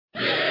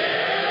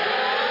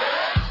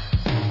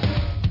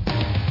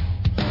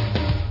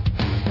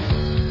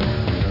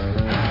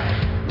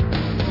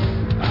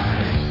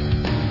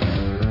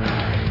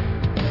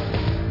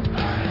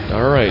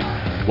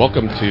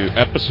Welcome to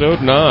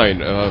episode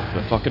 9 of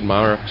the Fucking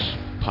Marks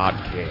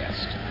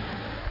podcast.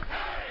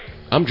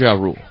 I'm Ja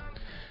Rule.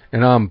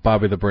 And I'm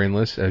Bobby the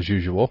Brainless, as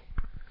usual.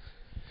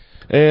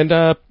 And,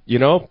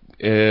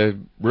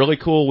 really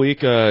cool week,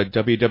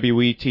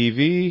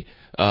 WWE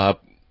TV.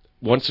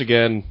 Once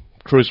again,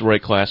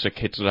 Cruiserweight Classic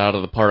hits it out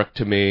of the park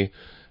to me.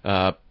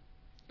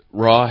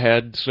 Raw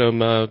had some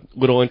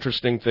little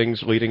interesting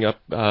things leading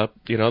up.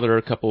 They're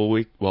a couple of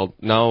weeks,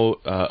 now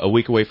a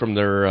week away from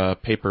their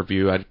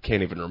pay-per-view. I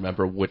can't even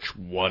remember which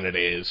one it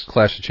is.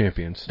 Clash of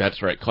Champions.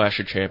 That's right, Clash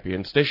of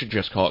Champions. They should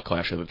just call it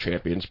Clash of the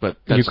Champions, but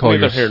that's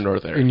neither here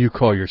nor there. And you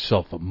call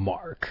yourself a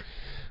mark.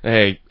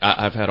 Hey,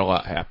 I've had a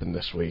lot happen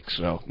this week,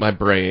 so my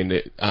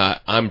brain,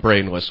 I'm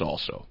brainless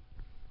also.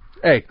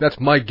 Hey, that's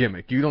my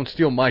gimmick. You don't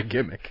steal my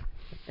gimmick.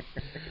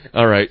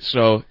 All right,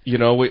 so,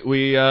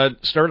 we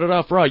started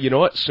off Raw. You know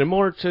what?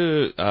 Similar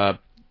to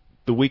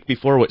the week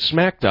before with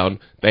SmackDown,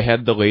 they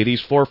had the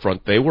ladies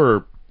forefront. They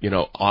were,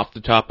 off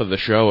the top of the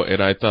show,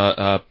 and I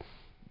thought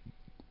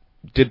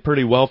did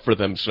pretty well for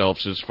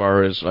themselves as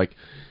far as,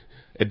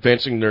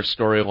 advancing their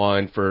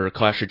storyline for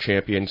Clash of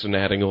Champions and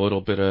adding a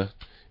little bit of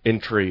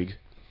intrigue.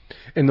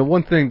 And the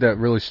one thing that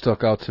really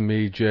stuck out to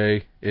me,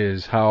 Jay,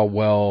 is how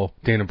well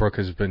Dana Brooke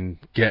has been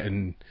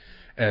getting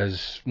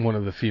as one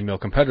of the female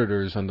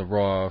competitors on the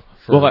Raw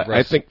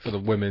I think for the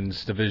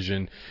women's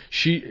division.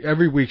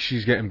 Every week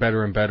she's getting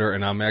better and better,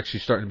 and I'm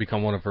actually starting to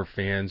become one of her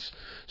fans.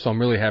 So I'm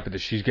really happy that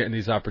she's getting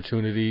these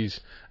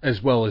opportunities,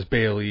 as well as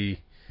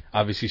Bayley.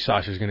 Obviously,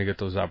 Sasha's going to get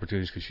those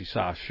opportunities because she's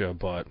Sasha,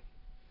 but...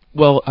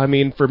 Well, I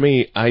mean, for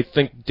me, I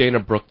think Dana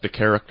Brooke, the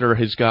character,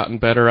 has gotten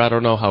better. I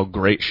don't know how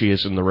great she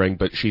is in the ring,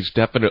 but she's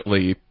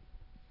definitely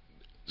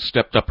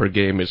stepped up her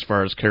game as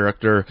far as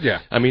character.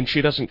 Yeah. I mean,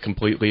 she doesn't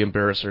completely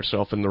embarrass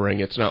herself in the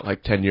ring. It's not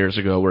like 10 years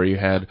ago where you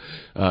had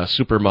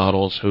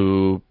supermodels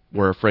who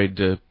were afraid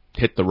to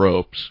hit the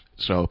ropes.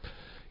 So,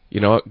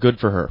 good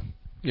for her.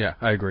 Yeah,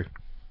 I agree.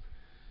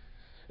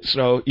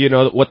 So,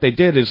 what they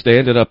did is they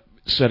ended up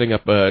setting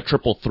up a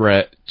triple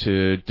threat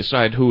to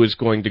decide who was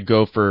going to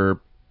go for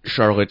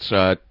Charlotte's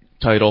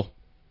title.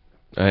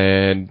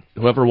 And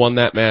whoever won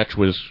that match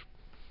was...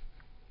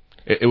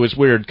 It was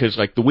weird because,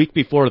 the week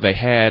before, they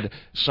had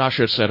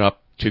Sasha set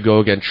up to go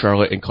against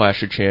Charlotte in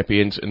Clash of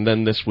Champions, and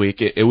then this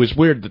week, it was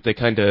weird that they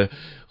kind of,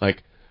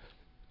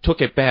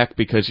 took it back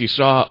because you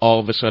saw all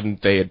of a sudden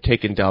they had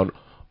taken down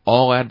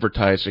all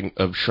advertising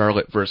of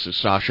Charlotte versus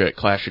Sasha at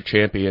Clash of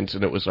Champions,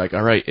 and it was like,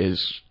 all right,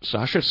 is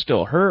Sasha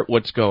still hurt?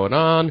 What's going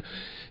on?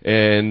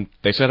 And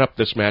they set up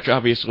this match.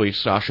 Obviously,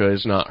 Sasha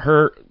is not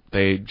hurt.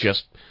 They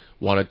just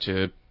wanted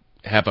to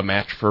have a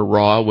match for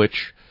Raw,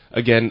 which...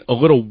 Again, a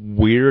little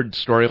weird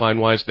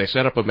storyline-wise. They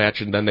set up a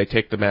match, and then they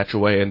take the match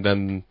away, and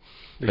then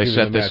they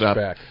set this up.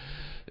 Back.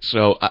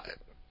 So,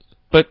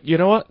 but you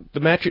know what?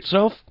 The match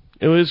itself,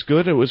 it was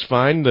good. It was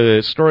fine.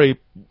 The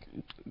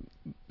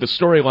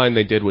storyline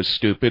they did was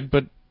stupid,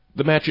 but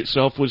the match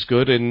itself was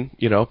good, and,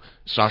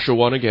 Sasha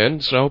won again,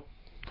 so...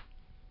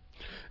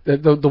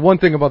 The one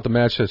thing about the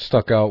match that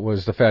stuck out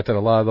was the fact that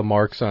a lot of the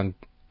marks on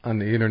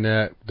the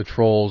internet, the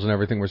trolls and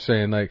everything were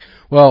saying,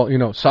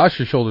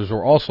 Sasha's shoulders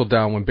were also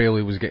down when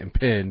Bayley was getting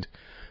pinned,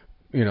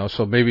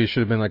 so maybe it should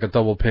have been a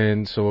double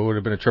pin, so it would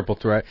have been a triple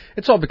threat.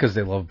 It's all because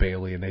they love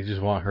Bayley and they just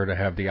want her to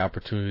have the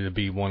opportunity to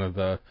be one of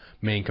the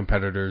main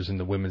competitors in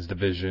the women's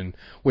division,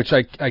 which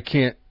I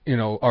can't,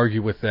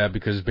 argue with that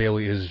because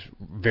Bayley is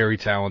very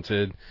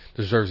talented,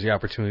 deserves the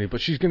opportunity,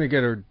 but she's going to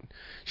get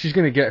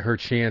her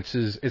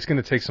chances. It's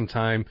going to take some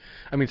time.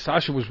 I mean,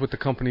 Sasha was with the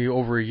company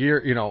over a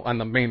year, on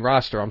the main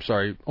roster,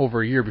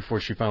 over a year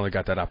before she finally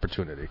got that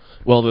opportunity.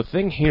 Well, the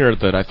thing here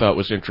that I thought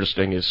was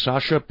interesting is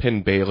Sasha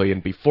pinned Bayley,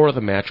 and before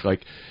the match,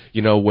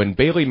 when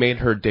Bayley made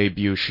her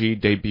debut, she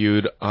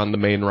debuted on the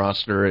main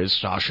roster as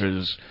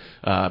Sasha's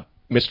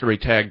mystery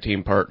tag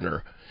team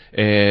partner.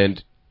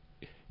 And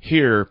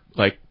here,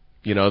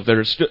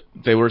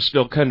 they were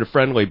still kind of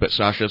friendly, but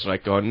Sasha's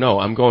going,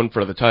 no, I'm going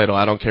for the title.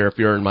 I don't care if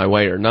you're in my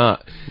way or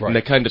not. Right. And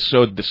they kind of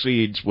sowed the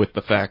seeds with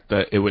the fact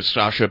that it was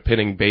Sasha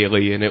pinning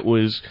Bayley, and it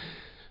was,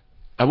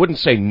 I wouldn't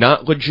say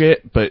not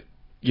legit, but,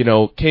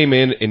 came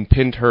in and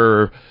pinned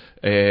her,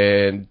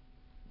 and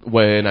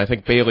when I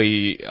think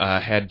Bayley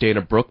had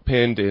Dana Brooke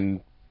pinned, and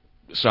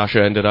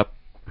Sasha ended up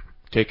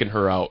taking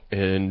her out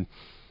and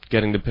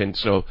getting the pin.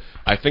 So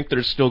I think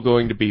they're still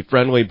going to be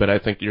friendly, but I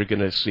think you're going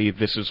to see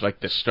this is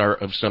the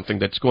start of something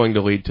that's going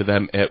to lead to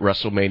them at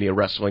WrestleMania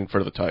wrestling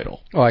for the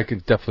title. Oh, I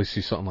could definitely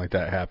see something like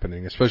that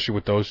happening, especially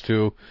with those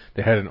two.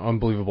 They had an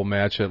unbelievable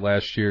match at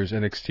last year's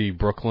NXT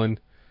Brooklyn,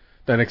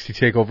 the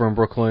NXT TakeOver in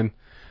Brooklyn.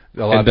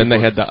 And then they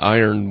had the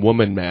Iron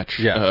Woman match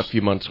a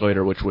few months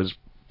later, which was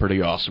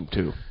pretty awesome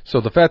too. So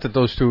the fact that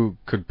those two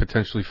could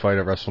potentially fight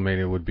at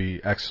WrestleMania would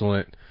be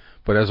excellent.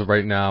 But as of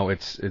right now,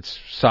 it's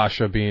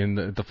Sasha being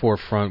the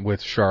forefront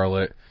with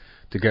Charlotte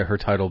to get her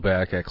title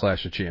back at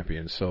Clash of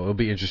Champions. So it'll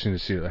be interesting to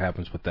see what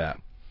happens with that.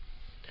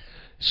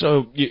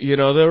 So,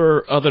 there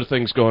were other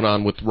things going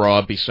on with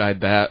Raw beside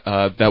that.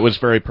 That was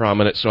very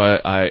prominent, so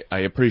I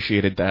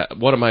appreciated that.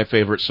 One of my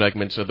favorite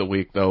segments of the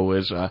week, though,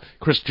 was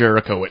Chris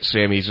Jericho at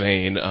Sami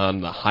Zayn on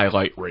the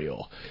highlight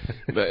reel.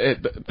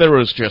 There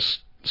was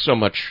just so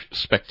much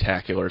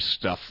spectacular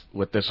stuff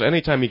with this.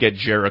 Anytime you get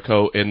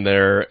Jericho in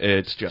there,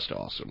 it's just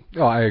awesome.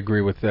 Oh, I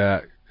agree with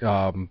that.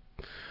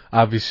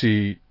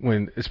 Obviously,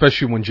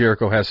 especially when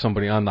Jericho has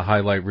somebody on the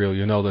highlight reel,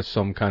 you know that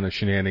some kind of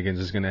shenanigans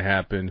is going to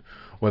happen,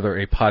 whether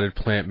a potted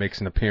plant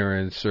makes an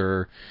appearance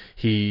or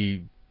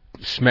he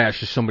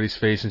smashes somebody's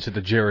face into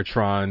the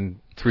Geritron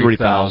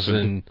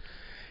 3000.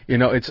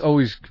 It's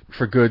always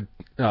for good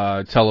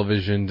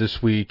television.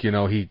 This week,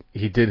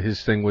 he did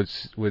his thing with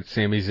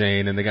Sami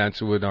Zayn, and they got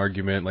into an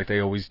argument like they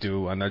always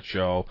do on that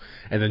show,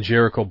 and then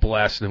Jericho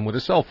blasted him with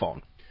a cell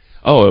phone.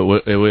 Oh,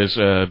 it was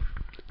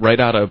right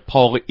out of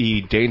Paul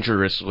E.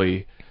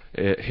 Dangerously,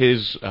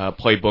 his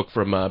playbook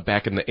from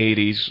back in the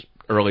 80s,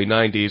 early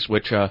 90s,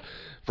 which,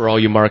 for all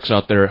you marks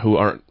out there who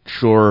aren't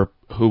sure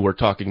who we're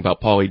talking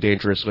about, Paul E.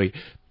 Dangerously,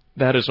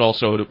 that is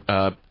also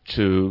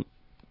to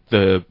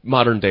the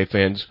modern-day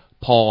fans,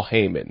 Paul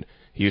Heyman.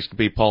 He used to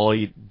be Paul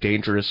E.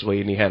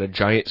 Dangerously, and he had a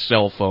giant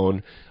cell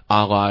phone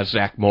a la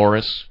Zach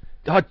Morris.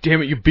 God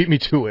damn it, you beat me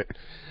to it.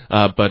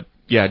 But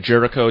yeah,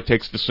 Jericho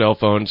takes the cell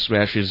phone,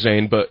 smashes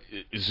Zayn, but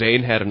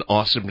Zayn had an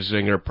awesome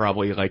zinger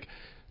probably like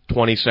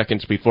 20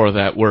 seconds before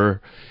that where,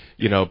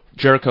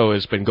 Jericho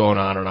has been going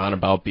on and on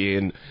about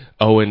being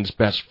Owens'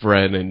 best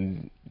friend,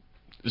 and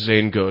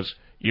Zayn goes,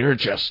 "You're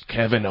just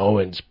Kevin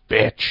Owens,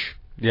 bitch."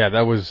 Yeah,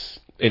 that was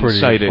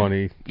incited. Pretty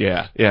funny.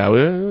 Yeah,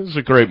 it was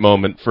a great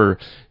moment for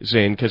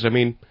Zayn, because,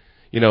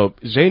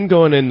 Zayn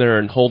going in there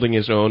and holding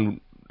his own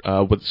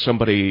with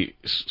somebody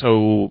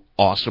so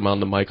awesome on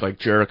the mic like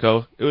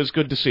Jericho, it was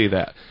good to see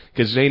that,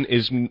 because Zayn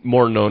is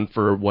more known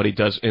for what he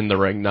does in the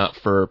ring, not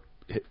for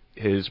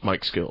his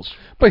mic skills.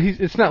 But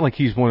it's not like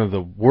he's one of the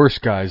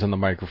worst guys on the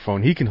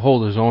microphone. He can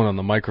hold his own on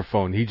the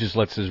microphone. He just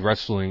lets his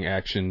wrestling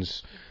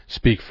actions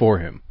speak for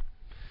him.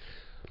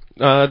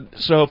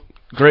 So,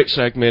 great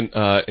segment.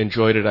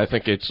 Enjoyed it. I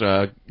think it's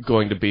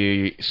going to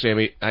be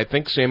Sami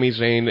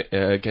Zayn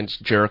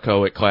against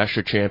Jericho at Clash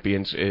of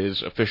Champions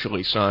is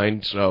officially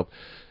signed, so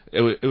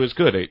it was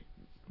good. It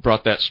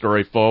brought that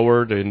story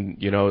forward, and,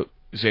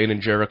 Zayn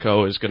and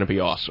Jericho is going to be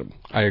awesome.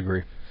 I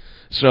agree.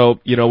 So,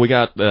 we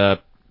got the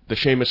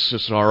Sheamus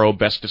Cesaro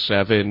best of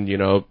 7.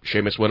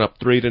 Sheamus went up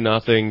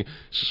 3-0.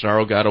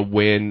 Cesaro got a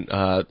win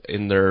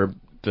in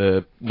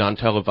the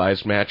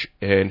non-televised match,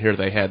 and here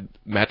they had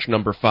match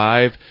number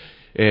 5,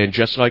 and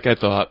just like I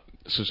thought,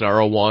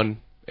 Cesaro won,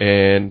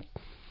 and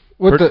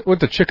with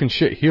the chicken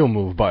shit heel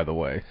move, by the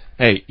way.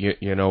 Hey,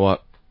 you know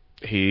what?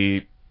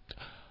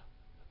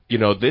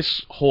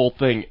 This whole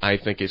thing, I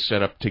think, is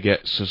set up to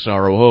get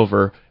Cesaro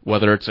over,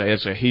 whether it's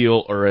as a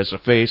heel or as a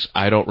face.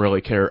 I don't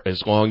really care,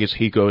 as long as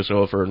he goes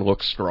over and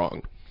looks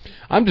strong.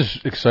 I'm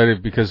just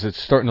excited because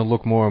it's starting to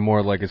look more and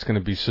more like it's going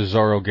to be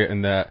Cesaro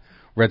getting that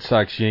Red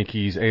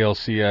Sox-Yankees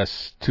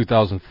ALCS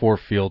 2004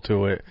 feel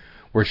to it,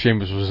 where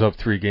Sheamus was up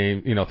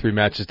 3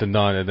 matches to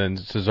none, and then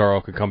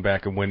Cesaro could come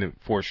back and win it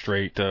 4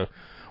 straight to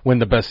win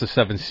the best of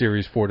 7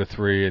 series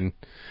 4-3, and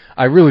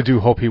I really do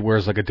hope he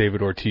wears like a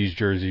David Ortiz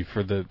jersey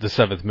for the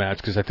 7th match,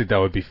 because I think that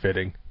would be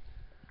fitting.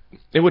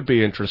 It would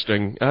be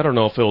interesting. I don't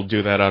know if he'll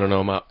do that. I don't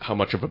know how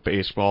much of a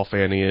baseball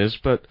fan he is,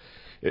 but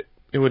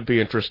it would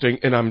be interesting.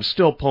 And I'm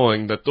still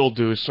pulling that they'll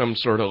do some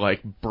sort of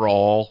like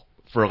brawl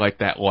for like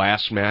that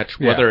last match,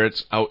 whether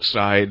it's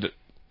outside,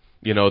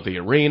 the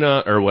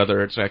arena, or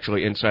whether it's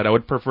actually inside. I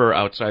would prefer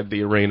outside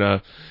the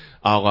arena,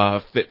 a la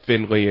Fit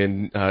Finlay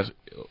and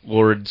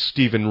Lord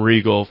Steven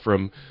Regal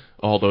from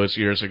all those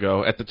years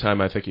ago. At the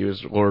time, I think he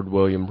was Lord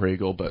William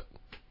Regal, but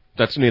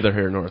that's neither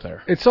here nor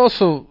there. It's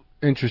also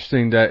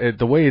interesting that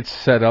the way it's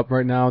set up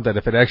right now, that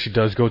if it actually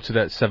does go to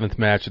that 7th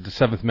match, the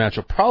 7th match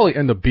will probably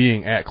end up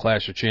being at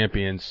Clash of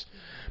Champions,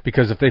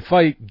 because if they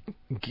fight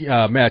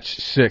match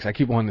 6, I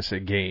keep wanting to say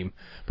game,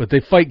 but they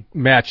fight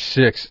match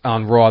 6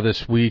 on Raw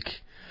this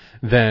week,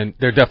 then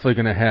they're definitely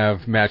going to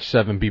have match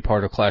 7 be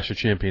part of Clash of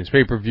Champions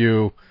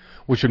pay-per-view,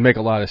 which would make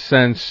a lot of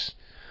sense.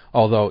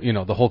 Although,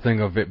 the whole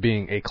thing of it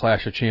being a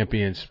Clash of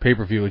Champions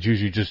pay-per-view is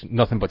usually just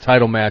nothing but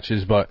title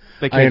matches, but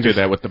they can't do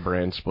that with the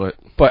brand split.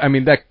 But,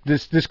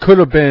 this could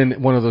have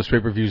been one of those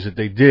pay-per-views that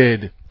they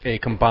did a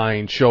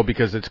combined show,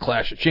 because it's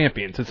Clash of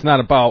Champions. It's not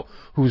about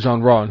who's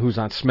on Raw and who's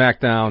on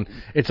SmackDown.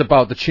 It's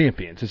about the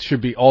champions. It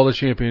should be all the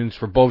champions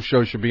for both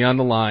shows should be on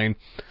the line.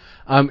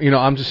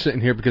 I'm just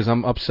sitting here because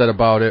I'm upset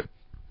about it.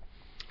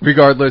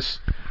 Regardless,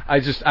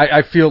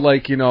 I feel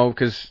like,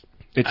 because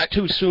it's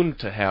too soon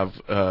to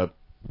have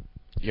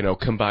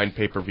combined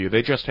pay-per-view.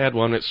 They just had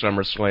one at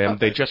SummerSlam.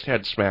 They just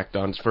had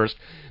SmackDowns first.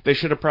 They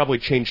should have probably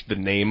changed the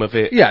name of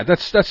it. Yeah,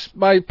 that's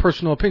my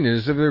personal opinion,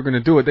 is if they're going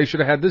to do it, they should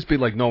have had this be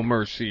like No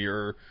Mercy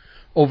or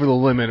Over the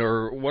Limit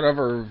or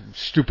whatever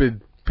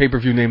stupid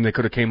pay-per-view name they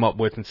could have came up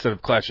with instead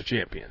of Clash of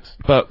Champions.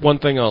 But one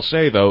thing I'll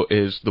say, though,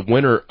 is the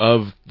winner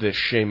of this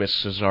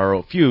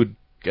Sheamus-Cesaro feud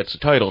gets a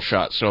title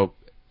shot, so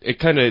it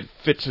kind of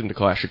fits into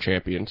Clash of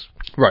Champions.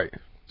 Right.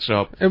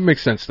 So it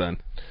makes sense then.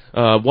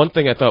 One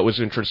thing I thought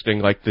was interesting,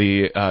 like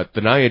the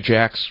Nia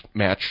Jax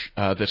match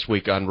this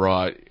week on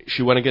Raw,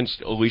 she went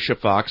against Alicia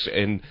Fox,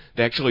 and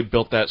they actually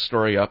built that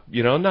story up.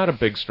 You know, not a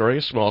big story,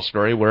 a small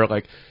story, where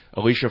like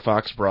Alicia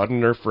Fox brought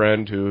in her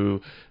friend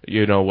who,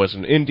 you know, was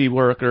an indie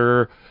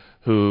worker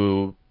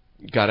who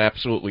got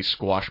absolutely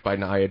squashed by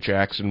Nia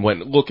Jax and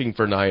went looking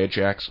for Nia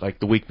Jax like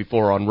the week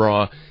before on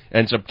Raw,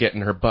 ends up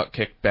getting her butt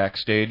kicked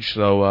backstage.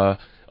 So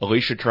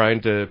Alicia,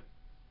 trying to,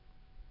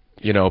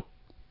 you know,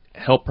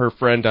 help her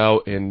friend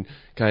out and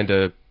kind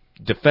of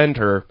defend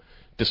her,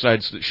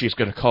 decides that she's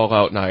going to call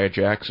out Nia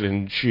Jax,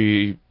 and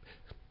she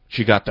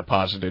got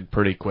deposited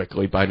pretty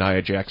quickly by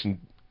Nia Jax and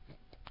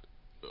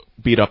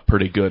beat up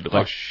pretty good.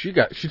 Like, she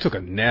took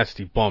a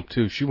nasty bump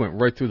too. She went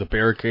right through the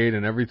barricade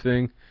and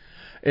everything.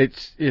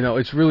 It's, you know,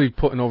 it's really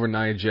putting over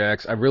Nia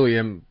Jax. I really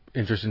am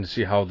interested to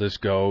see how this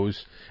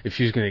goes. If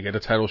she's going to get a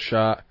title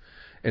shot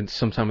and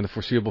sometime in the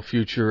foreseeable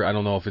future. I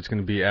don't know if it's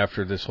going to be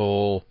after this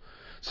whole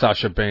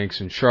Sasha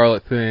Banks and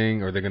Charlotte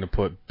thing, or are they going to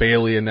put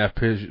Bayley in that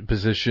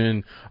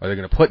position? Are they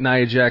going to put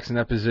Nia Jax in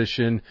that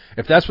position?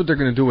 If that's what they're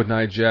going to do with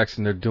Nia Jax,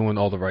 then they're doing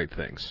all the right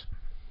things.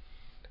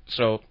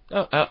 So,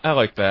 I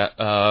like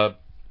that.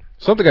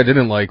 Something I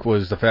didn't like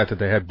was the fact that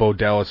they had Bo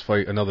Dallas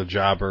fight another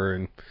jobber,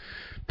 and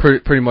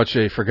pretty much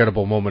a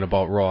forgettable moment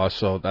about Raw,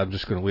 so I'm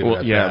just going to leave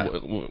it at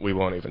that. We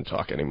won't even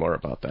talk anymore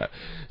about that.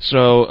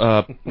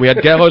 So, we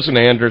had Gallows and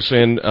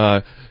Anderson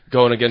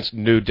going against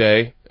New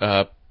Day.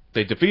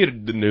 They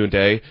defeated the New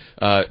Day,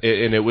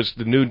 and it was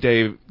the New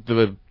Day,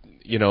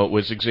 it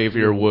was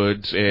Xavier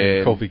Woods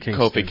and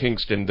Kofi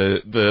Kingston,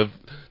 the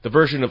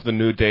version of the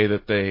New Day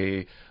that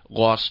they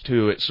lost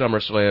to at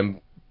SummerSlam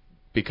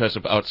because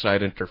of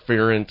outside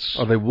interference.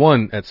 Oh, they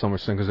won at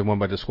SummerSlam because they won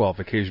by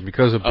disqualification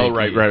because of Big E. Oh,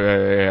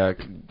 right,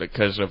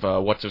 because of,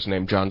 what's his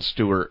name, Jon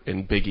Stewart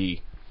and Big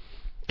E.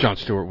 Jon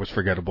Stewart was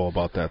forgettable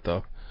about that,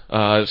 though.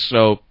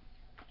 So,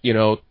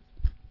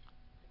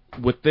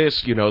 with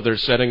this,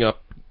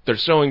 they're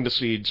sowing the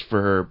seeds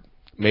for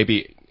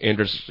maybe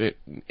Anderson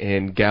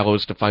and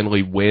Gallows to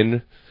finally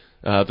win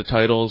the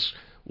titles.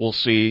 We'll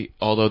see,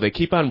 although they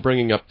keep on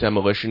bringing up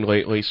Demolition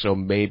lately, so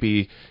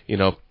maybe,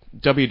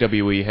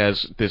 WWE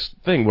has this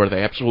thing where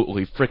they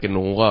absolutely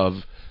freaking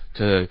love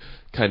to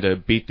kind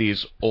of beat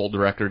these old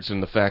records,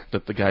 and the fact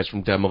that the guys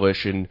from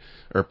Demolition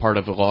are part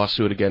of a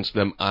lawsuit against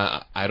them,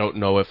 I don't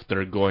know if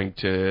they're going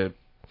to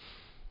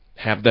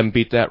have them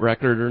beat that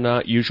record or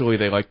not. Usually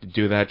they like to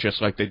do that,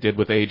 just like they did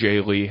with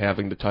AJ Lee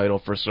having the title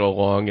for so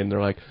long, and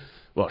they're like,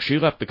 well, she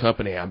left the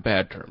company on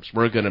bad terms.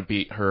 We're going to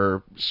beat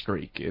her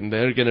streak, and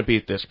they're going to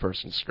beat this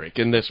person's streak,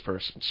 and this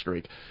person's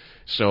streak.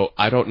 So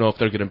I don't know if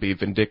they're going to be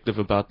vindictive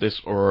about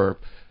this, or,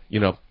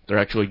 they're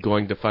actually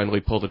going to finally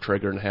pull the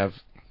trigger and have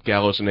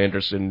Gallows and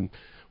Anderson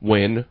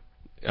win.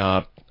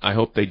 I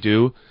hope they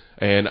do.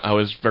 And I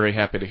was very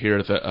happy to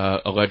hear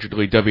that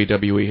allegedly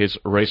WWE has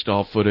erased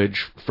all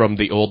footage from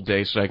the Old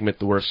Day segment,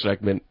 the worst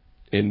segment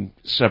in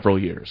several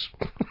years.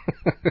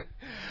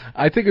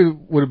 I think it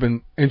would have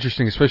been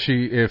interesting,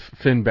 especially if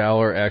Finn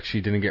Balor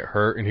actually didn't get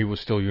hurt and he was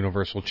still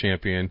Universal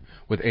Champion,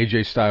 with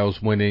AJ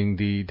Styles winning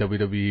the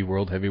WWE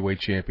World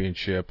Heavyweight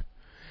Championship,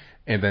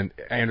 and then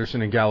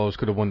Anderson and Gallows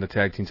could have won the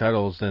tag team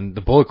titles. Then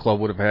the Bullet Club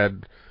would have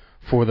had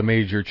for the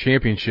major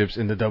championships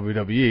in the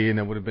WWE, and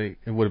it would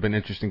have been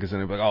interesting because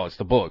then they'd be like, oh, it's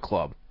the Bullet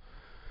Club.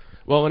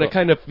 Well, and it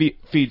kind of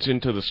feeds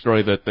into the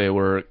story that they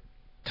were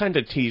kind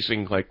of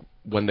teasing, like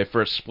when they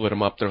first split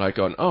them up. They're like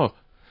going, oh,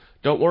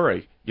 don't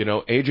worry,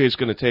 AJ's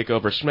going to take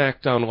over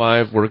SmackDown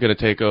Live, we're going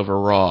to take over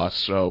Raw,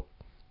 so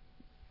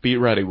be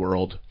ready,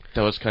 world.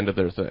 That was kind of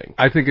their thing.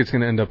 I think it's going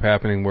to end up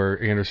happening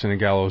where Anderson and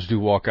Gallows do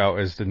walk out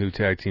as the new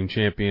tag team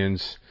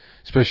champions,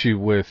 especially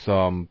with,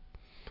 they've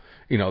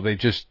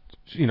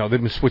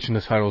been switching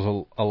the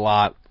titles a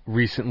lot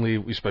recently,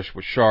 especially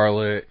with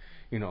Charlotte.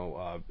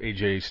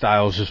 AJ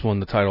Styles just won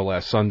the title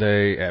last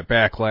Sunday at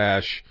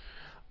Backlash.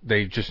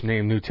 They just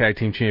named new tag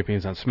team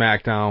champions on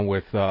SmackDown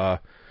with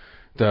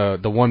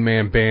the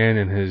one-man band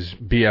and his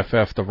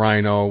BFF, the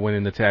Rhyno,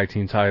 winning the tag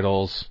team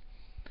titles.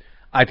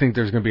 I think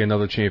there's going to be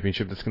another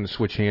championship that's going to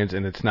switch hands,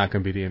 and it's not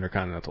going to be the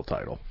Intercontinental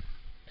title.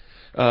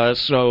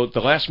 So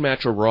the last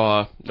match of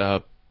Raw,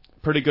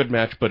 pretty good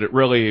match, but it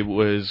really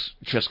was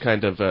just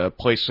kind of a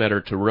place setter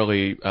to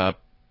really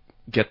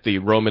get the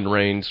Roman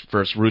Reigns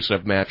versus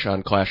Rusev match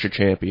on Clash of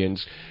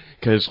Champions.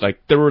 Because,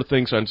 there were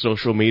things on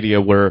social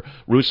media where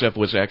Rusev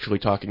was actually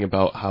talking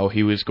about how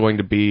he was going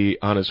to be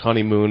on his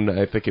honeymoon.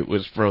 I think it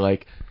was for,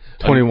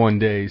 21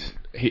 days.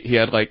 He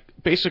had,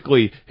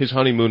 basically, his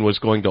honeymoon was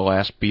going to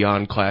last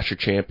beyond Clash of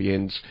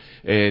Champions,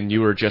 and you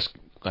were just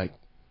like,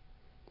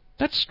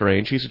 that's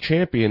strange. He's a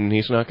champion, and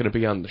he's not going to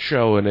be on the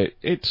show, and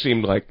it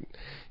seemed like,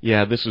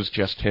 yeah, this is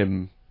just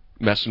him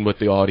messing with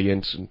the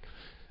audience,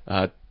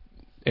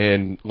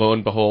 and lo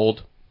and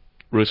behold,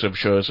 Rusev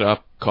shows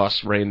up,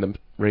 costs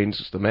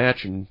Reigns the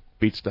match, and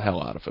beats the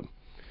hell out of him.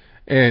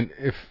 And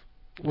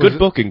good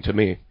booking to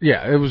me.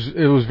 Yeah, it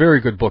was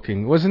very good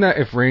booking. Wasn't that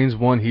if Reigns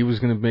won, he was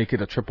going to make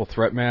it a triple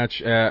threat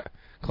match at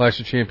Clash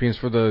of Champions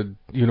for the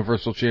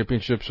Universal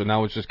Championship, so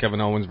now it's just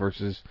Kevin Owens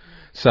versus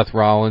Seth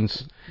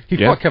Rollins. He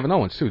fought Kevin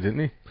Owens, too, didn't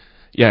he?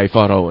 Yeah, he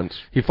fought Owens.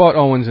 He fought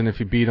Owens, and if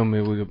he beat him,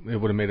 it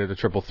would have made it a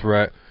triple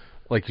threat.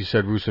 Like you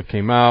said, Rusev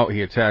came out.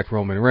 He attacked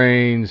Roman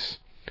Reigns.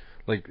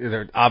 Like,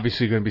 they're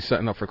obviously going to be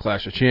setting up for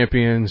Clash of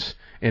Champions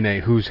in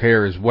a whose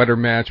hair is wetter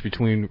match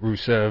between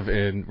Rusev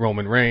and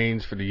Roman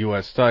Reigns for the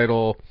U.S.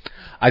 title.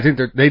 I think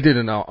they did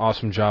an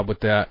awesome job with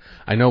that.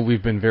 I know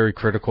we've been very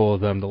critical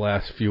of them the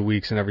last few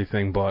weeks and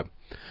everything, but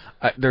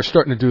they're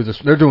starting to do this.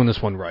 They're doing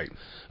this one right.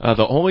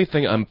 The only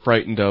thing I'm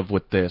frightened of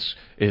with this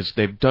is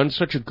they've done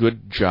such a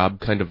good job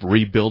kind of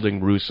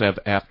rebuilding Rusev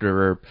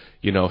after,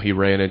 he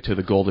ran into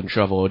the golden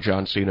shovel of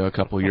John Cena a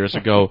couple years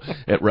ago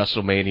at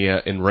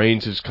WrestleMania, and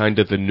Reigns is kind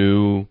of the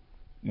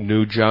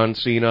new John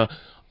Cena.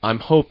 I'm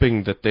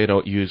hoping that they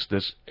don't use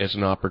this as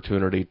an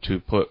opportunity to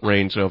put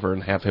Reigns over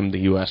and have him the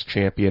U.S.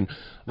 champion.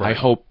 Right. I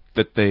hope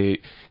that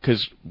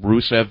because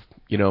Rusev,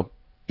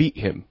 beat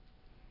him.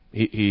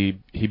 He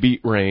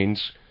beat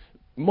Reigns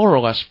more or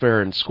less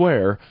fair and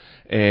square,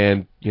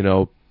 and,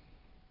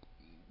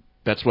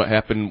 that's what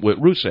happened with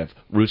Rusev.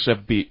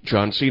 Rusev beat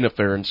John Cena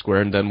fair and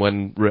square, and then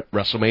when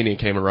WrestleMania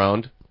came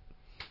around,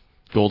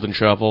 golden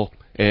shovel,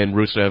 and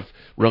Rusev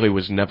really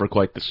was never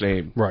quite the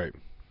same. Right.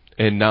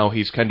 And now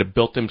he's kind of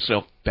built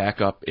himself back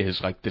up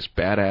as like this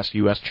badass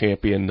U.S.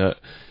 champion that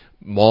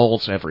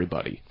mauls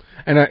everybody.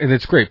 And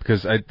it's great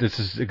because this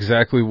is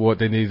exactly what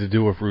they needed to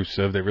do with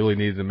Rusev. They really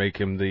needed to make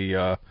him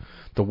the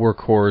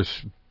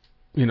workhorse,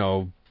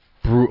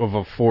 brute of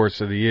a force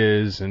that he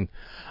is. And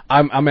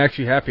I'm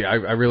actually happy. I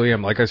really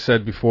am. Like I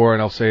said before,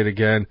 and I'll say it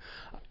again,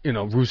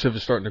 Rusev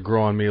is starting to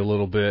grow on me a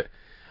little bit.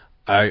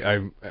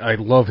 I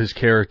love his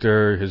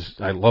character.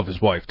 I love his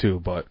wife too,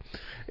 but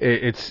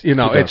it's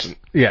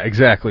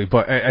exactly.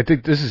 But I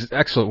think this is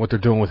excellent what they're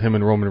doing with him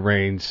and Roman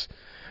Reigns.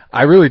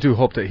 I really do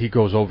hope that he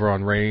goes over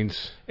on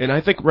Reigns. And I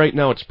think right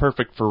now it's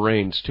perfect for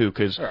Reigns too,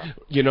 because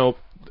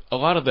a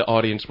lot of the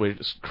audience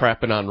was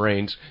crapping on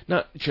Reigns.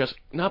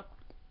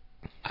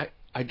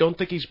 I don't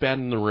think he's bad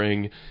in the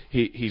ring.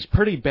 He's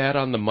pretty bad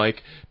on the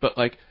mic, but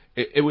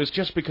it was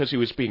just because he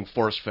was being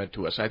force-fed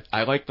to us.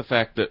 I like the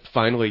fact that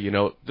finally,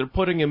 they're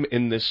putting him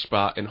in this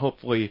spot, and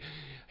hopefully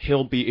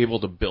he'll be able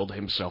to build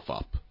himself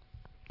up.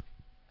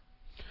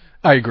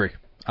 I agree.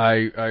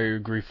 I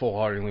agree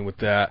full-heartedly with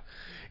that.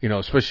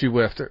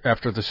 Especially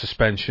after the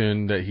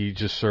suspension that he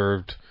just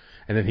served,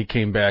 and then he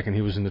came back and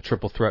he was in the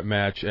triple threat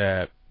match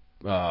at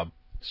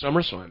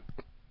SummerSlam.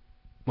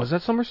 Was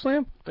that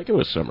SummerSlam? I think it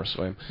was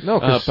SummerSlam. No,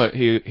 but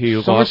he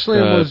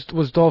SummerSlam lost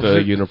was Dolph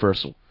the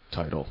Universal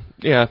title.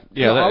 Yeah.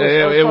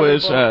 It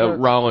was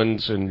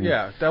Rollins and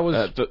that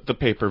was the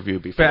pay-per-view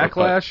before.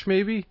 Backlash,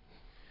 maybe?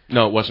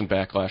 No, it wasn't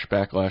Backlash.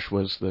 Backlash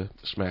was the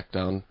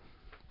SmackDown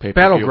pay-per-view.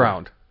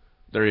 Battleground.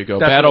 There you go.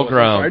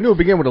 Battleground. I knew it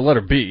began with the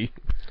letter B.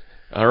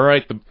 All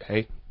right.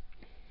 Hey,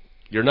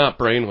 you're not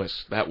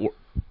brainless.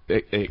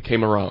 It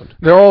came around.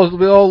 They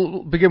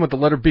all begin with the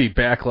letter B.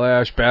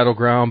 Backlash,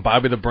 Battleground,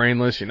 Bobby the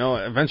Brainless.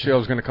 Eventually I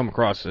was going to come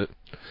across it.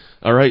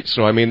 All right.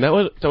 So I mean that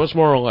was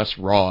more or less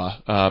Raw.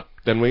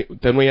 Then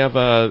we have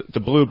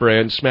the Blue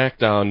Brand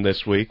SmackDown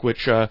this week,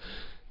 which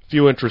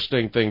few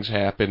interesting things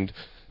happened.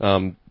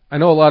 I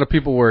know a lot of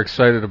people were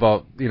excited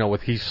about,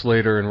 with Heath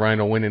Slater and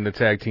Rhyno winning the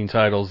tag team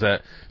titles,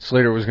 that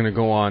Slater was going to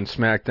go on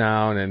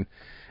SmackDown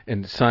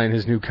and sign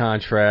his new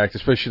contract,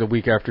 especially the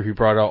week after he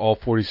brought out all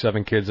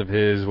 47 kids of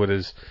his with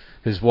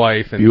his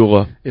wife and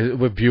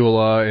with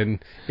Beulah,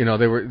 and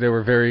they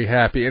were very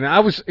happy. And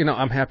I was,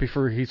 I'm happy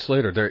for Heath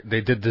Slater.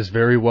 They did this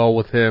very well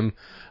with him.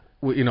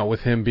 With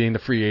him being the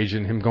free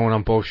agent, him going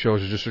on both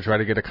shows just to try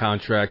to get a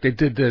contract. They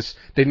did this.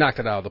 They knocked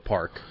it out of the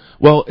park.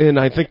 Well, and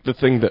I think the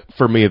thing that,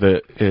 for me,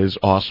 that is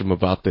awesome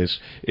about this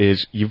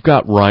is you've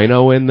got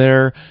Rhyno in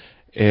there,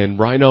 and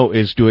Rhyno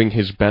is doing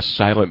his best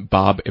Silent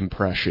Bob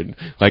impression.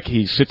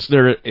 He sits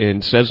there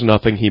and says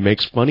nothing. He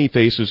makes funny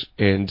faces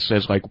and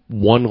says,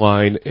 one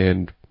line,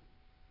 and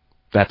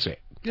that's it.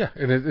 Yeah,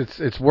 and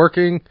it's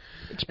working.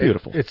 It's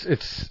beautiful.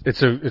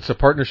 It's a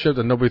partnership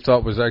that nobody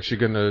thought was actually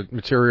going to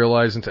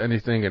materialize into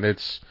anything, and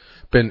it's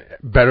been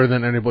better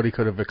than anybody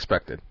could have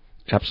expected.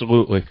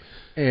 Absolutely.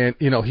 And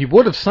he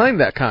would have signed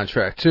that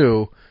contract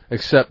too,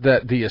 except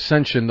that the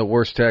Ascension, the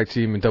worst tag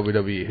team in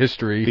WWE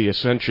history, the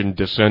Ascension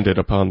descended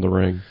upon the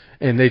ring,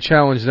 and they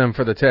challenged them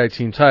for the tag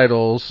team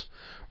titles.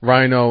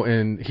 Rhyno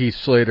and Heath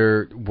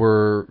Slater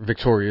were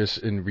victorious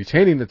in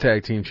retaining the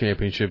tag team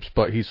championships,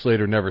 but Heath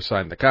Slater never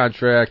signed the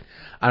contract.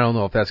 I don't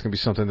know if that's going to be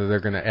something that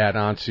they're going to add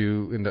on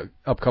to in the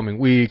upcoming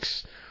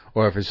weeks,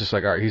 or if it's just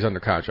all right, he's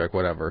under contract,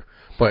 whatever.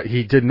 But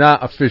he did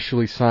not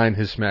officially sign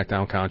his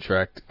SmackDown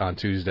contract on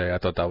Tuesday. I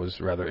thought that was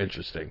rather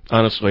interesting.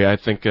 Honestly, I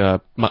think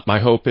my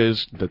hope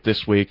is that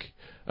this week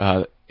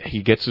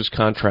he gets his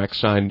contract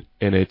signed,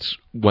 and it's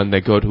when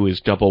they go to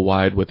his double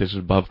wide with his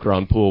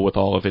above-ground pool with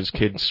all of his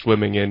kids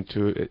swimming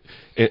into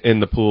it in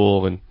the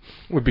pool. And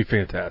would be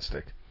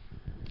fantastic.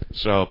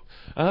 So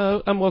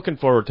I'm looking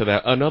forward to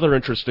that. Another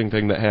interesting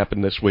thing that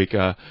happened this week,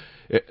 I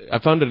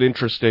found it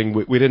interesting.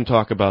 We didn't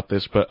talk about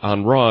this, but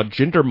on Raw,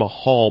 Jinder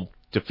Mahal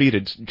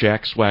defeated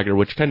Jack Swagger,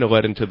 which kind of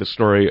led into the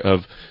story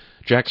of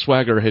Jack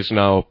Swagger has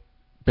now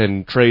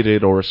been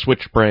traded or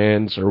switched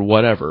brands or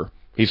whatever.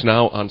 He's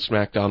now on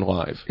SmackDown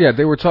Live. Yeah,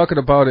 they were talking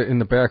about it in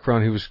the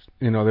background. He was,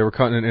 they were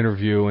cutting an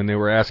interview, and they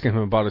were asking him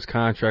about his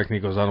contract, and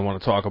he goes, I don't want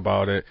to talk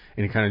about it.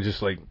 And he kind of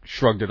just,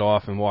 shrugged it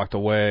off and walked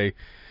away.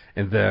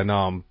 And then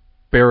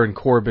Baron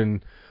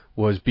Corbin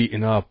was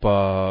beating up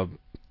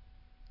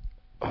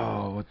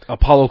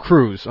Apollo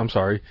Crews. I'm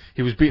sorry.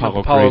 He was beating up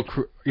Apollo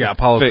Crews. Yeah,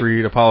 Apollo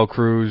Creed, Apollo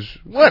Crews,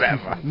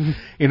 whatever.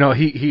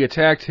 He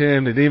attacked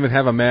him. They didn't even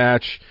have a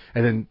match.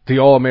 And then the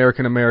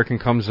All-American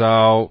comes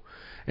out,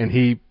 and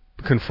he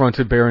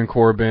confronted Baron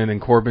Corbin,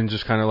 and Corbin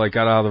just kind of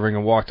got out of the ring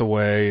and walked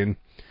away. And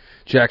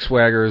Jack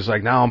Swagger is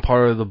now I'm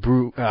part of the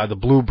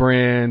Blue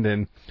brand,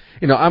 and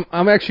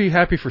I'm actually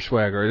happy for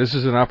Swagger. This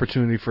is an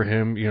opportunity for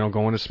him,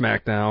 going to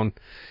SmackDown,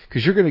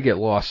 because you're going to get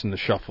lost in the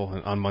shuffle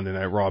on Monday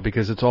Night Raw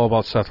because it's all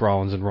about Seth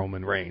Rollins and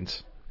Roman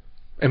Reigns,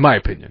 in my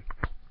opinion.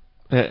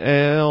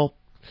 Well,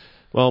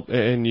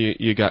 and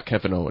you got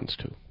Kevin Owens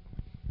too,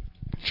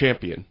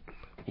 champion,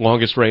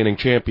 longest reigning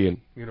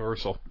champion,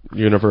 Universal.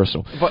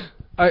 But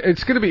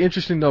it's going to be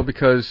interesting, though,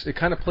 because it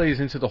kind of plays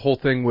into the whole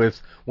thing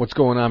with what's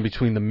going on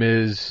between The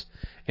Miz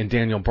and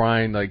Daniel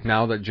Bryan.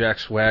 Now that Jack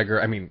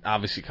Swagger,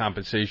 obviously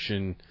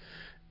compensation,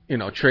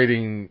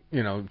 trading,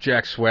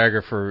 Jack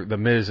Swagger for The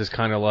Miz is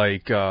kind of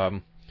like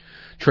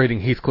trading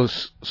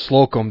Heathcliff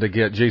Slocum to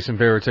get Jason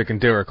Veritek and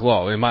Derek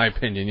Lowe, in my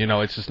opinion.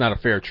 It's just not a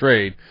fair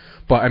trade.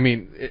 But,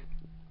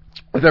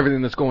 with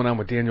everything that's going on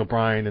with Daniel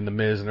Bryan and The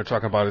Miz, and they're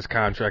talking about his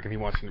contract, and he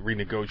wants to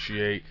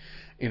renegotiate,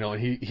 and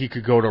he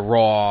could go to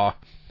Raw.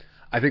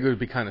 I think it would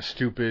be kind of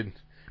stupid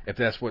if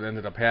that's what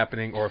ended up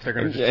happening, or if they're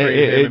going to just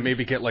trade him and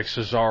maybe get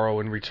Cesaro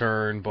in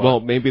return. But well,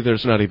 maybe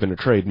there's not even a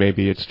trade.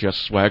 Maybe it's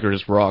just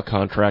Swagger's Raw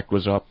contract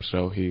was up,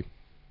 so he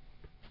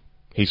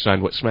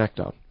signed with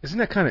SmackDown. Isn't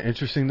that kind of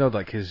interesting, though?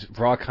 His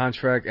Raw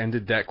contract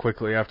ended that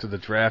quickly after the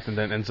draft and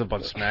then ends up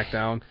on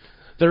SmackDown?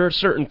 There are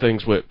certain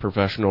things with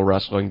professional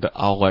wrestling that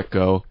I'll let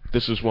go.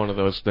 This is one of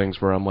those things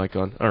where I'm all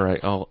right,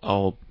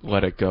 I'll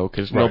let it go,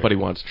 because nobody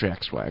wants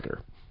Jack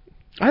Swagger.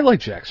 I like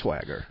Jack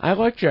Swagger. I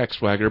like Jack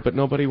Swagger, but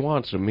nobody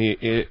wants him.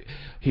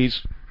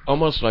 He's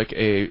almost like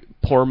a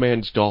poor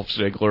man's Dolph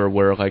Ziggler,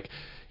 where,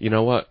 you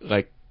know what?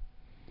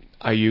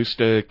 I used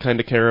to kind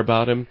of care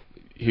about him.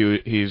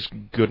 He's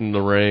good in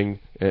the ring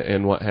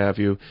and what have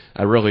you.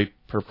 I really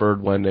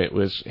preferred when it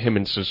was him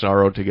and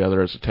Cesaro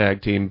together as a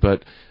tag team,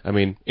 but,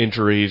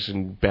 injuries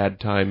and bad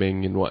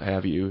timing and what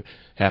have you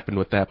happened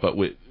with that. But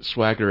with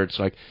Swagger, it's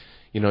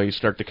you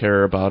start to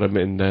care about him,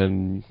 and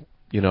then,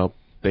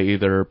 they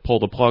either pull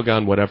the plug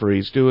on whatever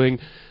he's doing,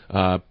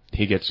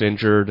 he gets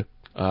injured.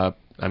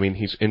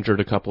 He's injured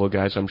a couple of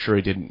guys. I'm sure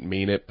he didn't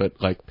mean it, but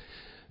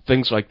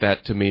things like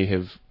that to me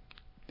have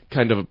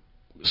kind of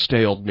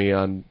staled me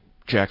on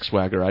Jack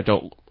Swagger. I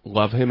don't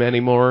love him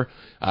anymore,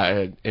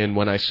 and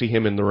when I see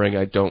him in the ring,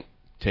 I don't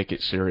take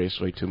it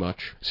seriously too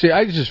much. See,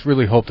 I just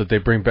really hope that they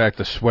bring back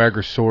the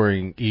Swagger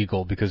Soaring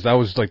Eagle, because that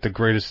was the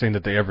greatest thing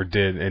that they ever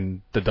did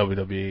in the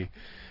WWE.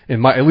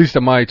 At least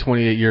in my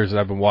 28 years that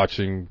I've been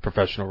watching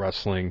professional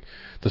wrestling,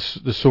 the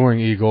Soaring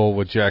Eagle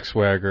with Jack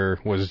Swagger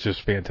was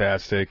just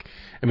fantastic.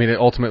 It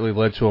ultimately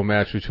led to a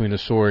match between the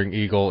Soaring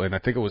Eagle and I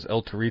think it was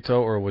El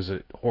Torito, or was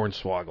it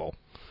Hornswoggle?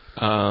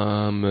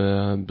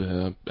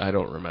 I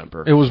don't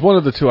remember. It was one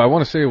of the two. I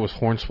want to say it was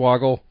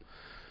Hornswoggle,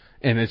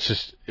 and it's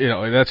just,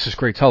 that's just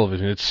great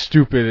television. It's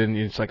stupid, and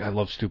it's I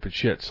love stupid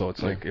shit, so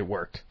it's it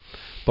worked.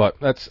 But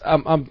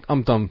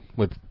I'm done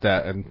with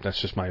that, and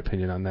that's just my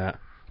opinion on that.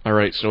 All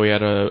right, so we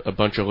had a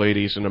bunch of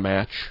ladies in a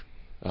match,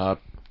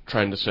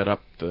 trying to set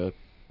up the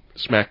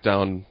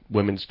SmackDown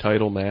Women's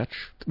Title match,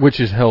 which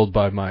is held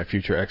by my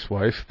future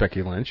ex-wife,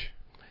 Becky Lynch.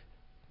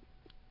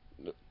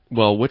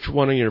 Well, which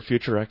one of your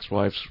future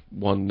ex-wives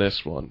won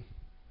this one?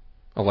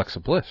 Alexa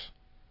Bliss.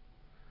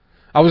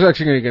 I was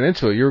actually going to get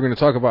into it. You were going to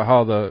talk about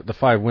how the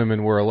 5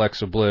 women were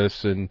Alexa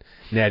Bliss and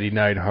Natty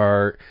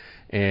Neidhart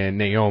and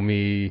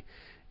Naomi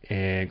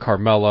and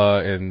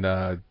Carmella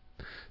and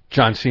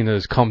John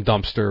Cena's cum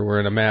dumpster were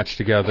in a match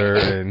together,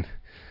 and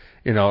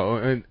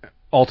and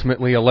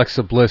ultimately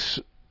Alexa Bliss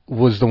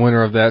was the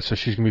winner of that, so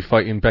she's going to be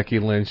fighting Becky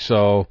Lynch.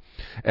 So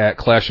at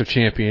Clash of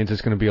Champions,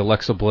 it's going to be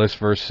Alexa Bliss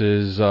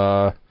versus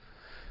not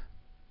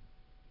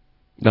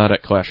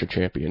at Clash of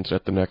Champions,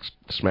 at the next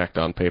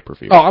SmackDown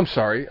pay-per-view. Oh, I'm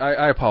sorry.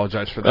 I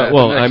apologize for that.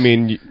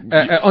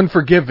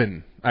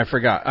 Unforgiven. I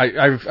forgot.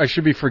 I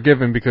should be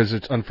forgiven because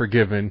it's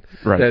Unforgiven.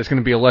 Right. That it's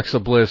going to be Alexa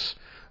Bliss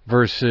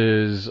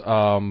versus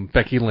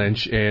Becky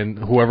Lynch, and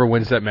whoever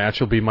wins that match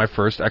will be my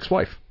first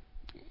ex-wife.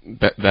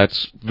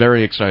 That's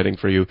very exciting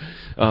for you.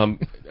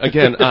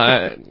 Again,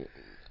 I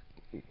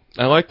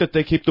like that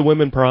they keep the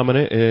women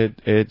prominent.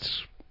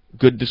 It's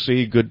good to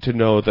see, good to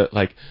know that,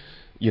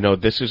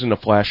 this isn't a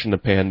flash in the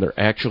pan. They're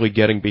actually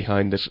getting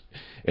behind this,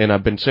 and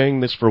I've been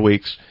saying this for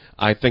weeks.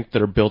 I think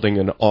they're building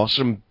an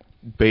awesome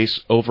base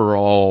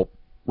overall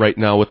right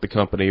now with the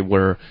company,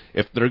 where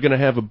if they're going to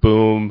have a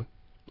boom,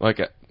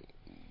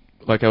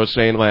 like I was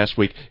saying last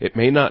week, it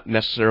may not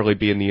necessarily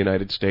be in the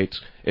United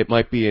States. It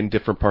might be in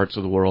different parts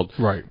of the world.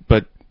 Right.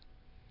 But,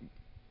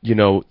 you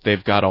know,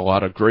 they've got a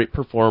lot of great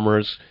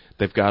performers.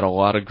 They've got a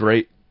lot of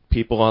great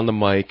people on the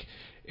mic.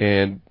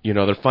 And, you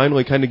know, they're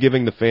finally kind of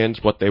giving the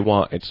fans what they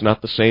want. It's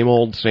not the same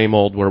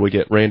old where we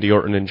get Randy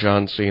Orton and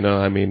John Cena.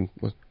 I mean,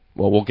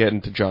 well, we'll get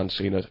into John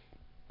Cena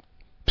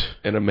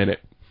in a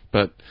minute.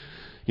 But,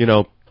 you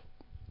know,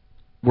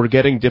 we're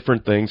getting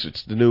different things.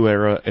 It's the new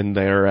era, and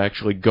they're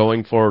actually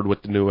going forward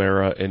with the new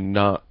era and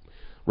not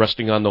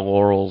resting on the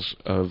laurels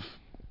of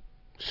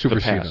Super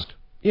the Cena. past.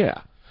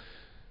 Yeah.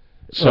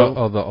 So,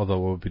 although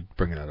we'll be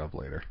bringing that up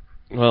later.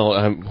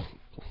 Well,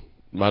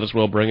 might as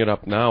well bring it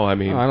up now. I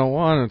mean, I don't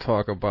want to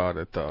talk about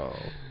it though.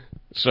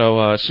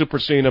 So Super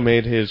Cena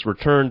made his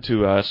return to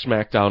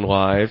SmackDown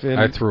Live, and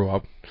I threw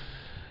up.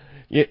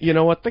 You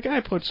know what? The guy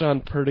puts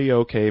on pretty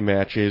okay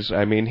matches.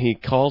 I mean, he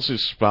calls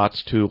his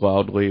spots too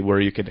loudly where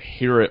you could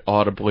hear it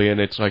audibly, and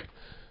it's like,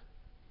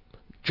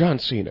 John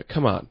Cena,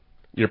 come on.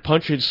 Your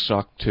punches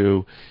suck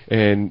too,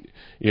 and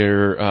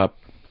your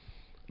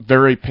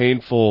very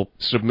painful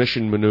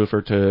submission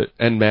maneuver to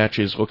end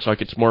matches looks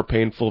like it's more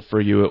painful for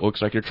you. It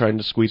looks like you're trying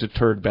to squeeze a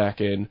turd back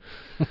in.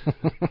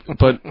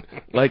 But,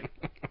 like,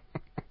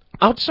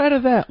 outside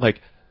of that,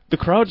 like, the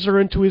crowds are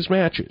into his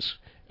matches.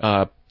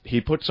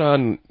 He puts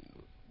on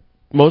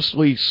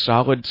mostly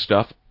solid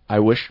stuff. I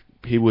wish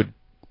he would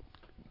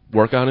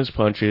work on his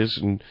punches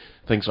and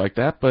things like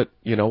that, but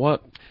you know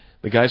what?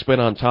 The guy's been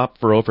on top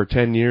for over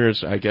 10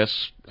 years, I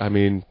guess. I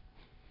mean,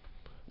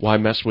 why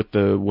mess with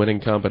the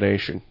winning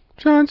combination?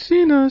 John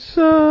Cena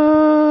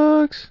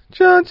sucks.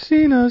 John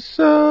Cena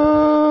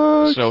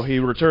sucks. So he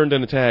returned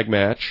in a tag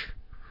match.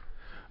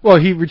 Well,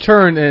 he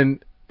returned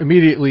and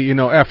immediately, you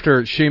know,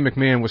 after Shane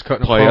McMahon was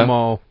cutting a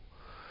promo,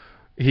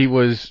 he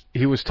was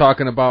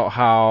talking about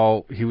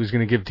how he was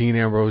going to give Dean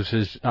Ambrose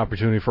his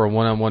opportunity for a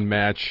one-on-one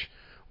match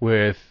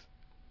with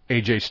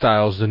AJ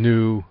Styles, the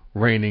new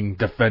reigning,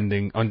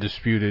 defending,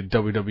 undisputed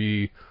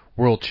WWE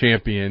World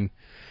Champion.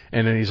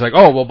 And then he's like,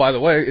 oh, well, by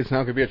the way, it's now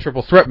going to be a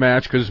triple threat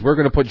match because we're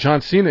going to put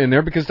John Cena in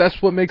there because that's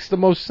what makes the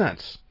most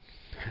sense.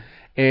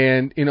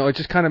 And, you know, it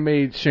just kind of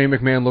made Shane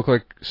McMahon look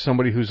like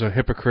somebody who's a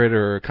hypocrite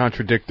or a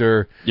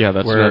contradictor. Yeah,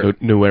 that's not a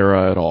new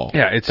era at all.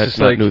 Yeah, it's that's just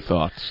not like new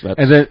thoughts.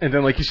 And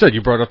then, like you said,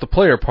 you brought up the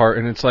player part,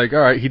 and it's like, all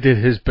right, he did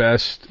his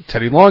best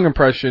Teddy Long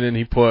impression, and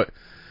he put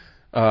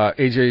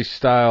AJ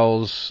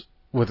Styles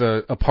with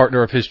a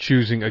partner of his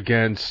choosing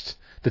against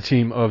the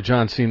team of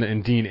John Cena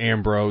and Dean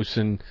Ambrose,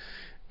 and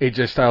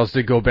AJ Styles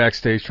did go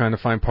backstage trying to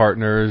find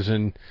partners,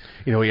 and,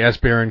 you know, he asked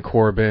Baron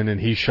Corbin,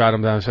 and he shot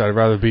him down and said, I'd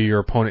rather be your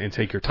opponent and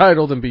take your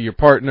title than be your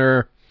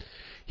partner.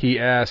 He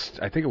asked,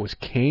 I think it was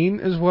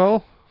Kane as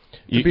well.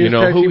 You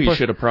know who he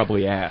should have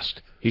probably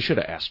asked? He should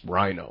have asked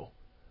Rhyno.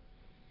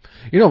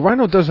 You know,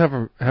 Rhyno does have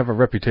a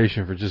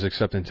reputation for just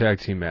accepting tag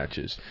team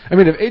matches. I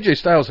mean, if AJ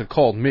Styles had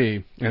called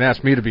me and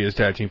asked me to be his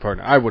tag team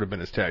partner, I would have been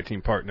his tag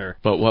team partner.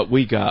 But what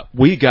we got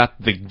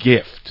the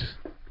gift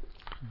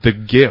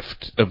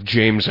of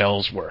James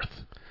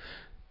Ellsworth.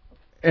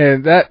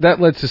 And that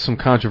led to some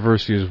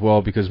controversy as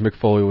well because Mick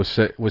Foley was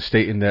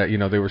stating that, you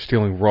know, they were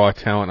stealing Raw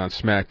talent on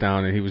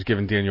SmackDown, and he was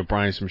giving Daniel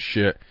Bryan some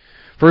shit.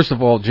 First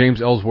of all,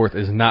 James Ellsworth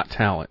is not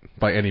talent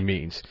by any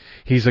means.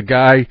 He's a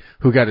guy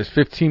who got his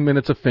 15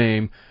 minutes of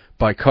fame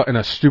by cutting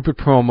a stupid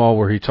promo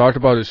where he talked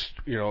about his,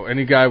 you know,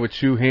 any guy with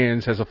two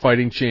hands has a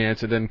fighting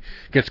chance, and then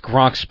gets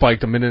Gronk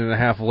spiked a minute and a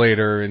half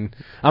later. And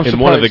I'm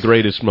surprised. One of the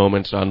greatest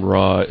moments on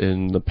Raw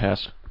in the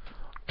past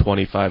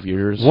 25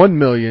 years.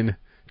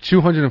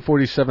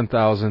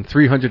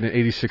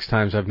 1,247,386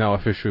 times I've now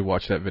officially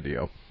watched that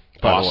video.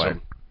 By the way.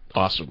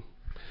 Awesome.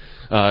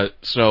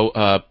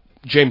 So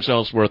James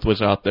Ellsworth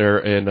was out there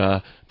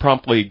and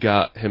promptly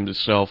got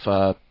himself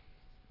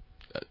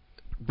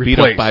beat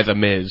up by The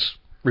Miz.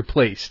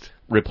 Replaced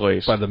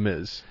by The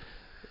Miz.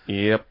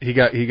 Yep. He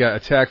got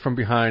attacked from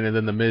behind, and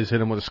then The Miz hit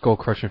him with a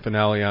skull-crushing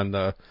finale on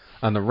the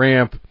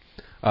ramp.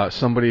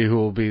 Somebody who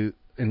will be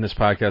in this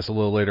podcast a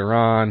little later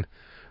on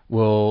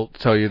will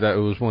tell you that it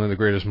was one of the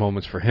greatest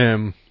moments for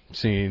him,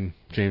 seeing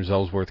James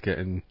Ellsworth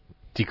getting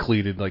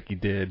decleated like he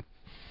did.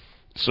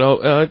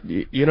 So,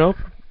 you know,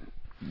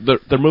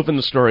 they're moving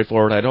the story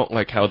forward. I don't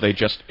like how they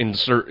just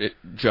insert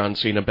John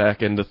Cena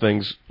back into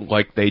things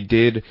like they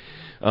did.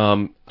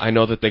 I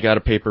know that they got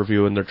a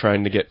pay-per-view and they're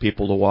trying to get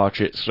people to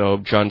watch it, so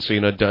John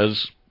Cena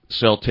does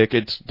sell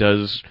tickets,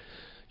 does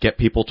get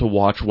people to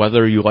watch,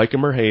 whether you like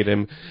him or hate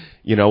him.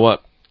 You know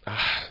what?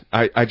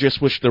 I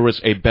just wish there was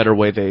a better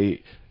way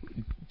they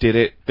did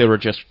it.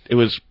 It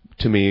was,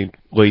 to me,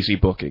 lazy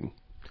booking.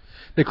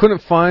 They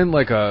couldn't find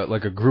like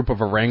a group of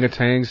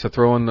orangutans to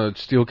throw in the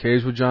steel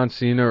cage with John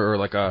Cena, or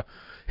like a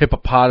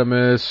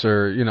hippopotamus,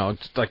 or, you know,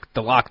 like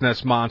the Loch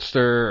Ness Monster,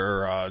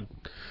 or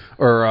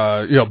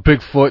you know,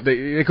 Bigfoot.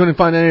 They couldn't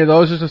find any of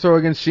those just to throw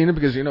against Cena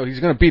because, you know, he's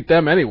going to beat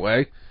them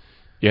anyway.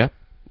 Yeah.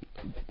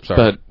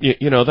 Sorry. But,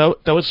 you know,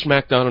 that was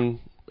SmackDown,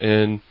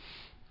 and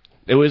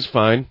it was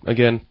fine.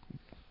 Again,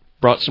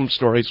 brought some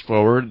stories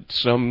forward,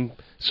 some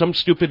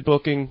stupid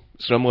booking,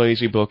 some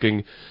lazy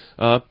booking,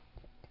 but,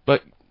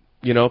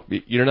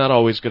 you're not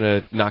always going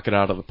to knock it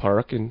out of the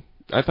park, and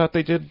I thought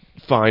they did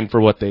fine for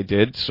what they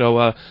did.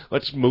 So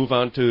let's move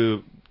on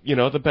to,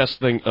 the best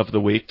thing of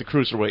the week, the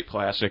Cruiserweight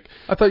Classic.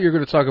 I thought you were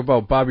going to talk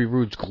about Bobby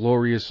Roode's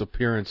glorious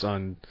appearance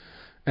on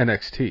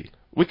NXT.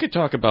 We could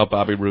talk about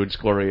Bobby Roode's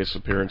glorious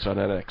appearance on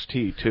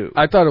NXT, too.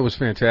 I thought it was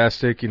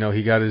fantastic.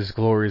 He got his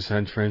glorious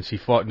entrance. He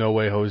fought No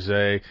Way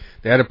Jose.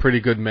 They had a pretty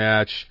good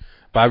match.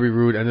 Bobby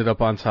Roode ended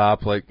up on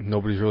top, like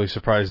nobody's really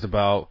surprised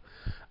about.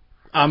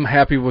 I'm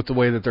happy with the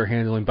way that they're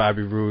handling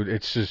Bobby Roode.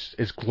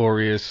 It's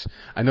glorious.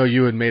 I know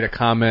you had made a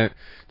comment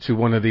to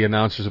one of the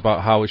announcers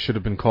about how it should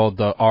have been called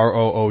the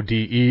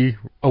ROODE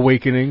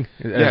Awakening,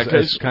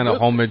 as kind of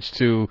homage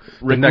to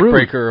the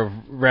neckbreaker of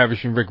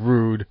Ravishing Rick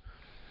Rude.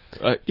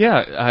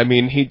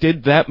 He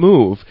did that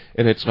move,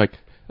 and it's like,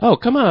 oh,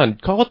 come on,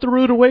 call it the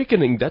Rude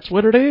Awakening. That's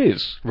what it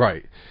is.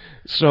 Right.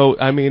 So,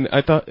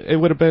 I thought it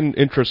would have been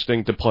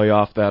interesting to play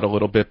off that a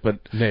little bit, but...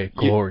 Nay,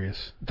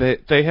 glorious.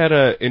 They had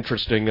a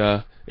interesting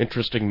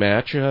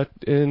match,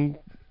 and,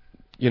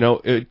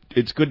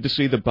 it's good to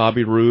see that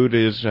Bobby Roode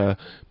is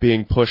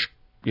being pushed,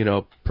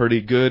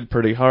 pretty good,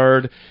 pretty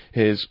hard.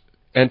 His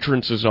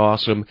entrance is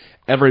awesome.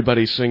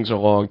 Everybody sings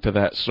along to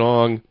that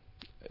song.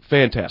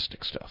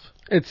 Fantastic stuff.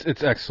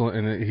 It's excellent,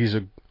 and he's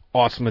an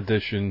awesome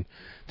addition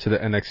to the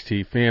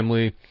NXT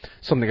family.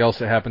 Something else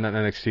that happened at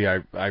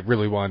NXT I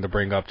really wanted to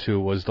bring up, too,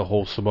 was the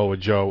whole Samoa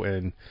Joe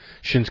and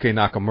Shinsuke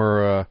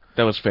Nakamura.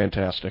 That was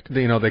fantastic.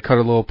 They cut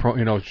a little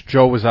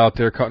Joe was out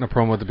there cutting a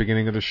promo at the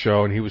beginning of the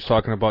show, and he was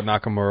talking about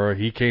Nakamura.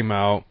 He came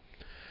out.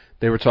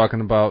 They were talking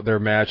about their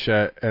match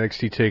at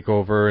NXT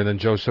TakeOver, and then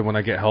Joe said, when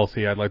I get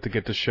healthy, I'd like to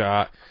get the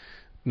shot.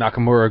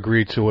 Nakamura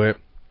agreed to it.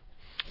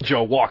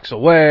 Joe walks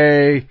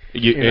away.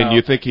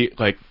 You think he,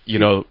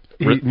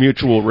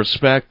 mutual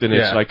respect, and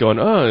it's like going,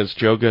 is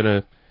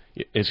Joe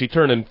is he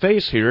turning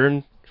face here?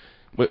 And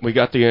we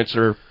got the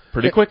answer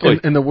pretty quickly.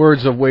 In the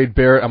words of Wade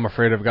Barrett, I'm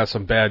afraid I've got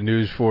some bad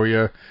news for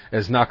you.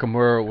 As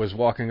Nakamura was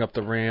walking up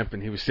the ramp,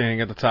 and he was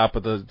standing at the top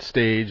of the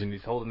stage, and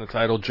he's holding the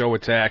title, Joe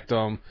attacked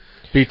him,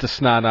 beat the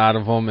snot out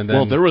of him, and then...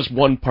 Well, there was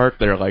one part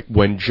there,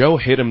 when Joe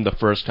hit him the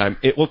first time,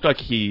 it looked like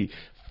he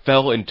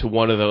fell into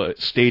one of the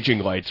staging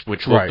lights,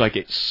 which looked like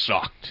it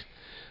sucked.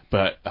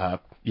 But,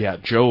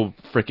 Joe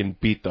freaking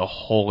beat the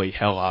holy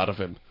hell out of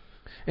him.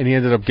 And he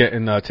ended up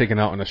getting taken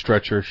out on a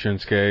stretcher,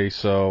 Shinsuke.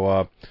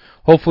 So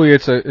hopefully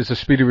it's a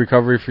speedy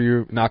recovery for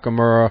you,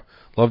 Nakamura.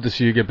 Love to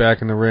see you get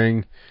back in the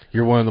ring.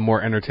 You're one of the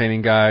more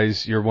entertaining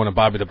guys. You're one of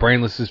Bobby the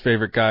Brainless's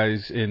favorite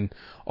guys in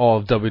all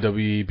of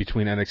WWE,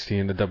 between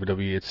NXT and the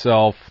WWE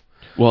itself.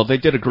 Well, they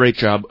did a great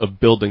job of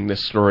building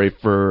this story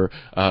for...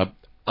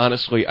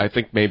 honestly, I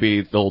think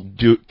maybe they'll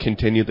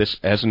continue this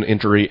as an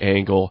injury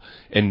angle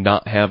and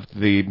not have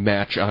the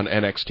match on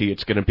NXT.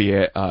 It's going to be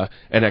at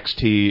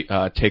NXT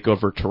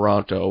TakeOver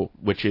Toronto,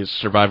 which is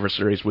Survivor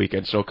Series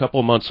weekend, so a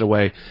couple of months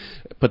away.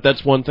 But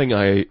that's one thing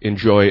I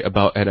enjoy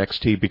about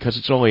NXT, because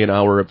it's only an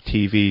hour of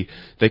TV.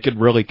 They could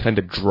really kind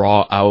of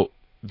draw out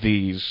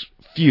these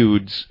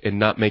feuds and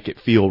not make it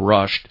feel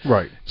rushed.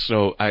 Right.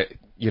 So,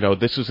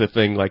 this is the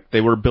thing,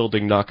 they were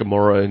building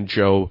Nakamura and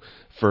Joe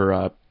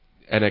for...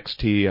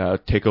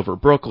 NXT TakeOver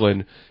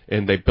Brooklyn,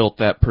 and they built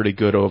that pretty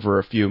good over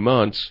a few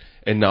months,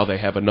 and now they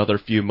have another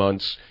few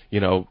months,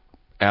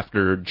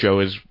 after Joe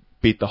has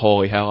beat the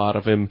holy hell out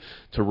of him,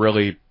 to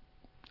really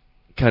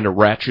kind of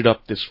ratchet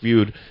up this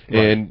feud.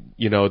 Right. And,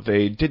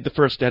 they did the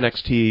first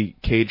NXT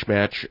cage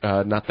match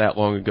not that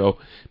long ago.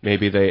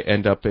 Maybe they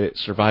end up at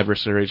Survivor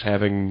Series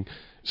having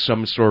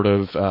some sort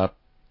of,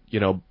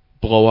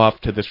 blow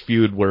off to this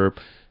feud where,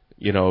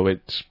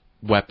 it's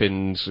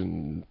weapons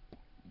and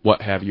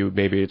what have you.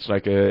 Maybe it's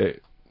like a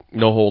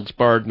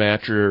no-holds-barred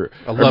match, or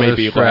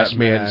maybe last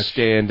man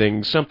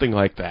standing, something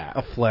like that.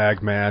 A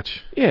flag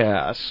match.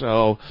 Yeah,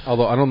 so...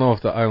 Although, I don't know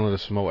if the island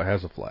of Samoa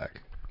has a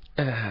flag.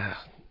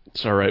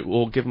 It's all right.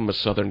 We'll give them a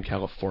Southern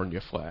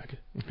California flag.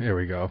 There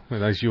we go. A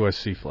nice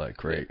USC flag.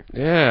 Great.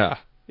 Yeah.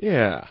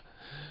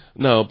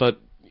 No, but,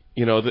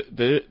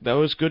 that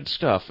was good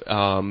stuff.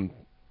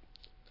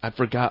 I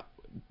forgot.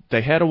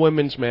 They had a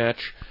women's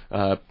match,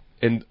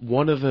 and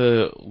one of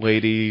the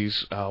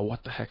ladies,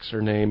 what the heck's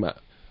her name?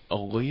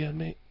 Aaliyah,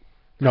 mate?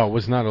 No, it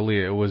was not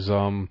Aaliyah. It was,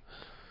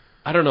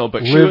 I don't know,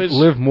 but she was...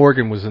 Liv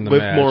Morgan was in the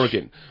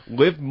match.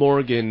 Liv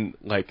Morgan,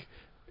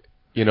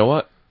 you know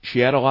what? She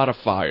had a lot of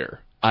fire.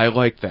 I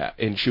like that.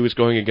 And she was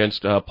going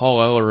against Paul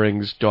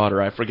Ellering's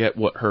daughter. I forget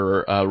what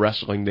her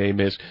wrestling name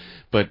is,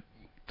 but...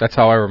 That's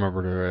how I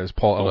remembered her, as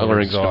Paul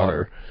Ellering's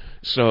daughter.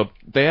 So,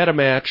 they had a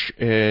match,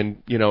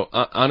 and,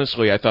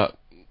 honestly, I thought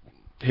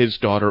his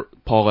daughter,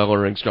 Paul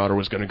Ellering's daughter,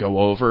 was going to go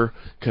over,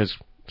 because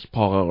it's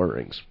Paul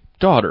Ellering's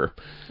daughter.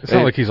 It's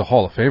not like he's a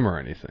Hall of Famer or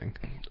anything.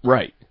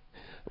 Right.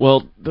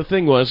 Well, the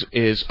thing was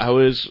I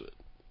was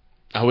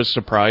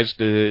surprised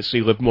to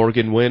see Liv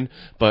Morgan win,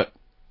 but,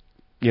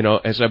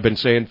 as I've been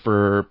saying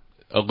for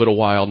a little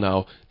while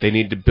now, they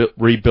need to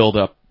rebuild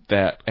up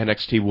that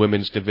NXT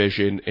women's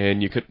division,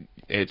 and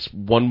it's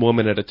one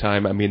woman at a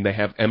time. I mean, they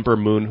have Ember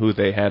Moon, who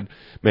they had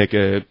make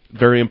a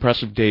very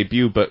impressive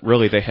debut, but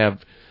really they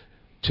have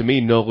to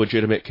me, no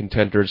legitimate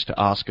contenders to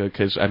Asuka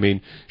because, I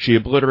mean, she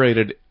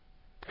obliterated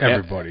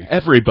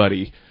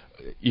everybody,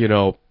 you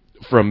know,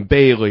 from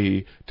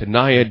Bayley to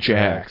Nia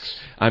Jax.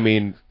 I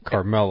mean,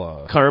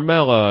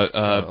 Carmella,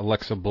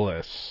 Alexa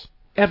Bliss.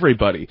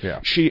 Everybody. Yeah.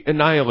 She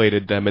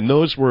annihilated them, and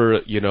those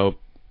were, you know,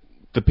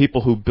 the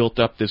people who built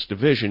up this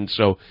division.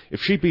 So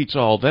if she beats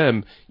all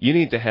them, you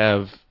need to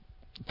have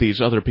these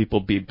other people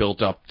be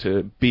built up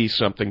to be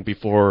something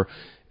before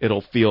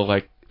it'll feel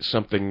like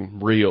something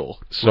real.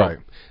 So right.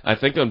 I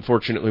think,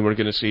 unfortunately, we're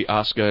going to see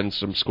Asuka in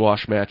some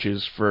squash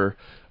matches for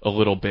a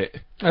little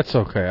bit. That's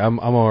okay. I'm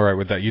all right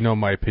with that. You know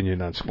my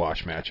opinion on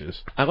squash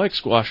matches. I like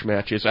squash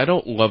matches. I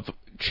don't love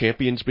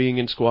champions being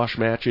in squash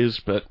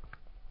matches, but,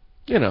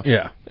 you know,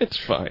 it's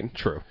fine.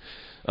 True.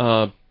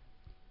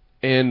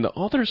 And the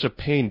Authors of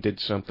Pain did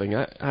something.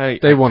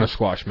 They won a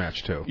squash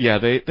match, too. Yeah,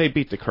 they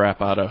beat the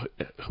crap out of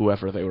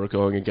whoever they were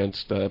going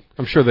against.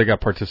 I'm sure they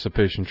got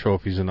participation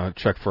trophies and a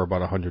check for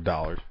about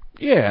 $100.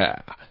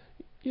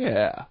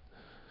 Yeah.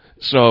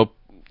 So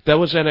that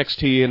was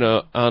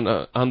NXT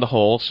on the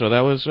whole. So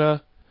that was,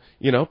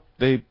 you know,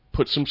 they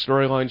put some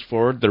storylines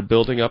forward. They're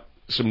building up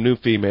some new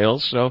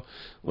females. So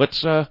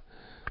let's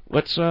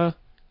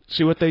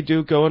see what they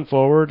do going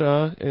forward.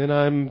 And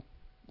I'm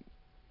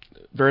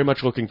very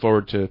much looking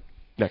forward to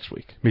next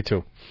week. Me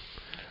too.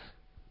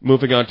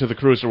 Moving on to the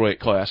Cruiserweight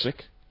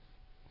Classic,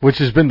 which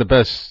has been the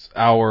best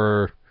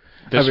hour.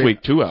 This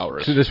week, 2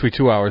 hours. This week,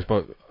 2 hours,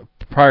 but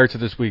prior to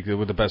this week, it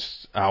was the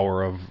best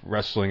hour of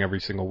wrestling every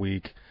single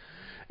week.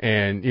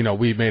 And, you know,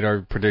 we made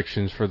our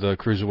predictions for the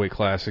Cruiserweight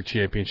Classic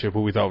Championship,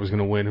 who we thought was going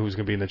to win, who was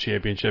going to be in the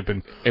championship.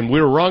 And we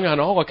were wrong on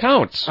all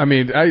accounts. I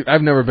mean,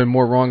 I've never been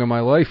more wrong in my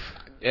life.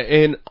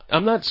 And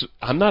I'm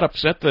not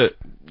upset that,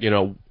 you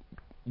know,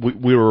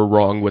 we were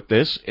wrong with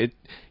this.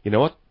 You know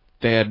what?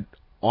 They had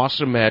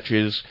awesome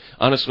matches.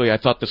 Honestly, I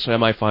thought the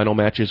semifinal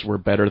matches were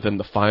better than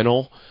the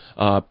final.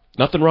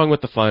 Nothing wrong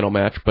with the final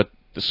match, but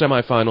the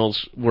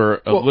semifinals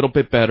were a little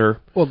bit better.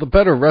 Well, the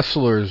better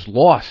wrestlers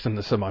lost in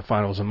the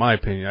semifinals, in my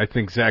opinion. I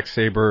think Zack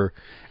Sabre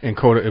and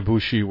Kota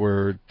Ibushi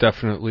were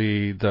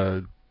definitely at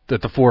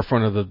the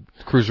forefront of the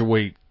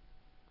Cruiserweight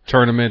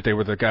tournament. They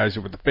were the guys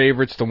who were the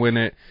favorites to win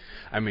it.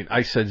 I mean,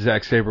 I said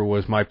Zack Sabre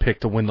was my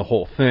pick to win the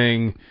whole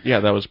thing. Yeah,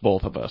 that was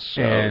both of us.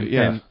 So,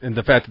 and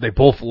the fact that they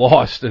both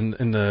lost in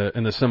the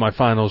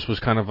semifinals was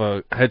kind of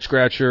a head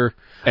scratcher.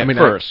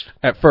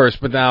 At first,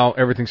 but now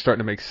everything's starting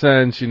to make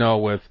sense. You know,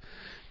 with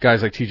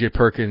guys like T.J.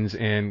 Perkins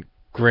and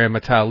Gran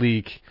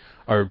Metalik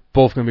are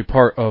both going to be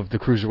part of the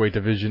Cruiserweight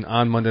division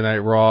on Monday Night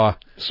Raw.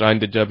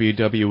 Signed to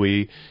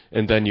WWE,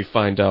 and then you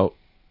find out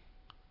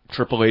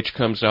Triple H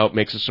comes out,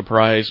 makes a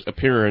surprise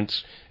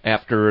appearance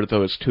after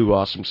those two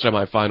awesome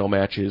semifinal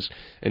matches,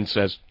 and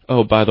says,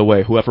 oh, by the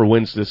way, whoever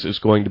wins this is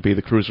going to be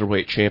the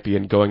Cruiserweight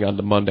champion going on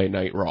to Monday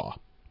Night Raw.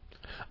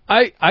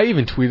 I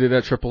even tweeted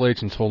at Triple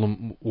H and told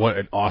him what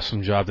an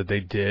awesome job that they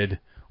did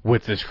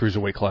with this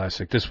Cruiserweight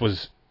Classic. This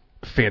was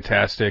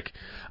fantastic.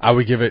 I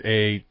would give it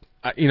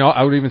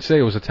I would even say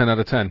it was a 10 out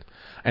of 10.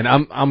 And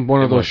I'm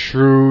one of those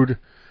shrewd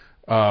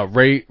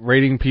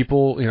rating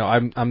people. You know,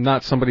 I'm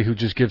not somebody who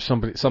just gives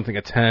something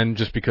a 10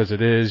 just because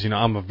it is. You know,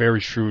 I'm a very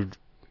shrewd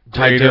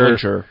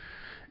rater.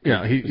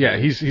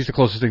 He's the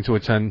closest thing to a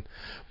 10.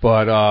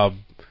 But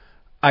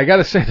I got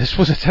to say, this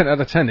was a 10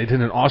 out of 10. They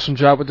did an awesome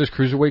job with this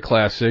Cruiserweight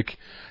Classic.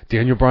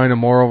 Daniel Bryan and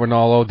Mauro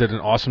Ranallo did an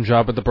awesome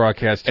job with the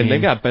broadcast team. And they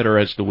got better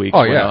as the week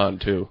went on,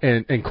 too.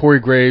 And Corey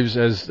Graves,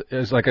 as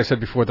like I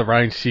said before, the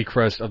Ryan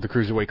Seacrest of the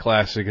Cruiserweight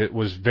Classic. It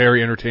was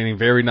very entertaining,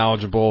 very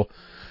knowledgeable.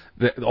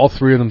 All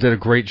three of them did a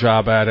great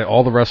job at it.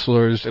 All the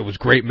wrestlers, it was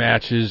great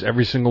matches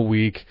every single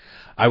week.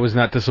 I was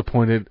not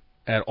disappointed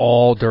at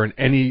all during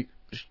any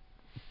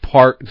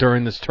part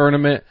during this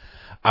tournament.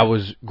 I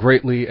was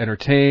greatly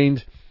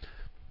entertained.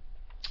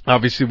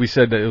 Obviously, we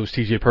said that it was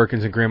T.J.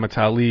 Perkins and Gran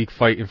Metalik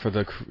fighting for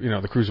the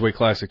Cruiserweight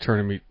Classic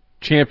Tournament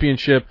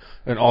Championship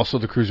and also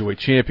the Cruiserweight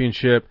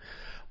Championship.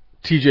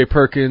 T.J.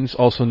 Perkins,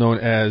 also known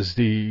as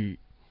the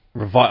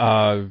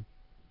what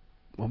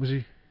was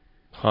he?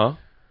 Huh?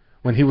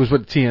 When he was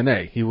with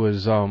TNA, he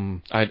was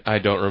I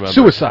don't remember.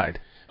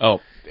 Suicide.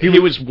 Oh, he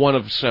was one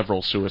of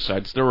several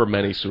suicides. There were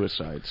many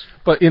suicides.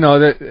 But, you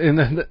know,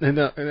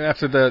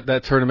 after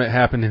that tournament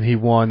happened and he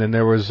won, and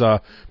there was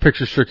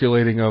pictures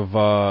circulating of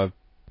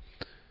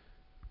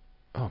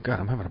oh, God,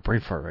 I'm having a brain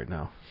fart right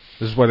now.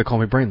 This is why they call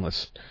me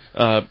Brainless.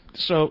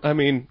 So, I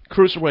mean,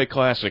 Cruiserweight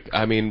Classic,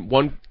 I mean,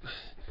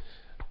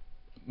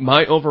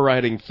 my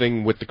overriding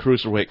thing with the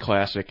Cruiserweight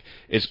Classic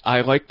is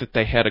I like that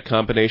they had a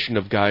combination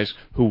of guys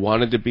who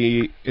wanted to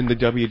be in the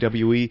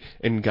WWE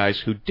and guys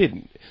who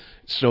didn't.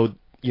 So,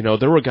 you know,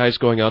 there were guys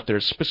going out there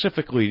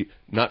specifically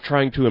not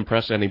trying to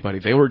impress anybody.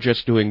 They were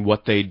just doing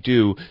what they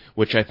do,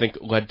 which I think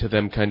led to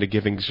them kind of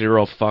giving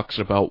zero fucks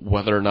about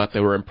whether or not they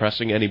were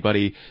impressing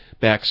anybody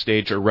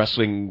backstage or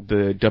wrestling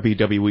the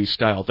WWE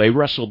style. They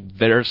wrestled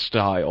their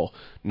style,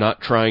 not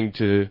trying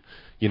to,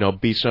 you know,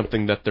 be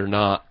something that they're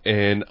not.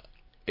 And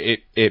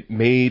it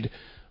made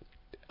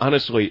a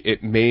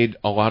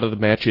lot of the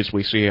matches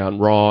we see on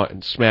Raw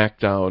and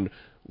SmackDown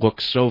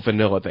look so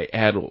vanilla. They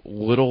add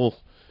little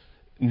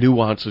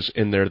nuances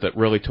in there that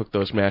really took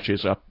those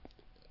matches up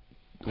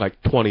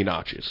like 20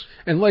 notches.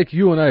 And like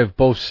you and I have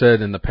both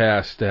said in the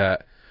past,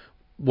 that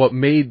what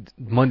made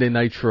Monday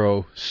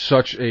Nitro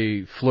such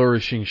a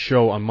flourishing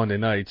show on Monday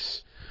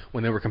nights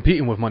when they were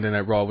competing with Monday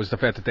Night Raw was the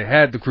fact that they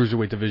had the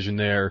Cruiserweight division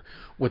there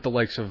with the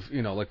likes of,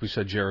 like we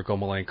said, Jericho,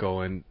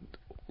 Malenko, and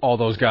all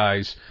those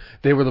guys.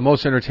 They were the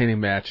most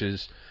entertaining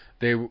matches.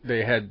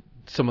 They had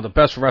some of the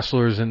best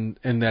wrestlers in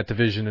that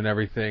division and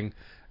everything.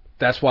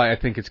 That's why I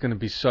think it's going to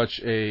be such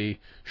a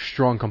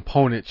strong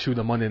component to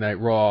the Monday Night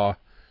Raw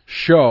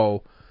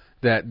show,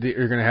 that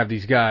you're going to have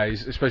these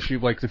guys, especially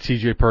like the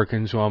T.J.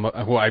 Perkins,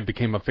 who I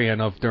became a fan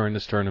of during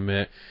this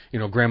tournament.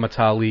 Gran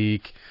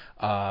Metalik,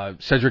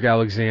 Cedric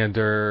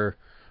Alexander,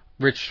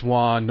 Rich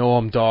Swann,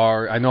 Noam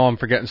Dar. I know I'm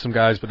forgetting some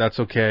guys, but that's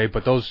okay.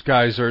 But those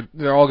guys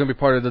they're all going to be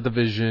part of the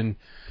division.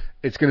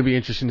 It's going to be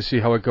interesting to see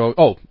how it goes.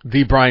 Oh,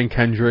 the Brian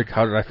Kendrick.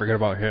 How did I forget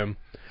about him?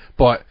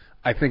 But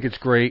I think it's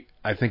great.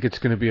 I think it's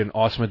going to be an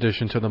awesome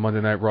addition to the Monday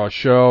Night Raw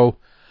show.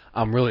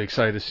 I'm really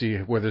excited to see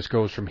where this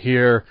goes from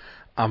here.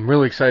 I'm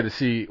really excited to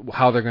see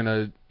how they're going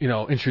to,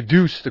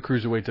 introduce the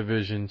Cruiserweight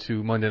division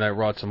to Monday Night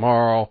Raw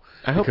tomorrow.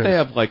 I hope they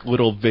have, like,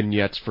 little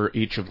vignettes for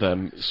each of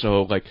them,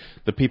 so, like,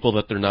 the people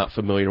that they're not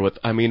familiar with.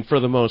 I mean, for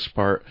the most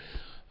part,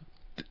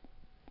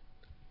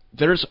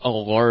 there's a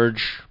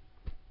large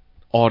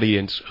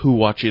audience who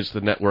watches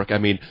the network. I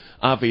mean,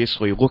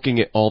 obviously, looking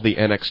at all the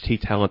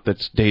NXT talent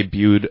that's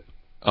debuted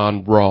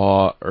on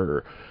Raw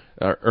or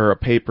a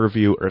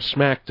pay-per-view or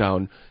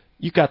SmackDown,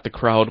 you got the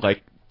crowd,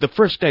 like, the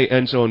first day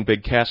Enzo and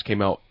Big Cass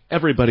came out,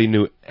 everybody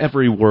knew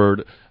every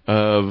word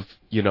of,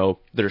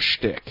 their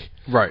shtick.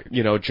 Right.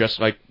 Just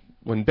like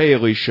when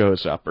Bayley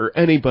shows up or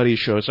anybody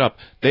shows up,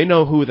 they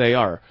know who they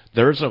are.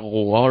 There's a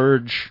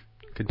large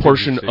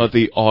portion of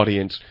the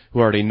audience who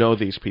already know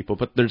these people,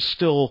 but there's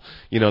still,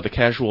 the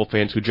casual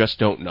fans who just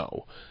don't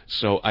know.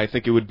 So I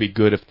think it would be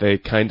good if they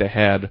kind of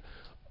had,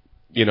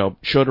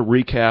 showed a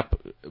recap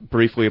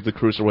briefly of the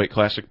Cruiserweight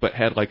Classic, but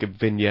had like a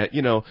vignette.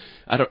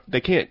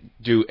 They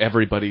can't do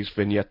everybody's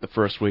vignette the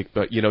first week,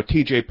 but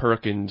T.J.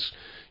 Perkins,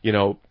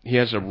 he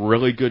has a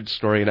really good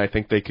story, and I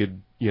think they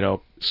could,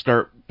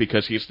 start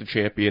because he's the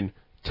champion,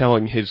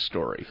 telling his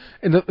story.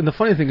 And the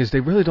funny thing is,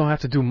 they really don't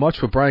have to do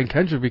much with Brian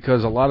Kendrick,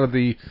 because a lot of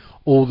the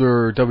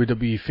older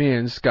WWE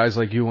fans, guys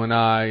like you and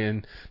I,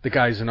 and the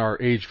guys in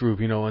our age group,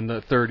 in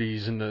the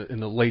 30s and in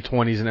the late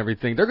 20s and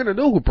everything, they're going to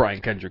know who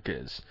Brian Kendrick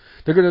is.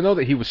 They're going to know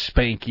that he was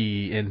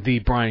Spanky and the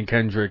Brian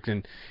Kendrick,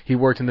 and he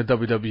worked in the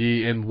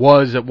WWE and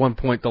was at one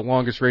point the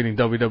longest reigning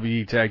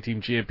WWE Tag Team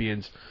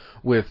Champions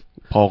with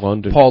Paul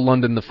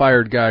London, the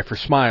fired guy for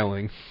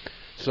smiling.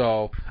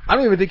 So I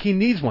don't even think he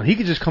needs one. He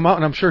could just come out,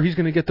 and I'm sure he's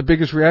going to get the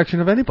biggest reaction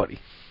of anybody.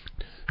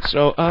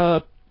 So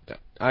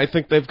I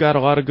think they've got a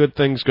lot of good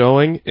things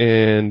going,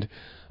 and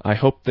I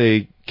hope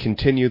they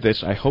continue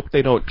this. I hope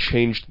they don't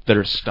change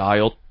their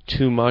style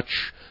too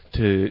much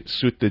to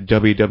suit the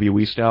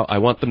WWE style. I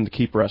want them to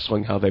keep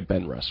wrestling how they've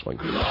been wrestling.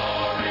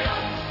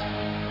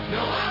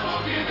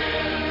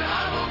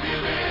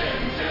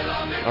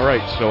 All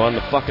right, so on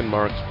the Fucking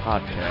Marks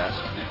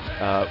podcast,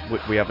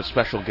 we have a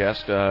special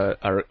guest,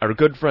 our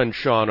good friend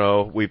Shawn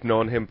O. We've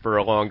known him for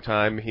a long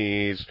time.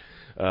 He's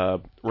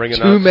ring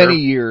announcer. Too many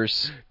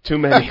years. Too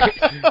many.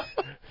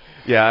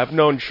 Yeah, I've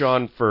known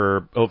Shawn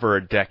for over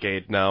a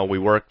decade now. We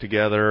work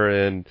together,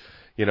 and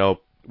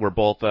we're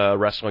both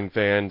wrestling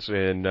fans.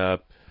 And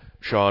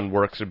Shawn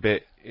works a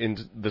bit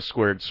in the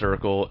Squared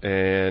Circle,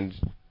 and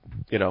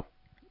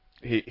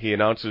he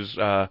announces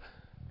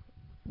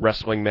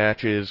wrestling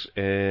matches,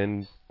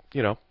 and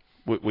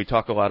we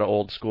talk a lot of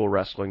old school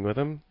wrestling with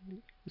him.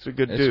 He's a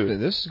good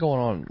dude. This is going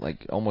on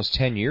like almost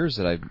 10 years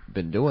that I've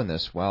been doing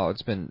this. Wow,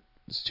 it's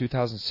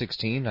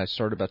 2016. I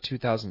started about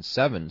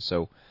 2007.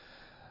 So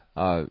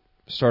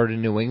started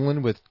in New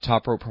England with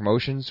Top Rope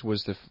Promotions,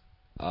 was the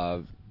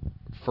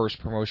first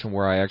promotion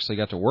where I actually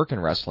got to work in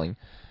wrestling.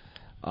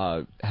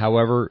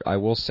 However, I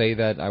will say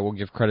that I will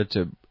give credit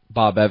to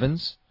Bob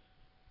Evans,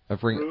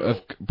 of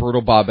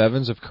Brutal Bob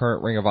Evans of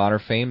current Ring of Honor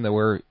fame,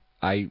 where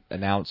I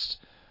announced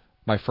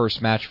my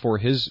first match for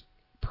his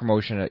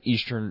promotion at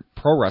Eastern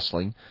Pro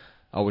Wrestling,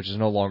 which is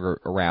no longer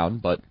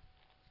around, but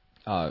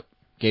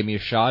gave me a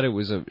shot. It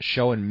was a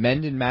show in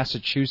Mendon,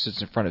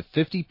 Massachusetts, in front of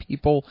 50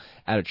 people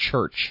at a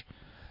church,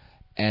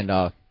 and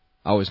I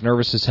was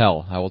nervous as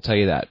hell, I will tell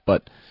you that.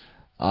 But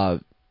I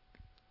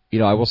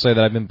will say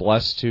that I've been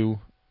blessed to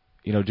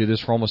do this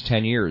for almost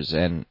 10 years,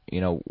 and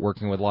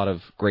working with a lot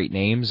of great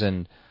names,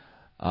 and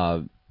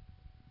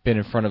been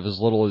in front of as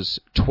little as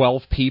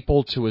 12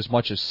 people to as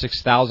much as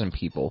 6,000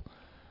 people,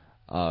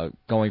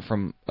 going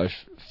from a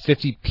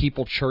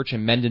 50-people church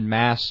in Mendon,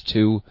 Mass.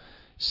 to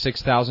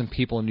 6,000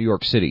 people in New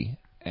York City.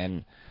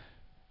 And,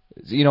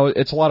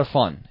 it's a lot of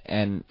fun.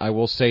 And I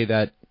will say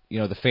that,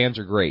 the fans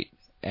are great.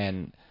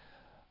 And,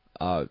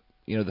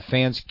 the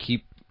fans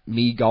keep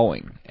me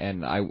going.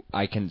 And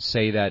I can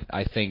say that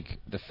I think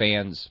the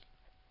fans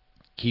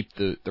keep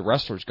the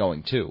wrestlers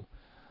going, too.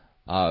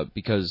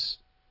 Because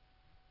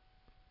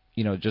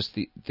just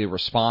the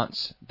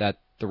response that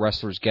the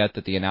wrestlers get,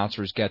 that the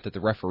announcers get, that the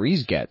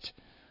referees get,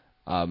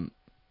 kind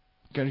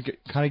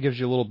of gives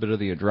you a little bit of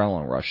the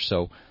adrenaline rush.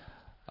 So,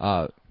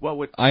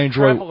 with I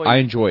enjoy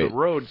it. The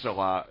roads a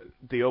lot,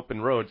 the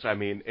open roads. I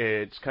mean,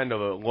 it's kind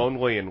of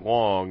lonely and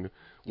long.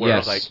 Where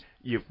Yes. like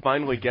you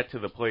finally get to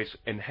the place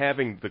and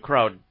having the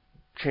crowd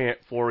chant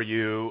for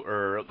you,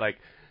 or like,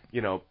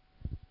 you know,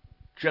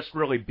 just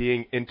really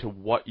being into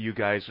what you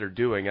guys are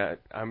doing.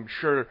 I'm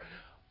sure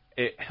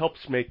it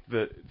helps make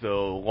the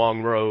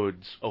long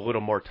roads a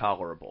little more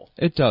tolerable.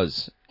 It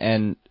does.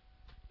 And,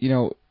 you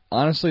know,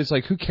 honestly, it's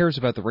like, who cares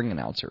about the ring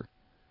announcer?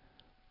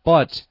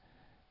 But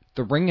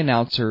the ring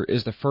announcer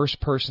is the first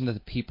person that the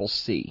people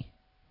see.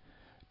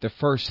 The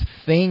first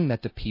thing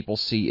that the people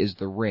see is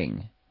the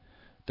ring.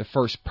 The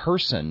first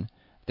person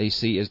they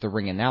see is the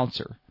ring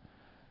announcer.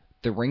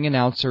 The ring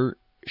announcer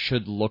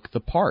should look the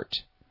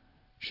part.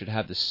 Should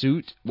have the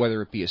suit,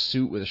 whether it be a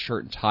suit with a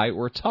shirt and tie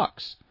or a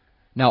tux.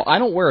 Now, I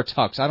don't wear a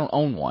tux. I don't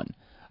own one.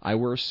 I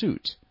wear a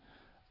suit.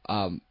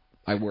 I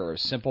wear a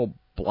simple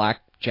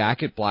black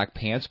jacket, black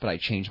pants, but I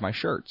change my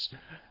shirts.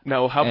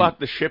 Now, how about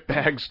the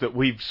shitbags that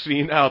we've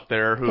seen out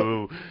there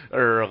who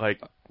are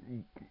like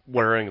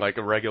wearing like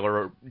a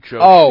regular Joe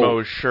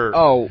Schmo's shirt?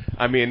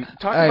 I mean,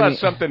 talk about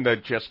something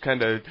that just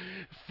kind of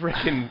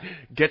freaking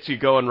gets you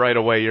going right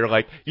away. You're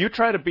like, you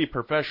try to be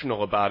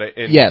professional about it.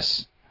 And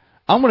yes.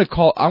 I'm gonna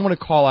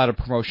call out a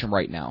promotion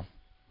right now.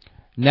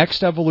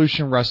 Next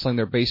Evolution Wrestling.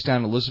 They're based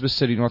down in Elizabeth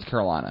City, North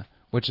Carolina,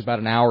 which is about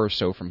an hour or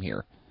so from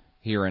here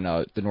in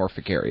the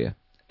Norfolk area.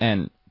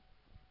 And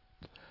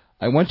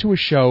I went to a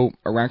show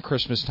around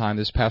Christmas time,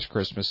 this past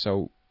Christmas,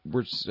 so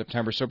we're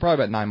September, so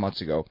probably about 9 months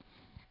ago.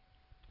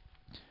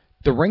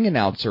 The ring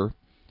announcer,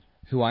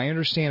 who I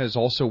understand is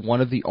also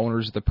one of the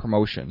owners of the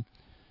promotion,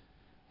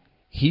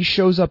 he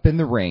shows up in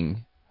the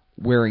ring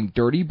wearing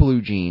dirty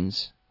blue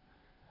jeans,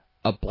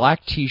 a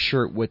black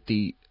T-shirt with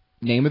the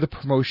name of the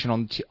promotion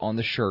on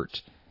the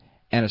shirt,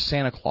 and a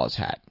Santa Claus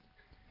hat.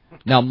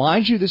 Now,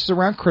 mind you, this is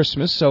around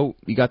Christmas, so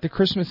you got the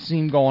Christmas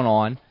theme going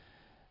on.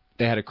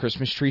 They had a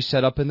Christmas tree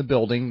set up in the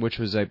building, which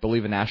was, I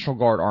believe, a National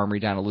Guard armory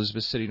down in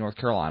Elizabeth City, North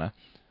Carolina.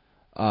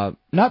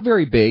 Not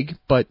very big,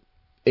 but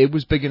it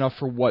was big enough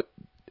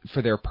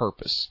for their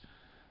purpose.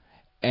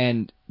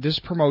 And this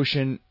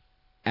promotion,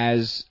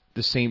 as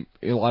a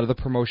lot of the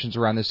promotions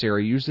around this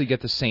area usually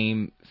get the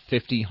same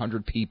 50,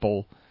 100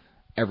 people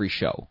every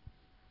show.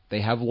 They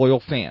have loyal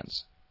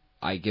fans.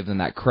 I give them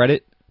that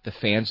credit. The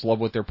fans love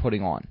what they're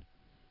putting on.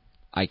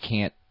 I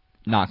can't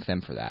knock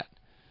them for that.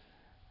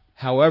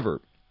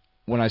 However,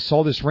 when I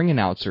saw this ring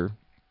announcer,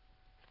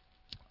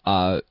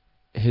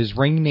 his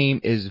ring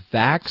name is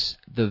Vax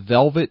the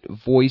Velvet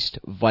Voiced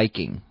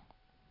Viking.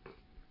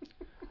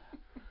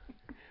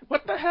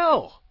 What the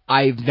hell?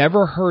 I've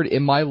never heard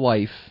in my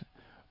life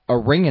a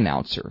ring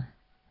announcer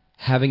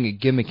having a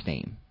gimmick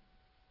name.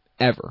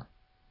 Ever.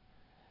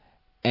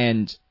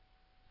 And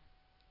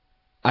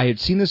I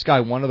had seen this guy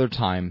one other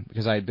time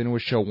because I had been to a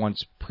show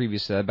once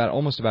previously,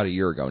 almost about a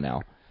year ago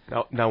now.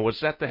 Now was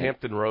that the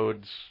Hampton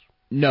Roads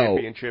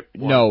Championship?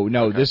 No.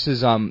 Okay. This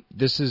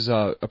is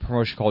a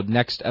promotion called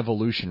Next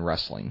Evolution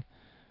Wrestling,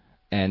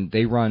 and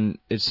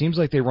it seems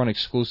like they run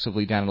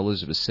exclusively down in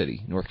Elizabeth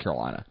City, North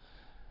Carolina.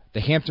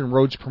 The Hampton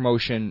Roads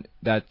promotion,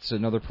 that's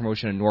another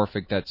promotion in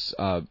Norfolk. That's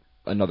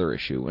another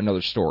issue,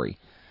 another story.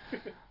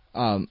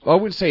 I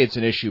wouldn't say it's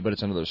an issue, but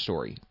it's another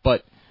story.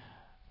 But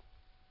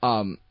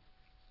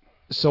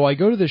so I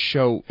go to this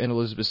show in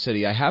Elizabeth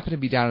City. I happen to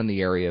be down in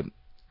the area,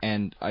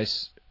 and I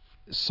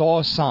saw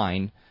a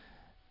sign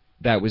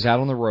that was out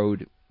on the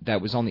road,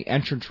 that was on the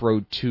entrance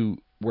road to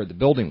where the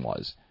building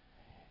was.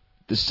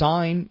 The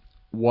sign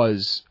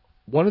was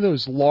one of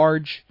those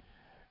large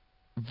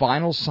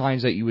vinyl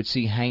signs that you would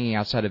see hanging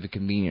outside of a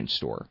convenience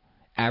store,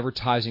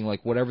 advertising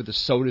like whatever the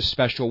soda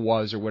special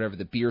was or whatever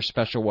the beer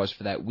special was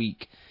for that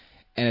week.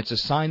 And it's a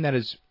sign that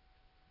is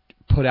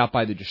put out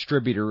by the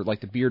distributor,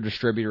 like the beer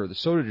distributor or the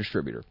soda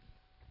distributor.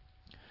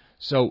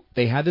 So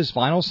they had this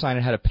vinyl sign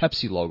that had a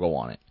Pepsi logo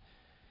on it.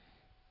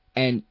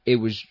 And it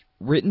was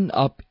written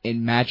up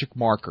in magic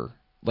marker,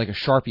 like a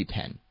Sharpie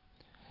pen.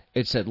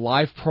 It said,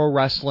 Live Pro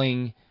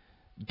Wrestling,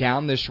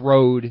 down this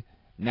road,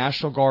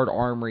 National Guard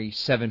Armory,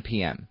 7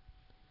 p.m.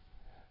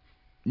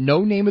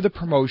 No name of the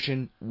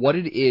promotion, what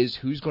it is,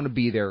 who's going to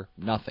be there,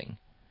 nothing.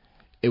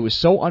 It was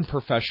so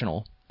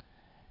unprofessional.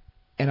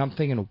 And I'm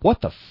thinking,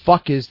 what the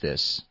fuck is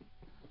this?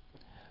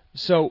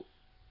 So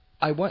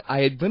I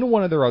had been to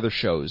one of their other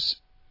shows,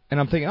 and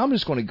I'm thinking, I'm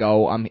just going to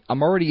go. I'm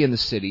already in the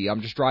city.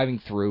 I'm just driving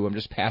through. I'm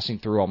just passing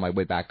through on my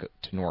way back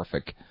to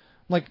Norfolk. I'm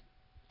like,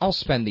 I'll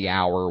spend the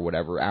hour or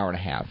whatever, hour and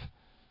a half.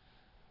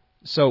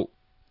 So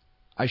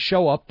I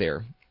show up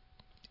there,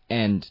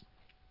 and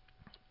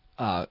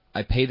I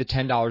pay the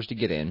 $10 to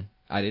get in.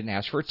 I didn't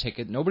ask for a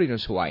ticket. Nobody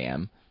knows who I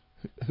am.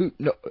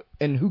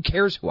 And who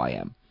cares who I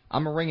am?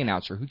 I'm a ring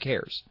announcer. Who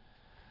cares?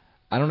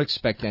 I don't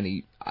expect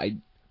any...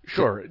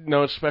 Sure,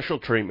 no special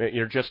treatment.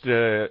 You're just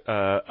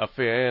a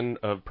fan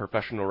of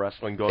professional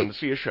wrestling going to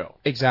see a show.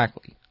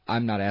 Exactly.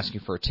 I'm not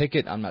asking for a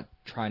ticket. I'm not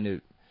trying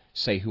to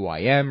say who I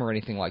am or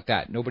anything like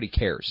that. Nobody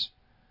cares.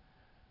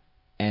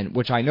 And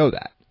which I know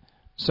that.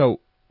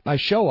 So I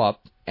show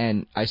up,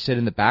 and I sit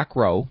in the back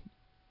row,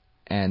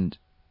 and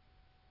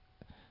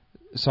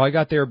so I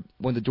got there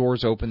when the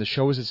doors opened. The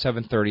show was at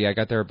 7:30. I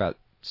got there about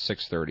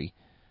 6:30.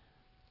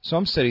 So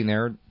I'm sitting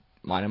there,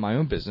 minding my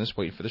own business,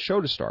 waiting for the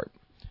show to start.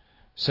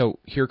 So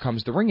here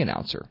comes the ring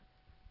announcer.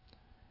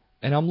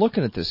 And I'm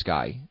looking at this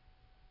guy.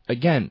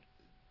 Again,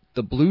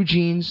 the blue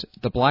jeans,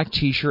 the black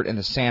t-shirt, and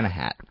the Santa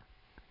hat.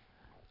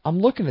 I'm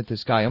looking at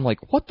this guy. I'm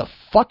like, what the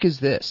fuck is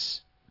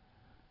this?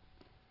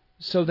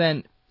 So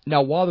then,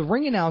 now while the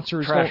ring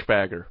announcer is... Trash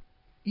bagger.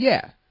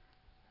 Yeah.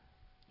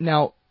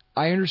 Now,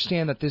 I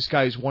understand that this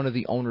guy is one of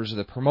the owners of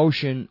the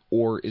promotion,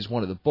 or is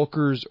one of the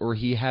bookers, or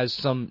he has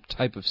some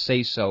type of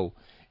say-so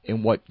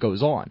in what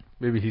goes on.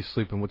 Maybe he's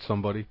sleeping with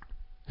somebody.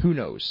 Who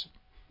knows?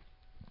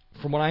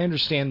 From what I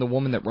understand, the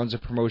woman that runs the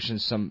promotion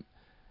is some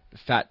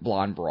fat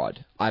blonde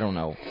broad. I don't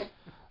know.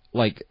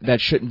 Like,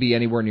 that shouldn't be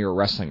anywhere near a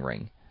wrestling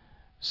ring.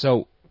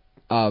 So,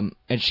 and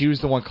she was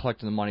the one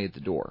collecting the money at the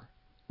door,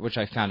 which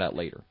I found out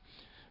later.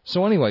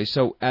 So anyway,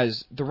 so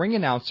as the ring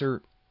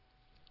announcer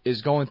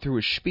is going through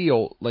his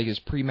spiel, like his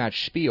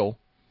pre-match spiel,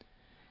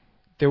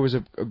 there was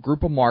a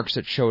group of marks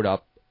that showed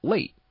up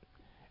late.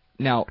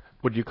 Now,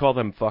 would you call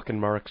them fucking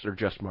marks or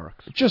just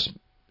marks?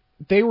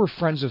 They were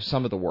friends of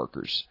some of the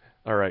workers.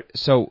 All right.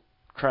 So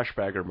trash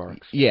bagger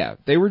marks. Yeah,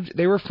 they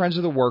were friends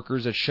of the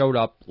workers that showed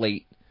up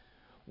late,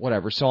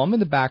 whatever. So I'm in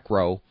the back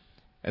row,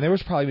 and there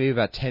was probably maybe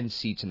about 10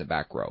 seats in the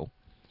back row,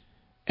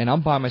 and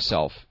I'm by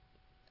myself,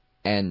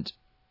 and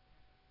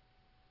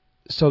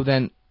so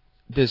then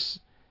this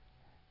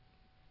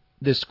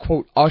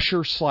quote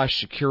usher /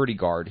 security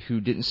guard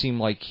who didn't seem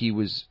like he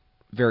was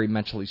very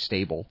mentally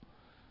stable,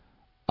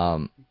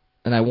 and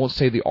I won't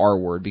say the R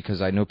word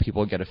because I know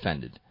people get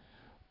offended,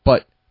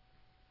 but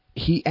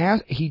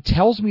he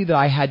tells me that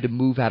I had to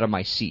move out of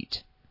my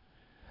seat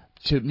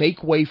to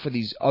make way for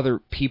these other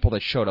people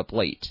that showed up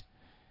late.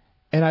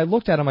 And I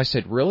looked at him, I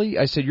said, really?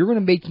 I said, you're going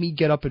to make me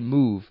get up and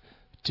move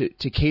to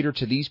cater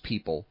to these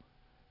people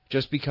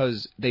just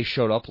because they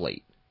showed up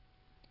late.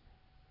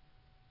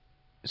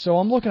 So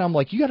I'm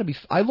like, you got to be...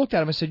 I looked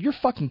at him, I said, you're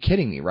fucking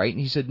kidding me, right? And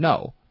he said,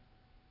 no.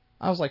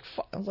 I was like,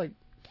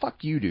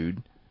 fuck you,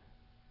 dude.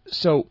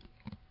 So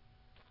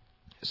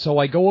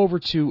I go over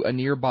to a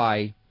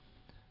nearby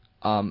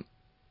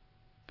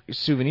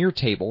souvenir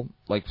table,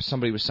 like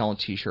somebody was selling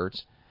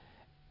T-shirts,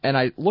 and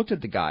I looked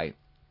at the guy,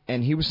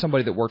 and he was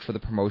somebody that worked for the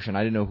promotion.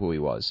 I didn't know who he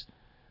was.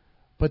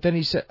 But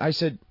then I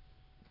said,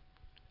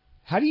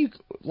 how do you,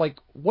 like,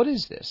 what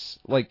is this?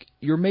 Like,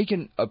 you're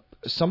making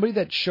somebody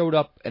that showed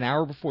up an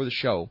hour before the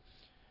show,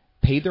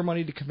 paid their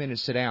money to come in and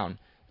sit down,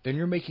 then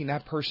you're making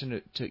that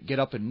person to get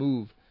up and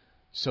move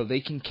so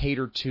they can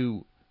cater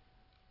to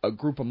a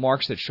group of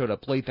marks that showed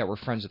up late that were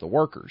friends of the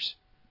workers,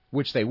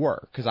 which they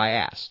were, because I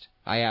asked.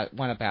 I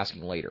went up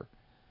asking later.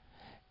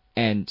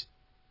 And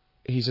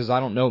he says, I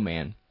don't know,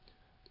 man.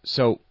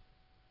 So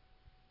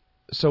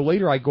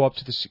later I go up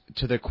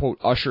to the quote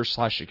usher /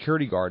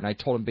 security guard, and I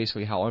told him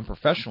basically how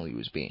unprofessional he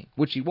was being,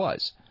 which he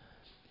was.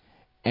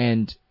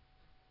 And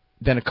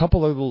then a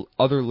couple of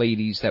other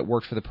ladies that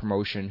worked for the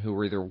promotion who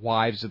were either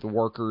wives of the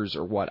workers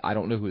or what, I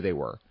don't know who they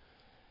were.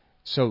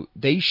 So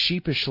they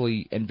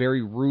sheepishly and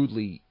very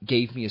rudely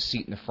gave me a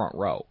seat in the front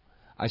row.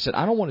 I said,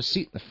 I don't want a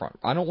seat in the front.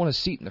 I don't want a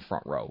seat in the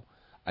front row.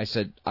 I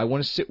said, I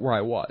want to sit where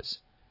I was.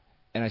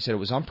 And I said, it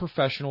was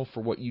unprofessional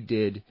for what you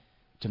did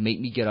to make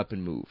me get up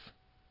and move.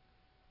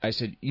 I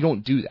said, you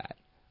don't do that.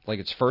 Like,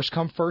 it's first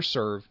come, first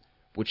serve,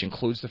 which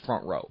includes the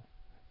front row.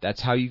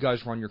 That's how you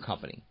guys run your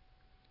company.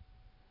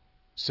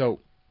 So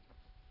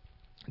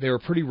they were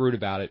pretty rude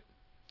about it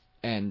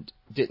and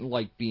didn't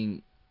like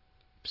being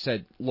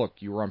said, look,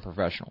 you were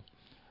unprofessional.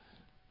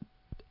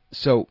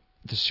 So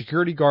the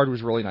security guard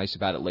was really nice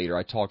about it later.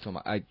 I talked to him.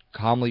 I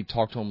calmly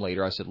talked to him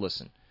later. I said,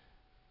 listen,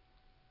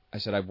 I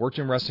said, I've worked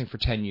in wrestling for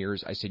 10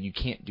 years. I said, you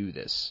can't do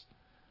this.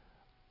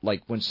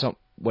 Like,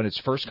 when it's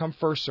first come,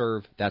 first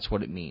serve, that's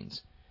what it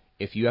means.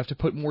 If you have to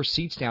put more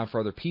seats down for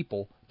other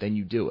people, then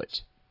you do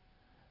it.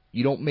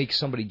 You don't make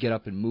somebody get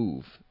up and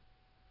move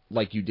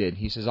like you did.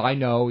 He says, I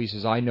know. He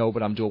says, I know,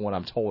 but I'm doing what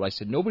I'm told. I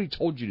said, nobody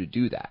told you to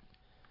do that.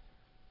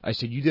 I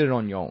said, you did it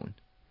on your own.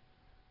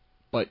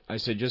 But I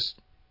said, just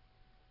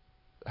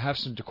have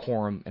some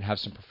decorum and have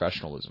some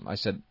professionalism. I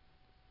said,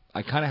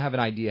 I kind of have an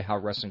idea how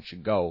wrestling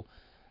should go.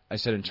 I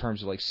said, in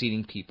terms of like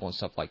seating people and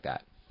stuff like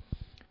that.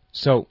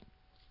 So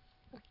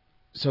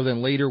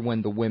then later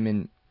when the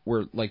women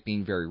were like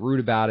being very rude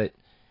about it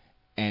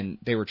and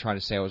they were trying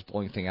to say I was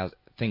blowing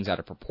things out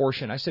of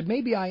proportion, I said,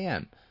 maybe I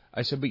am.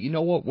 I said, but you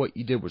know what? What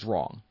you did was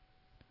wrong.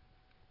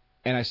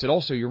 And I said,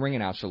 also, your ring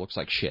announcer looks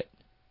like shit,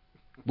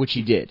 which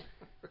he did.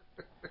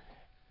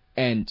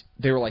 And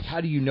they were like,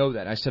 how do you know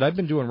that? I said, I've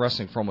been doing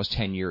wrestling for almost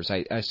 10 years.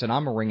 I said,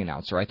 I'm a ring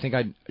announcer. I think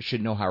I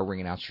should know how a ring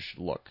announcer should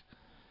look.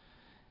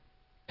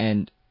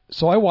 And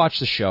so I watched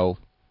the show,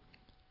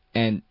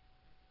 and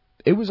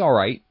it was all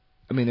right.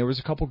 I mean, there was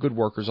a couple good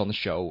workers on the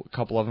show. A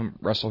couple of them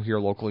wrestle here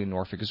locally in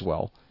Norfolk as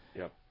well.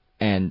 Yep.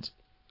 And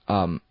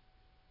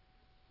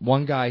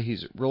one guy,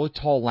 he's a really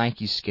tall,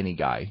 lanky, skinny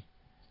guy,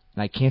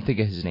 and I can't think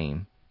of his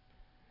name.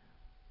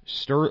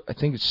 I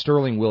think it's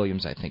Sterling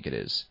Williams, I think it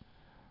is.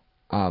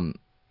 One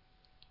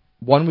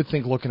would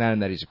think looking at him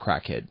that he's a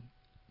crackhead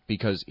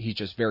because he's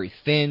just very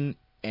thin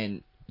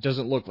and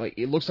doesn't look like...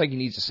 It looks like he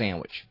needs a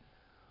sandwich.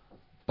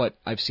 But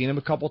I've seen him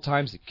a couple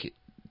times.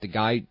 The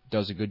guy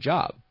does a good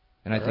job.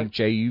 And I think,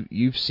 Jay,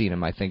 you've seen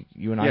him. I think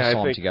you and I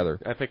saw him together.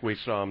 I think we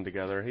saw him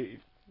together.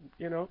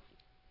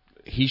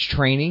 He's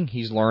training.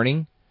 He's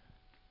learning.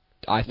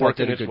 I thought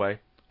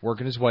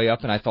working his way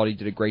up, and I thought he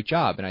did a great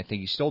job, and I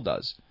think he still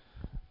does.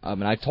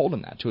 And I told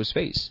him that to his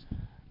face.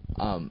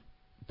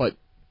 But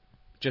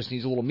just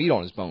needs a little meat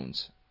on his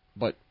bones.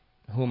 But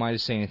who am I to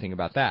say anything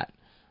about that?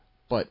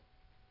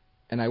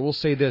 And I will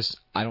say this,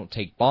 I don't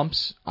take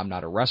bumps. I'm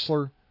not a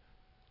wrestler.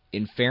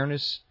 In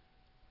fairness,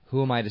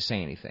 who am I to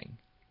say anything?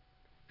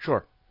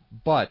 Sure.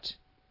 But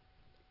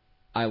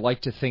I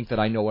like to think that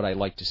I know what I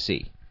like to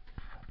see.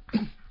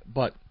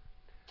 But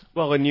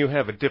well, and you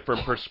have a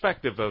different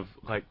perspective of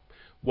like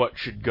what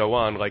should go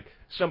on. Like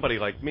somebody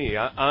like me,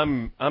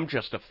 I'm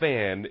just a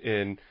fan,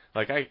 and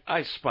like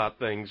I spot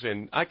things,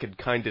 and I could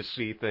kind of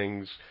see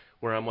things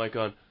where I'm like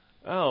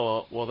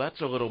oh, well,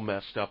 that's a little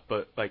messed up.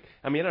 But like,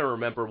 I mean, I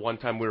remember one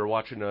time we were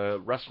watching a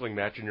wrestling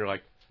match, and you're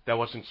like, that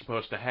wasn't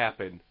supposed to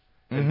happen.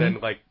 And then,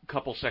 like, a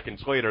couple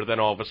seconds later, then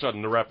all of a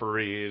sudden the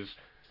referee is,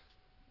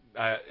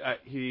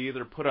 he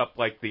either put up,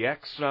 like, the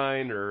X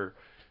sign or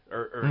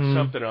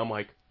something. I'm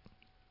like,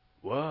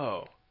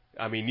 whoa.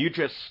 I mean,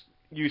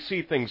 you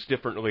see things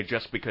differently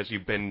just because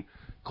you've been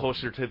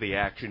closer to the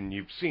action.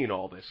 You've seen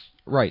all this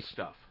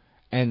stuff.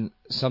 And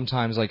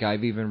sometimes, like,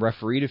 I've even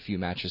refereed a few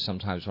matches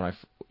sometimes when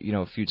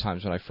a few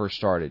times when I first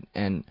started.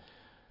 And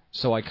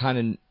so I kind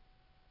of,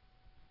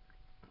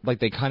 like,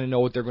 they kind of know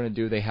what they're going to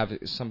do. They have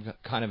some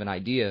kind of an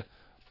idea.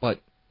 But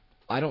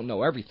I don't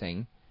know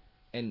everything,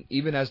 and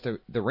even as the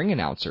ring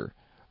announcer,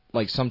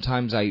 like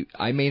sometimes I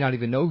may not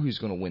even know who's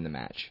going to win the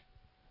match.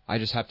 I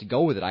just have to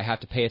go with it. I have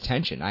to pay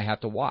attention. I have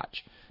to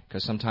watch,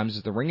 because sometimes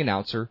as the ring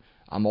announcer,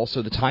 I'm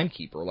also the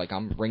timekeeper. Like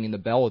I'm ringing the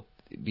bell at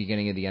the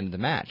beginning and the end of the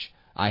match.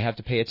 I have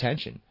to pay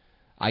attention.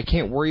 I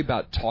can't worry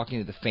about talking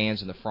to the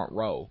fans in the front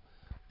row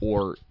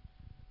or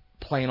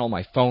playing on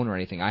my phone or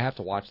anything. I have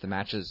to watch the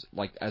matches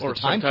like as the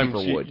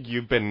timekeeper would.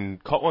 You've been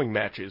calling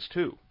matches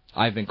too.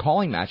 I've been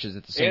calling matches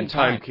at the same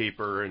time. And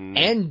timekeeper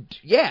and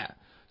yeah.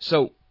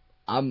 So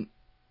I'm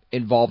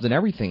involved in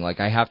everything. Like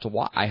I have to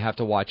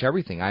watch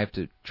everything. I have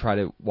to try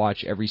to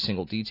watch every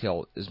single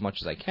detail as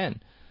much as I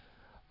can.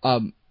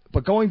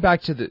 But going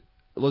back to the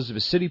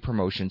Elizabeth City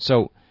promotion,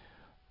 so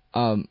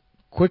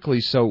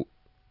quickly, so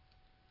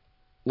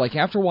like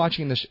after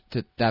watching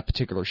that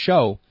particular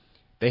show,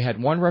 they had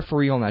one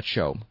referee on that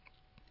show,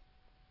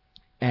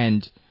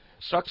 and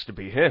sucks to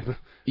be him.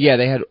 Yeah,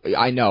 they had.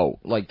 I know,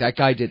 like that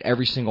guy did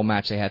every single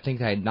match they had. I think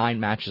they had 9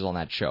 matches on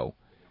that show,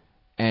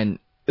 and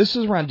this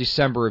is around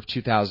December of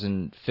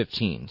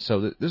 2015.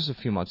 So this is a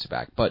few months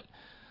back. But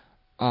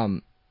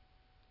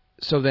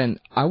so then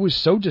I was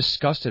so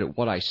disgusted at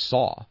what I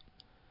saw.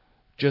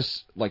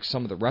 Just like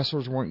some of the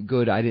wrestlers weren't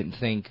good. I didn't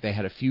think they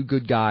had a few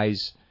good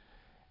guys.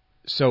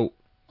 So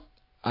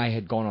I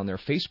had gone on their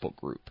Facebook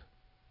group,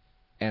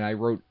 and I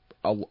wrote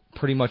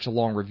pretty much a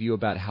long review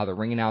about how the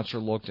ring announcer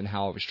looked and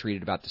how I was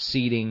treated about the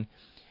seating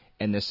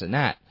and this and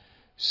that.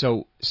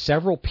 So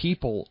several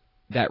people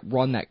that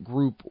run that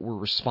group were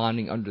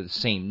responding under the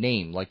same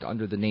name, like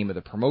under the name of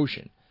the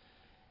promotion,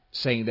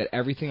 saying that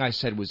everything I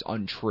said was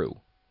untrue.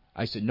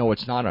 I said, no,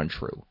 it's not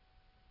untrue.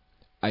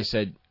 I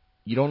said,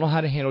 you don't know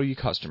how to handle your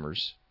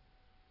customers.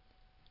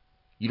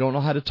 You don't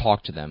know how to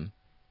talk to them.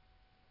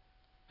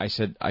 I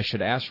said, I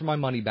should ask for my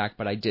money back,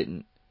 but I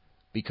didn't.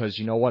 Because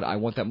you know what? I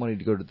want that money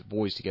to go to the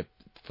boys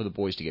for the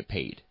boys to get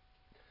paid.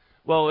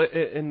 Well,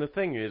 and the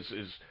thing is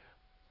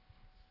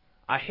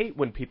I hate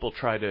when people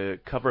try to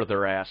cover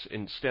their ass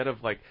instead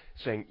of like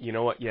saying, you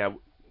know what? Yeah,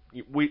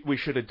 we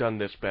should have done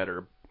this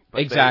better.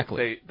 But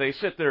exactly. They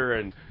sit there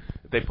and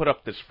they put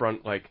up this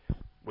front like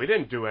we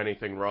didn't do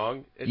anything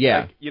wrong. It's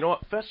yeah. Like, you know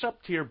what? Fess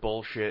up to your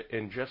bullshit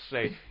and just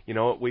say, you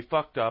know what? We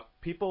fucked up.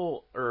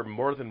 People are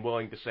more than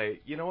willing to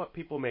say, you know what?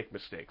 People make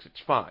mistakes. It's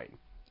fine.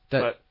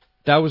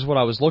 That was what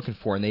I was looking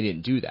for, and they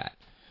didn't do that.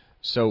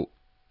 So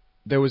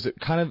there was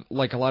kind of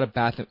like a lot of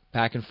back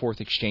and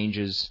forth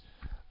exchanges,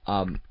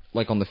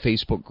 like on the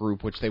Facebook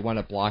group, which they wound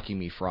up blocking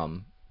me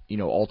from,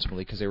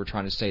 ultimately because they were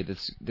trying to say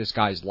this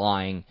guy's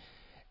lying.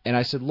 And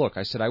I said, look,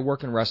 I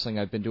work in wrestling.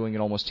 I've been doing it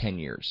almost 10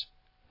 years.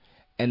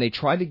 And they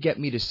tried to get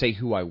me to say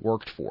who I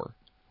worked for,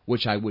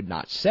 which I would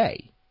not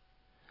say,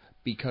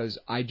 because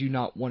I do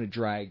not want to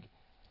drag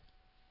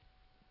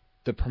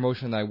the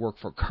promotion that I work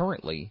for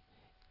currently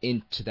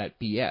into that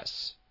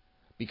BS,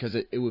 because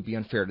it would be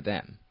unfair to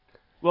them.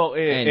 Well,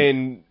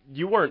 and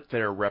you weren't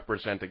there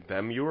representing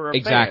them. You were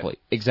a fan.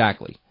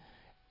 Exactly.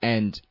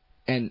 And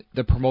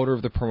the promoter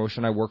of the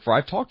promotion I work for,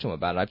 I've talked to him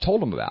about it. I've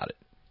told them about it.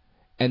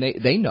 And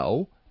they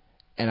know.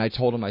 And I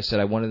told them, I said,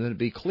 I wanted them to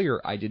be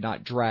clear. I did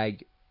not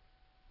drag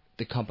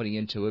the company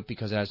into it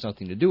because it has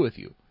nothing to do with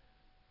you.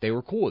 They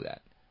were cool with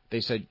that.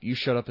 They said, you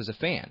showed up as a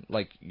fan.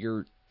 Like,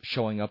 you're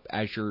showing up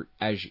as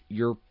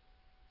your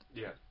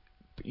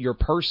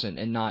person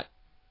and not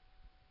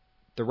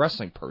the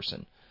wrestling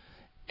person.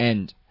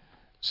 And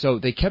so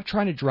they kept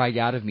trying to drag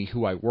out of me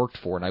who I worked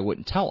for, and I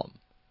wouldn't tell them.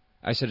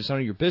 I said, it's none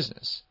of your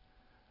business.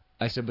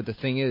 I said, but the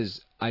thing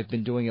is, I've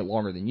been doing it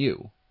longer than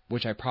you,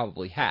 which I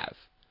probably have.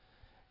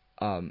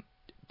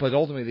 But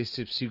ultimately, they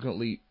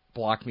subsequently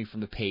blocked me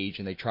from the page,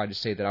 and they tried to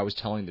say that I was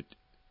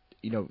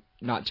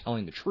not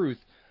telling the truth.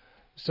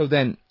 So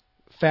then,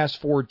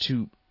 fast forward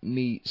to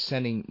me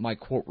sending my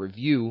quote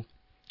review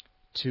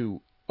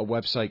to a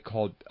website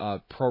called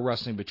Pro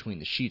Wrestling Between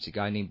the Sheets, a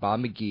guy named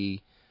Bob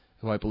McGee,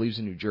 who I believe is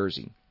in New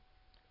Jersey.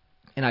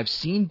 And I've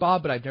seen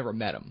Bob, but I've never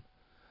met him.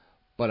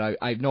 But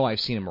I know I've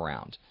seen him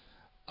around.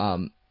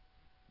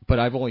 But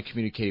I've only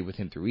communicated with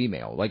him through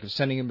email, like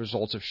sending him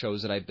results of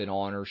shows that I've been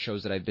on or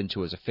shows that I've been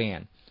to as a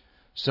fan.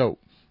 So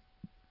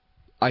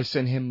I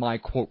sent him my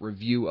quote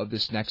review of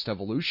this Next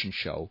Evolution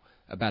show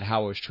about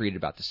how I was treated,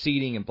 about the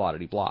seating, and blah,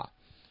 blah, blah.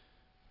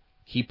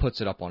 He puts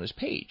it up on his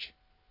page.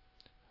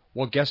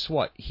 Well, guess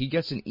what? He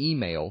gets an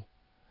email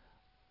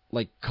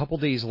like a couple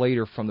days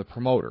later from the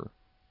promoter,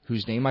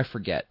 whose name I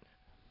forget.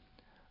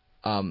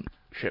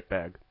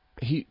 Shitbag.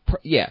 He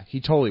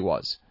totally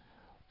was.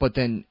 But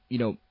then,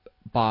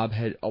 Bob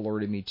had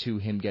alerted me to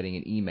him getting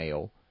an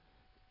email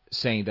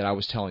saying that I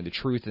was telling the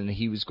truth, and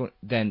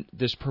then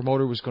this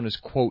promoter was going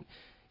to, quote,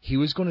 he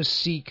was going to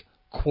seek,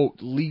 quote,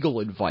 legal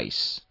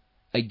advice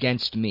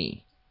against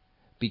me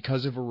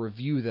because of a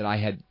review that I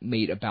had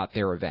made about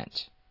their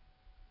event.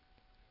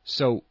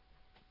 So,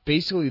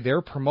 basically,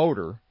 their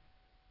promoter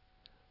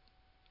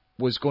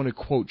was going to,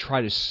 quote,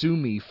 try to sue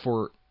me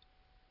for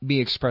me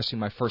expressing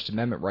my First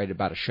Amendment right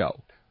about a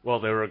show. Well,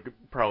 they were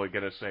probably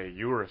going to say,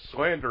 you were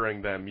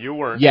slandering them. You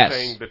weren't Yes.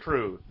 saying the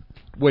truth.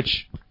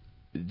 Which,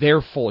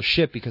 they're full of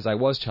shit because I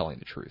was telling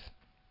the truth.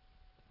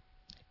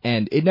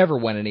 And it never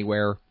went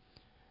anywhere.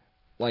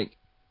 Like,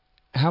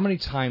 how many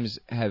times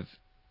have,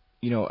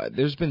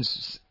 there's been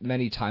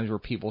many times where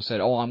people said,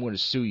 oh, I'm going to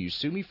sue you.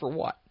 Sue me for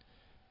what?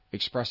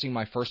 Expressing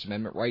my First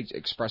Amendment rights,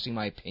 expressing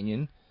my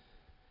opinion.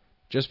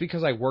 Just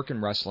because I work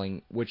in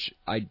wrestling, which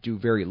I do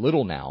very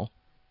little now,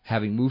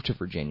 having moved to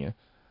Virginia,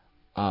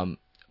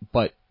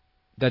 but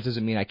that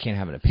doesn't mean I can't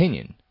have an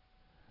opinion.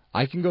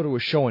 I can go to a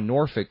show in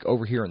Norfolk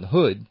over here in the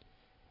hood,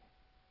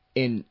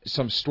 in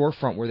some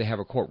storefront where they have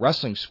a quote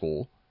wrestling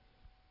school,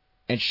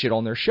 and shit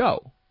on their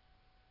show,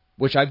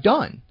 which I've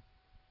done,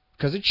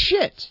 because it's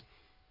shit.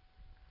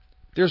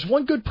 There's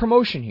one good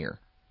promotion here,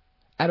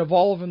 out of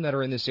all of them that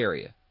are in this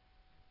area.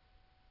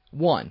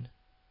 One.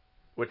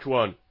 Which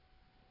one?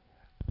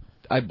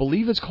 I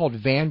believe it's called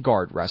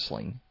Vanguard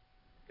Wrestling.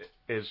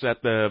 Is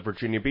that the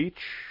Virginia Beach?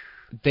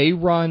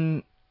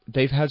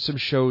 They've had some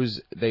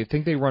shows, they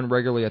think they run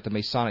regularly at the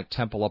Masonic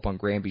Temple up on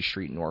Granby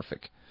Street in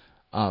Norfolk.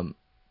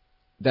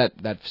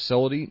 That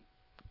facility,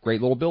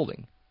 great little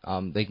building.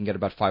 They can get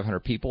about 500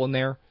 people in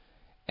there,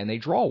 and they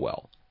draw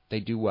well. They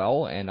do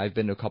well, and I've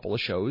been to a couple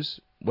of shows,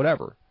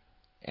 whatever.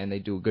 And they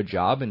do a good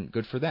job, and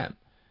good for them.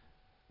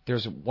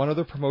 There's one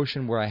other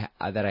promotion where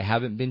that I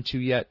haven't been to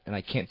yet, and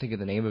I can't think of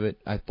the name of it.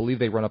 I believe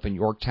they run up in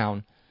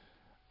Yorktown,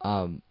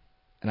 and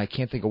I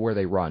can't think of where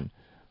they run.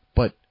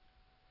 But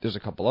there's a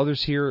couple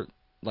others here,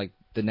 like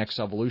the Next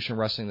Evolution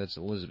Wrestling that's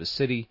in Elizabeth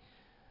City,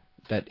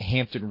 that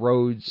Hampton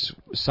Roads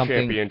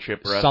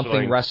Championship Wrestling.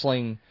 Something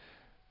Wrestling.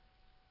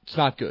 It's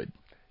not good.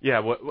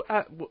 Yeah,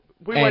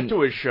 we went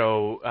to a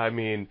show. I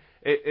mean,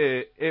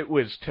 it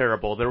was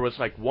terrible. There was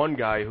like one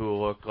guy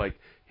who looked like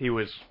he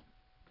was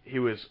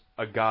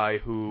a guy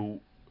who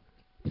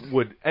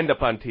would end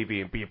up on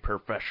TV and be a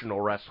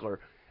professional wrestler.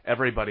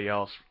 Everybody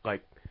else,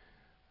 like,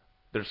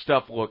 their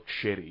stuff looked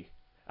shitty.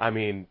 I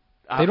mean,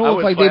 they don't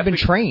look like they've been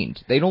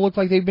trained. They don't look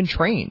like they've been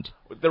trained.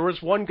 There was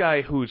one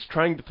guy who's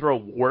trying to throw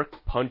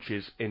work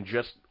punches and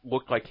just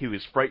looked like he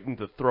was frightened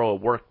to throw a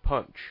work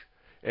punch.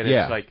 And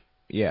it's like,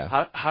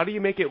 how do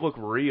you make it look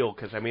real?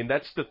 Because, I mean,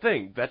 that's the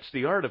thing. That's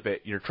the art of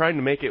it. You're trying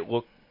to make it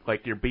look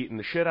like you're beating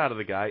the shit out of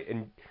the guy,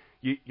 and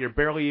you're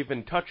barely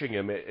even touching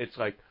him. It's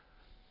like...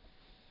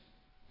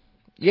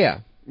 Yeah.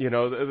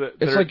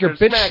 It's like you're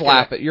bitch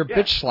slapping. You're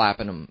bitch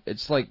slapping them.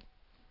 It's like,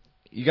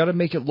 you got to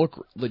make it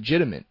look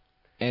legitimate.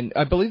 And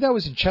I believe that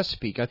was in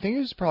Chesapeake. I think it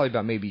was probably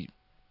about maybe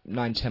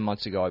 9-10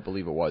 months ago, I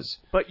believe it was.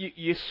 But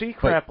you see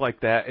crap like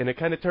that, and it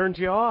kind of turns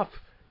you off.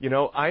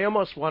 I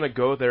almost want to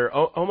go there,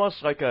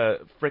 almost like a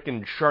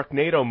frickin'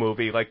 Sharknado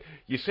movie. Like,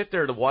 you sit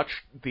there to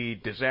watch the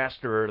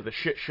disaster or the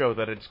shit show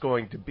that it's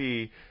going to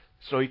be,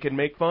 so you can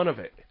make fun of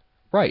it.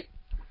 Right.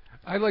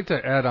 I'd like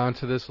to add on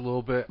to this a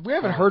little bit. We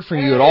haven't heard from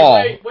you at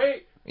all.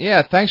 Wait.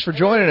 Yeah, thanks for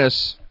joining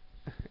us.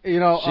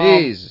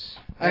 Jeez.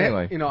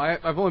 Anyway.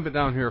 I've only been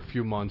down here a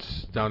few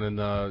months, down in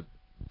the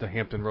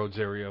Hampton Roads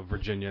area of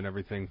Virginia and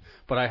everything,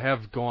 but I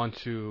have gone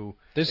to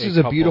This is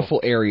a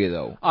beautiful area,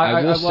 though.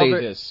 I will say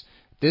this.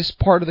 This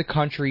part of the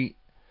country,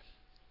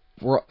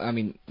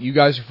 you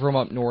guys are from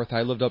up north.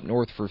 I lived up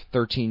north for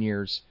 13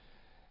 years.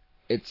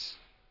 It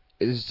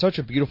is such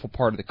a beautiful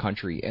part of the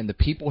country, and the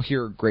people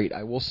here are great.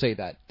 I will say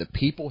that. The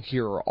people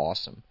here are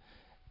awesome,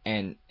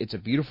 and it's a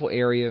beautiful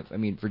area. I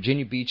mean,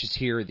 Virginia Beach is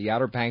here. The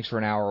Outer Banks are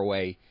an hour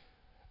away.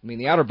 I mean,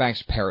 the Outer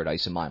Banks are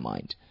paradise in my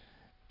mind.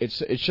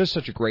 it's just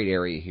such a great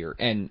area here.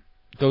 And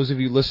those of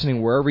you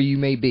listening, wherever you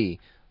may be,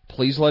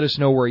 please let us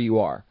know where you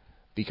are,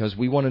 because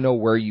we want to know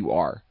where you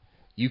are.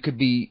 You could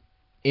be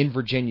in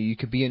Virginia, you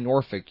could be in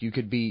Norfolk, you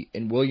could be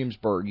in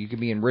Williamsburg, you could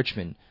be in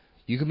Richmond,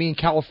 you could be in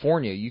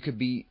California, you could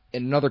be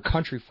in another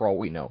country for all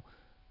we know.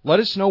 Let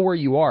us know where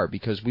you are,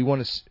 because we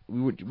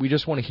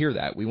just want to hear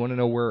that. We want to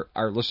know where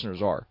our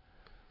listeners are.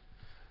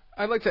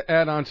 I'd like to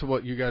add on to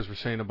what you guys were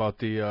saying about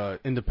the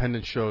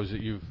independent shows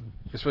that you've,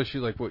 especially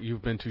like what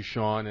you've been to,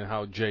 Shawn, and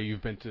how, Jay,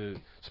 you've been to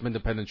some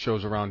independent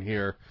shows around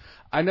here.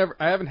 I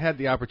haven't had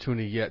the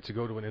opportunity yet to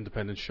go to an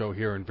independent show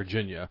here in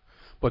Virginia,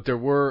 but there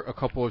were a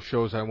couple of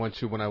shows I went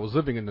to when I was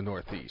living in the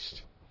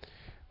Northeast.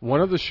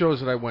 One of the shows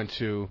that I went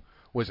to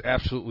was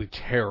absolutely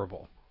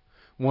terrible.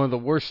 One of the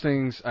worst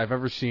things I've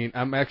ever seen.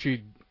 I'm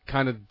actually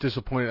kind of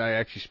disappointed I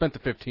actually spent the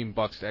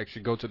 $15 to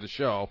actually go to the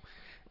show.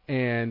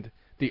 And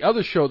the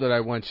other show that I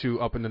went to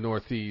up in the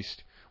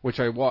Northeast, which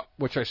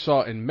I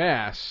saw in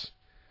Mass,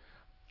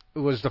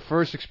 was the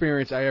first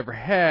experience I ever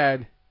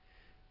had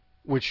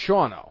with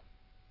Shawn O.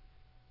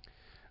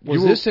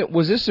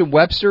 Was this in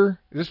Webster?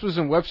 This was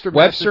in Webster,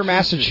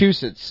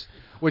 Massachusetts.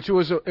 Which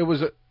was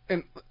about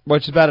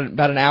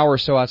an hour or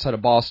so outside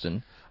of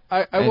Boston.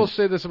 I will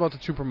say this about the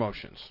two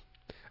promotions,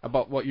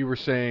 about what you were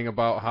saying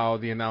about how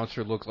the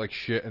announcer looked like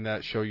shit in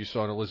that show you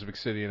saw in Elizabeth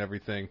City and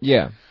everything.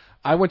 Yeah.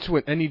 I went to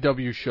an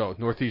NEW show,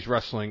 Northeast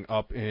Wrestling,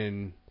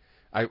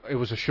 it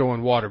was a show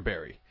in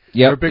Waterbury.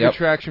 Yep, Their big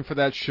attraction for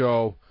that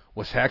show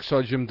was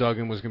Hacksaw Jim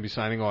Duggan was going to be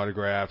signing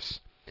autographs.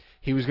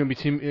 He was going to be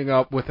teaming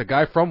up with a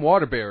guy from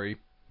Waterbury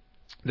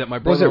that my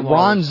brother. Was it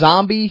Ron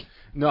Zombie?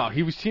 No,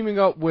 he was teaming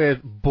up with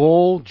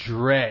Bull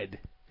Dread.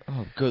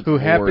 Oh, good who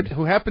Lord.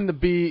 happened to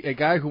be a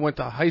guy who went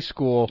to high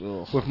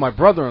school with my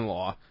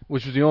brother-in-law,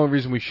 which was the only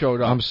reason we showed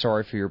up. I'm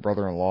sorry for your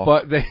brother-in-law.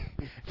 But they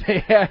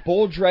had...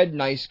 Bull Dread,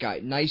 nice guy.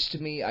 Nice to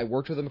me. I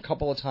worked with him a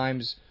couple of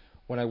times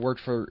when I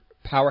worked for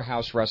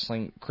Powerhouse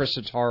Wrestling, Chris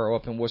Sotaro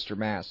up in Worcester,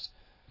 Mass.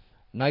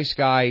 Nice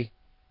guy.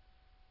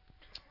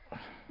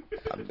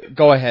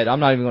 Go ahead.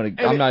 I'm not even going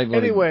to...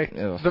 Anyway,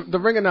 the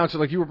ring announcer,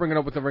 like you were bringing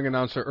up with the ring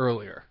announcer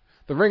earlier,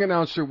 the ring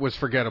announcer was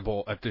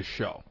forgettable at this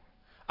show.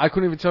 I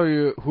couldn't even tell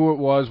you who it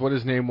was, what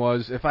his name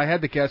was. If I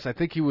had to guess, I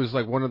think he was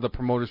like one of the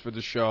promoters for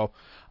the show.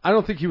 I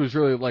don't think he was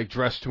really like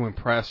dressed to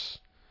impress.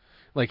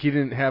 Like he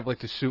didn't have like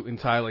the suit and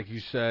tie like you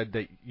said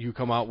that you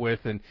come out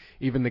with, and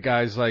even the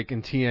guys like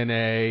in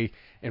TNA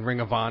and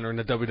Ring of Honor and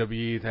the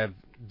WWE have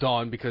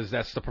done, because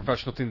that's the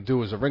professional thing to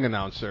do as a ring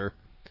announcer.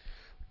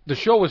 The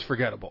show was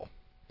forgettable.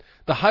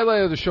 The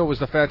highlight of the show was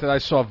the fact that I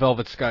saw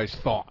Velvet Sky's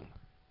thong.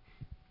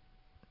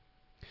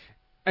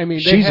 I mean,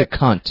 she's a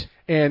cunt.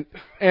 And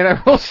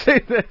I will say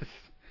this.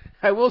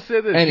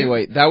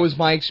 Anyway, that was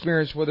my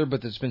experience with her,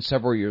 but it's been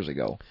several years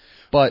ago.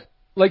 But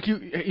like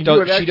she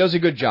does a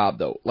good job,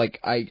 though. Like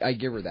I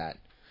give her that.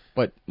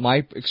 But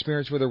my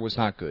experience with her was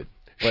not good.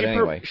 But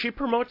anyway, she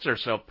promotes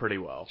herself pretty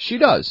well. She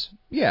does,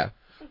 yeah.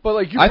 But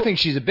like I think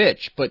she's a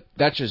bitch, but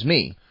that's just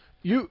me.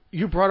 You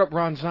brought up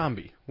Ron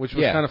Zombie, which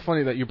was kind of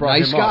funny that you brought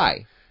him up. Nice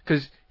guy.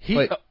 Because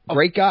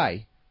great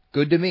guy,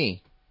 good to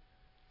me.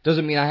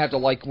 Doesn't mean I have to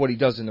like what he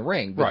does in the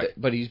ring, but, right.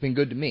 But he's been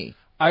good to me.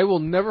 I will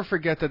never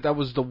forget that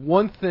was the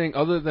one thing,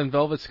 other than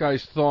Velvet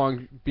Sky's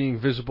thong being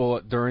visible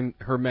during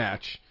her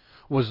match,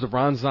 was the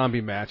Ron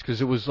Zombie match,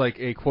 because it was like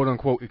a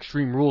quote-unquote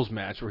Extreme Rules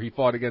match where he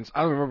fought against,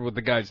 I don't remember what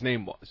the guy's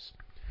name was,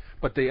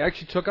 but they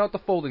actually took out the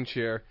folding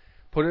chair,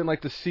 put it in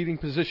like the seating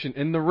position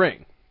in the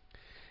ring,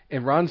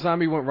 and Ron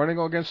Zombie went running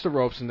against the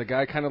ropes, and the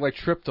guy kind of like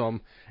tripped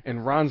him,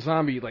 and Ron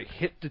Zombie like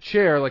hit the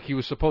chair like he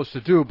was supposed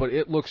to do, but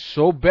it looked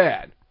so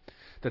bad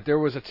that there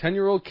was a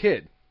 10-year-old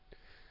kid,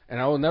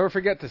 and I will never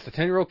forget this, the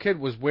 10-year-old kid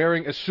was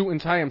wearing a suit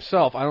and tie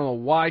himself. I don't know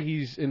why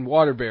he's in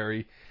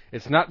Waterbury.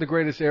 It's not the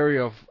greatest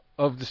area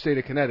of the state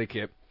of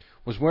Connecticut.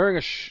 Was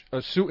wearing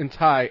a suit and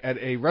tie at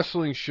a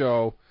wrestling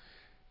show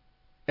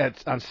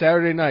on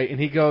Saturday night, and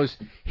he goes,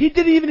 "He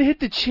didn't even hit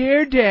the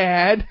chair,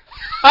 Dad."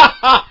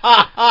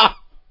 I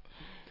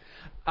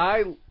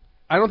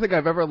don't think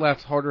I've ever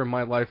laughed harder in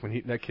my life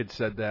when that kid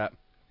said that.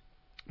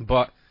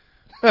 But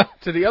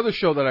to the other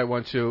show that I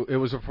went to, it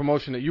was a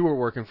promotion that you were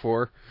working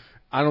for.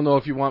 I don't know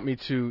if you want me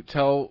to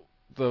tell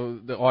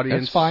the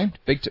audience. That's fine.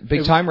 Big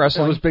time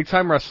wrestling. It was big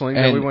time wrestling.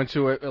 And we went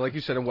to it, like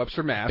you said, in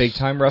Webster, Mass. Big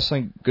time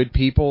wrestling. Good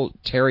people.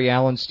 Terry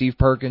Allen, Steve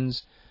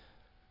Perkins.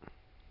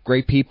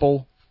 Great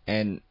people.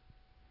 And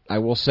I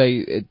will say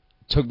it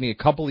took me a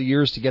couple of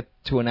years to get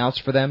to announce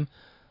for them.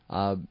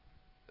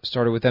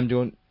 Started with them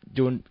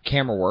doing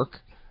camera work.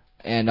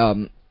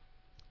 And,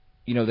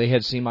 they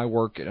had seen my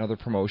work in other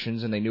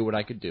promotions, and they knew what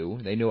I could do.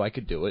 They knew I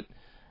could do it.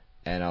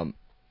 And, I'm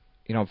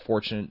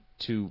fortunate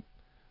to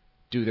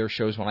do their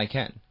shows when I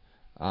can.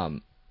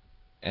 And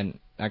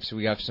actually,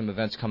 we have some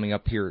events coming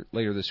up here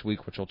later this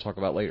week, which we'll talk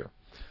about later.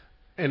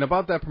 And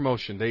about that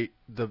promotion, the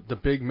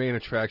big main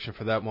attraction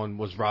for that one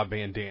was Rob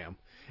Van Dam.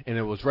 And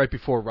it was right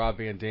before Rob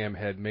Van Dam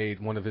had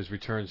made one of his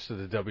returns to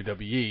the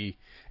WWE,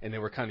 and they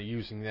were kind of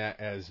using that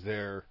as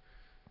their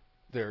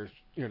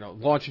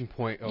launching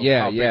point of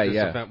how big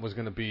this event was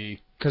going to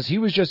be. Because he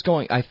was just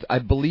going, I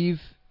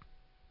believe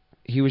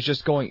he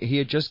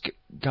had just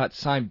got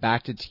signed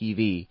back to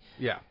TV.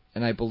 Yeah.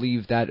 And I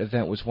believe that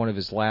event was one of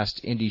his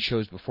last indie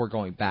shows before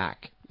going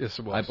back. Yes,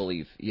 it was. I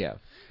believe, yeah.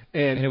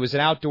 And it was an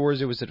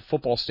outdoors. It was at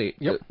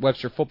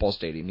Webster Football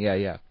Stadium.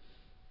 Yeah.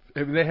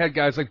 And they had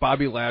guys like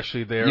Bobby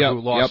Lashley there who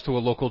lost to a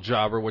local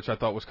jobber, which I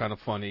thought was kind of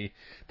funny.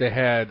 They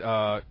had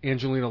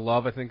Angelina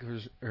Love, I think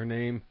was her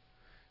name.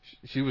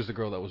 She was the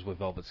girl that was with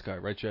Velvet Sky,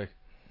 right, Jay?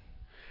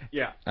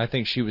 Yeah. I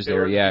think she was They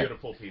there, were yeah.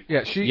 Beautiful people.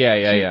 Yeah, she.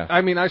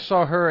 I mean, I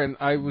saw her and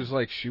I was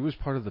like, she was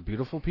part of the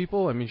beautiful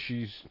people? I mean,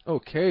 she's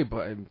okay,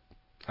 but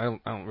I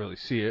don't really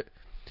see it.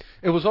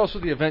 It was also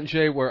the event,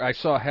 Jay, where I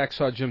saw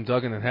Hacksaw Jim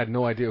Duggan and had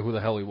no idea who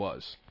the hell he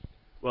was.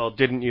 Well,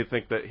 didn't you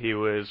think that he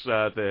was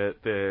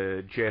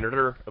the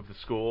janitor of the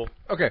school?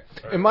 Okay,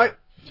 in my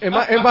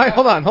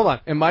hold on.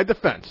 In my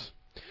defense,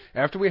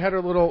 after we had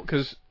our little,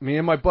 because me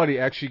and my buddy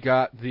actually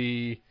got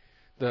the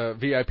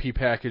VIP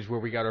package where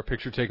we got our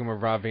picture taken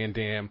with Rob Van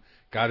Dam,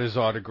 got his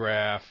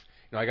autograph.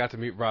 I got to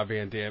meet Rob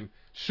Van Dam.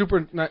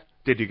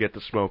 Did you get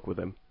to smoke with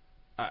him?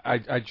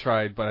 I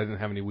tried, but I didn't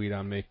have any weed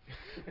on me.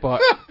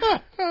 But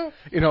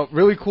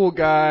really cool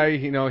guy.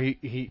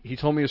 He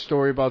told me a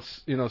story about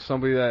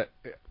somebody that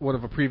one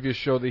of a previous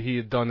show that he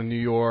had done in New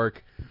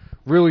York.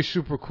 Really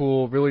super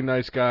cool, really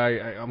nice guy.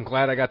 I'm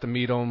glad I got to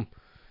meet him.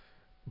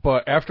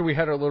 But after we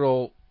had our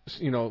little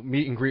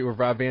meet and greet with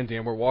Rob Van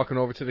Dam, we're walking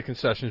over to the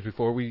concessions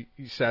before we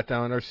sat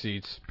down in our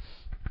seats,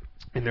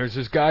 and there's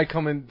this guy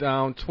coming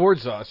down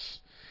towards us.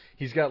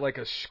 He's got like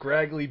a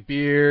scraggly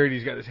beard.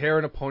 He's got his hair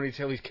in a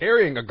ponytail. He's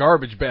carrying a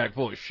garbage bag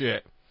full of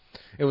shit.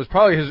 It was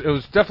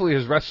definitely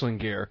his wrestling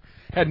gear.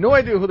 Had no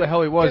idea who the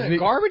hell he was. In a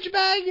garbage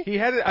bag? He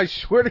had it. I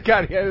swear to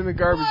God, he had it in a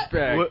garbage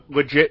bag.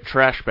 Legit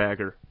trash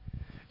bagger.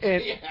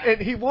 And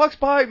he walks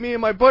by me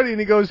and my buddy, and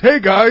he goes,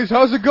 "Hey guys,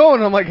 how's it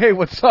going?" I'm like, "Hey,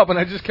 what's up?" And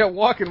I just kept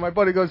walking. And my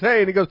buddy goes,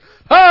 "Hey," and he goes,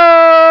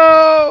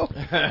 "Oh!"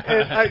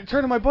 And I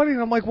turn to my buddy,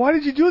 and I'm like, "Why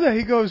did you do that?"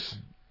 He goes,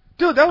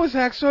 "Dude, that was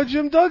Hacksaw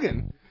Jim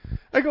Duggan."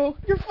 I go,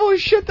 "You're full of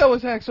shit, that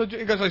was Hacksaw Jim."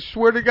 He goes, "I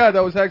swear to God,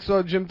 that was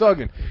Hacksaw Jim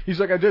Duggan." He's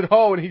like, "I did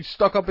ho," and he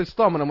stuck up his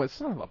thumb, and I'm like,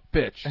 "Son of a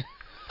bitch."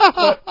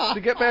 But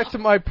to get back to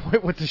my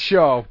point with the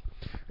show,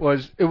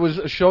 it was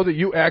a show that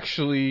you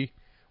actually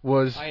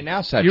was... I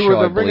announced that you show,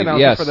 were the ring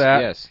announcer for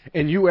that. Yes.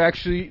 And you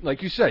actually,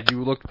 like you said,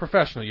 you looked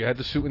professional. You had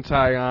the suit and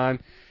tie on.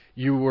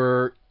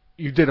 You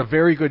did a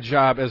very good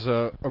job as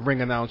a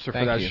ring announcer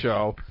for that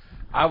show.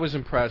 I was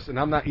impressed, and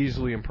I'm not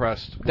easily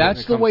impressed.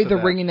 That's the way the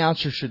ring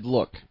announcer should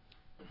look.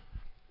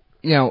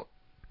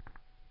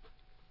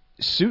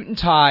 Suit and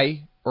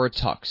tie or a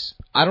tux.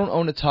 I don't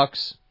own a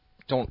tux.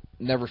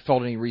 Never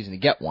felt any reason to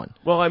get one.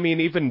 Well, I mean,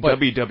 even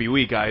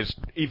WWE guys,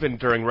 even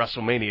during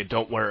WrestleMania,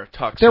 don't wear a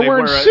tux. They're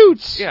wearing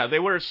suits. Yeah, they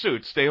wear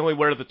suits. They only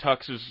wear the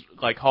tuxes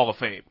like Hall of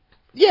Fame.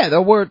 Yeah,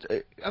 they'll wear.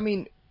 I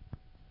mean,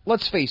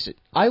 let's face it.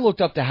 I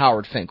looked up to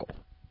Howard Finkel.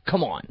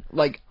 Come on,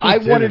 who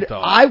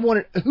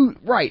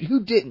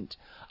didn't?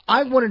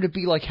 I wanted to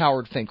be like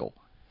Howard Finkel.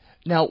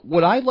 Now,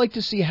 would I like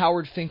to see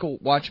Howard Finkel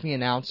watch me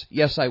announce?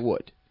 Yes, I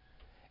would.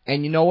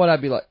 And you know what?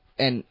 I'd be like,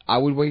 and I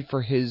would wait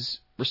for his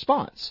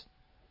response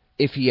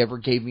if he ever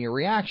gave me a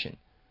reaction.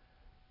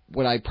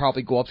 Would I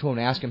probably go up to him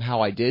and ask him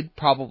how I did?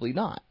 Probably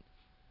not.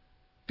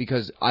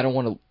 Because I don't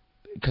want to,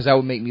 because that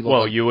would make me look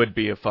Well, you would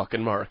be a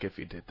fucking mark if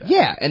you did that.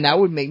 Yeah, and that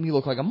would make me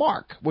look like a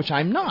mark, which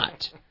I'm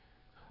not.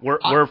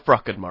 We're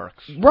fucking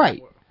marks.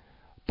 Right.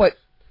 But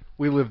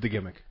we live the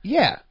gimmick.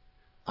 Yeah.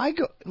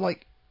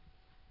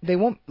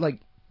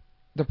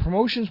 The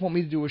promotions want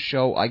me to do a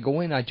show. I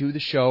go in, I do the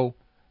show,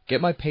 get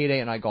my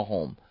payday, and I go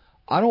home.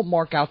 I don't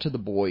mark out to the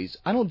boys.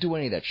 I don't do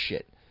any of that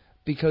shit.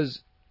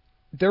 Because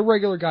they're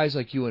regular guys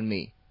like you and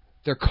me.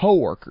 They're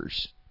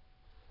coworkers.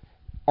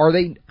 Are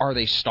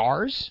they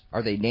stars?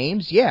 Are they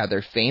names? Yeah.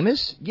 They're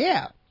famous?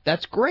 Yeah.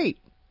 That's great.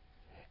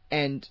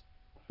 And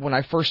when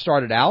I first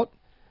started out,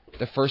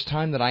 the first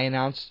time that I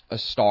announced a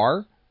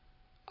star,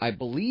 I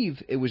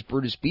believe it was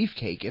Brutus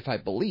Beefcake,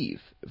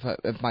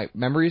 if my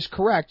memory is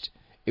correct,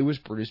 it was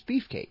Brutus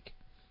Beefcake.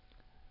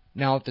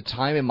 Now, at the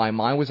time, in my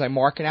mind, was I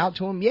marking out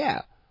to him?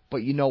 Yeah.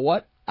 But you know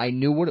what? I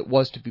knew what it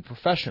was to be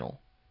professional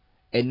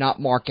and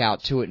not mark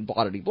out to it and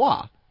blah, blah,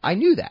 blah. I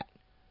knew that.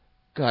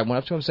 Because I went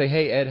up to him and say,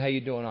 "Hey, Ed, how you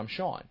doing? I'm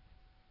Shawn."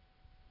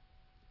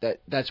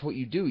 That's what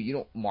you do. You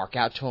don't mark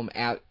out to him,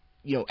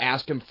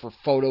 ask him for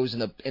photos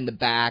in the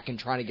back and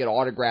trying to get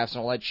autographs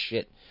and all that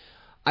shit.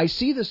 I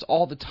see this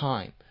all the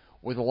time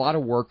with a lot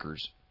of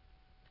workers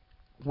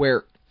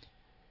where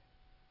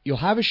you'll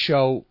have a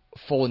show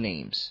full of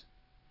names.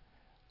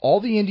 All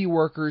the indie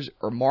workers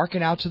are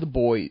marking out to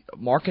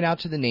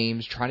the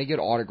names, trying to get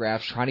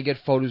autographs, trying to get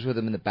photos with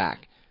them in the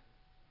back.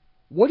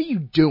 What are you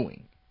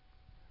doing?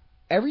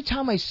 Every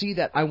time I see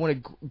that, I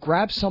want to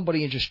grab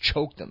somebody and just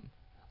choke them.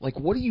 Like,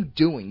 what are you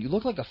doing? You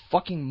look like a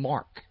fucking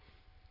mark.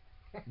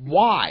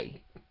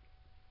 Why?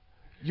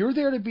 You're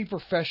there to be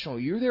professional.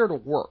 You're there to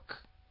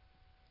work.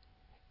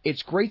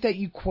 It's great that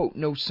you,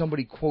 know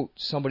somebody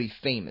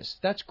famous.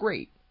 That's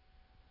great.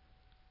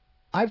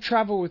 I've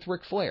traveled with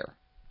Ric Flair.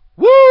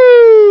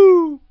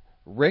 Woo!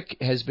 Rick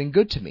has been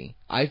good to me.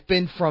 I've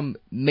been from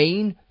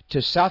Maine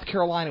to South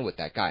Carolina with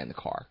that guy in the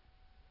car.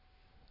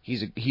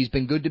 He's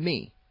been good to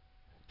me.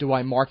 Do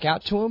I mark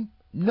out to him?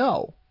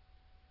 No.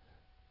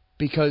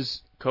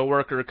 Because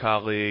coworker,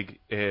 colleague,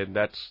 and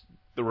that's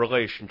the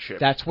relationship.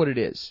 That's what it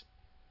is.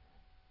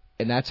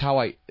 And that's how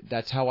I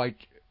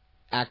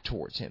act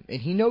towards him.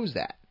 And he knows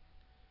that.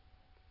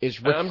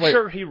 I'm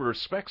sure he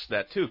respects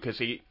that too, because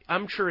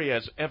I'm sure he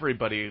has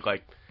everybody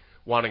like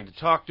wanting to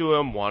talk to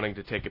him, wanting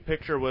to take a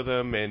picture with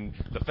him, and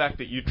the fact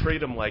that you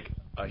treat him like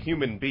a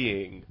human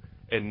being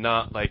and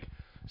not like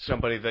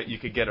somebody that you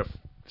could get a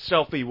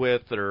selfie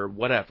with or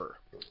whatever.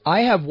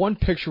 I have one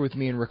picture with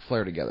me and Ric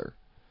Flair together.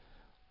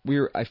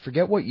 I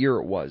forget what year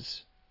it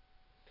was.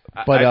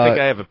 But I think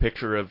I have a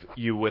picture of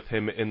you with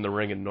him in the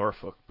ring in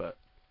Norfolk, but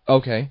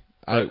okay,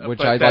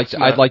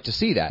 I'd like to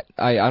see that.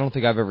 I don't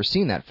think I've ever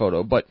seen that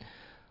photo, but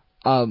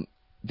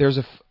there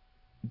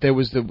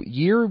was the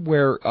year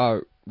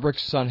where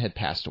Rick's son had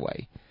passed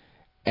away,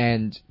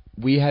 and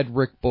we had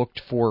Rick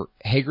booked for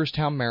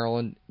Hagerstown,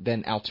 Maryland,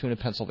 then Altoona,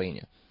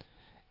 Pennsylvania,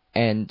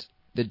 and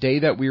the day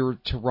that we were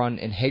to run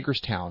in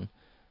Hagerstown,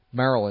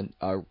 Maryland,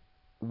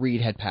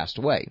 Reed had passed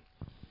away,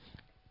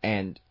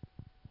 and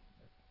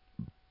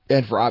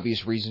for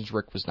obvious reasons,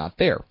 Rick was not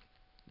there.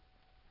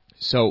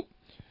 So,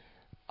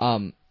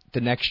 the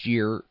next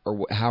year,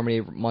 or how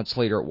many months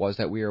later it was,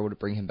 that we were able to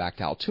bring him back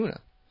to Altoona.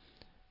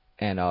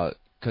 And,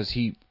 because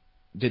he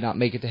did not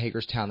make it to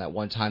Hagerstown that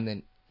one time,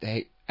 then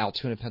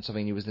Altoona,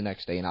 Pennsylvania was the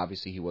next day, and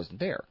obviously he wasn't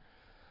there.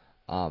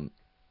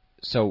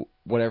 So,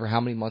 how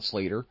many months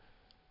later,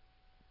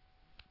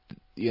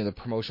 the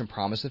promotion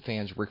promised the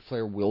fans Ric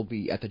Flair will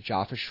be at the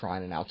Jaffa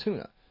Shrine in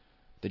Altoona.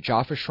 The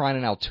Jaffa Shrine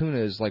in Altoona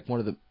is like one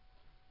of the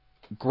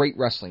great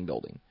wrestling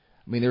building.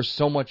 I mean, there's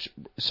so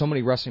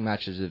many wrestling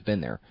matches that have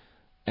been there,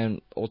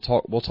 and we'll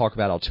talk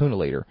about Altoona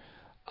later.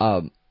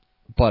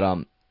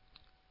 But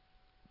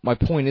my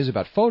point is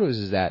about photos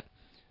is that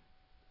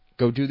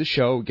go do the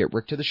show, get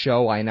Rick to the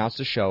show. I announce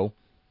the show,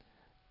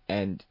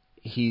 and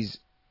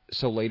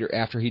later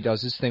after he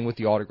does his thing with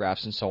the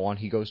autographs and so on,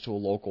 he goes to a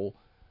local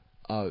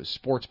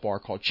sports bar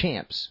called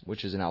Champs,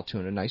 which is in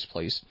Altoona, a nice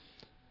place,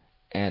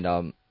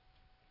 and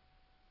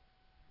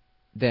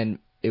then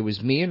it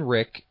was me and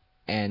Rick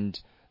and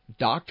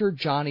Dr.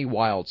 Johnny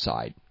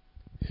Wildside,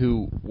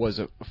 who was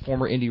a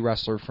former indie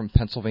wrestler from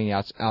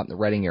Pennsylvania out in the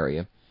Reading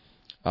area,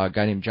 a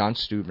guy named John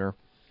Stubner.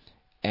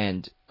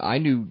 And I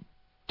knew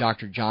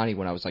Dr. Johnny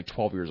when I was like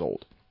 12 years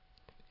old.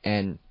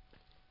 And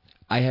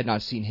I had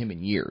not seen him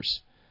in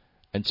years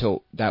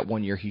until that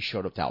one year he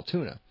showed up to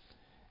Altoona.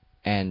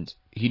 And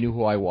he knew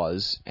who I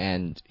was,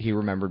 and he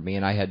remembered me,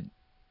 and I had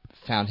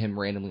found him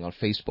randomly on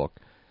Facebook.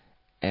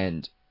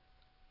 And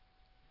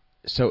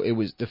so it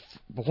was the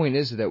point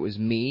is that it was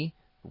me,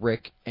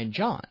 Rick, and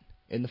John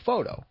in the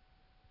photo.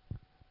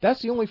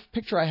 That's the only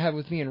picture I have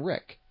with me and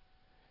Rick.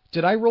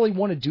 Did I really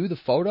want to do the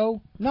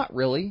photo? Not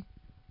really.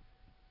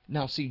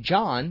 Now, see,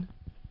 John's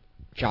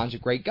a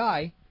great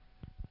guy.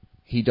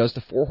 He does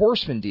the Four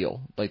Horsemen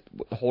deal, like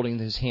holding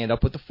his hand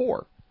up with the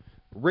four.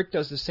 Rick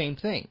does the same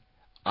thing.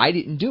 I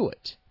didn't do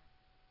it.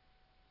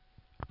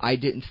 I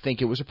didn't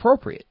think it was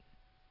appropriate.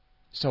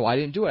 So I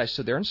didn't do it. I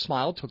stood there and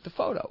smiled, took the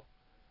photo.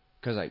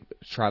 Because I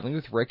was traveling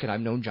with Rick, and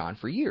I've known John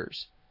for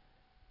years.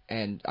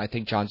 And I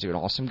think John's an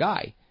awesome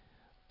guy.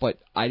 But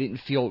I didn't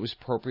feel it was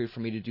appropriate for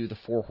me to do the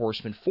Four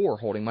Horsemen 4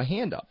 holding my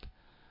hand up.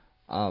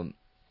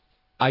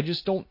 I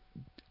just don't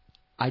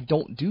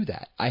do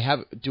that.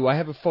 Do I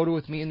have a photo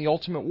with me in the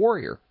Ultimate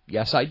Warrior?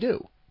 Yes, I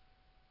do.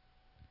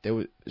 There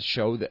was a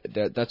show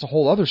that's a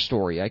whole other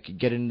story. I could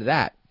get into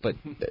that, but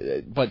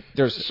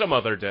there's some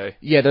other day.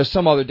 Yeah, there's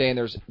some other day,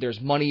 and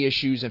there's money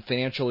issues and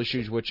financial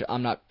issues which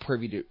I'm not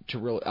privy to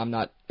really. I'm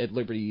not at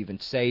liberty to even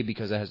say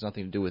because that has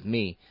nothing to do with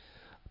me.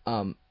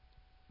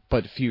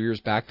 But a few years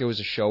back, there was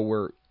a show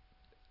where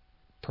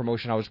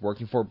promotion I was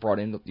working for brought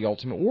in the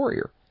Ultimate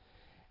Warrior.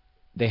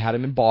 They had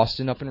him in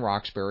Boston, up in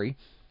Roxbury,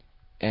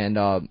 and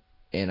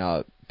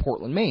in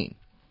Portland, Maine.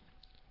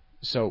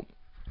 So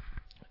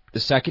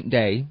the second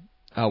day.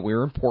 We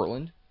were in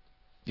Portland.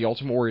 The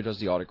Ultimate Warrior does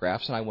the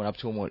autographs, and I went up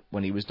to him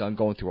when he was done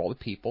going through all the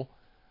people.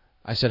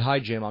 I said, "Hi,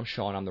 Jim. I'm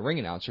Shawn. I'm the ring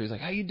announcer." He's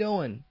like, "How you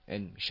doing?"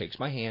 And he shakes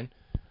my hand.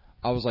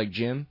 I was like,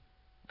 "Jim,"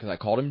 because I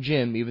called him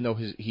Jim, even though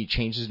he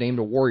changed his name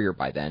to Warrior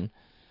by then.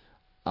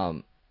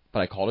 But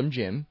I called him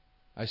Jim.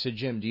 I said,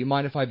 "Jim, do you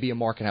mind if I be a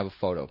mark and have a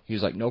photo?" He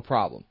was like, "No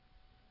problem."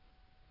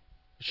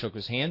 Shook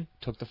his hand,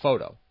 took the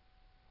photo.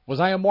 Was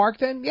I a mark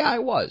then? Yeah, I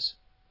was.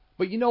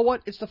 But you know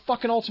what? It's the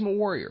fucking Ultimate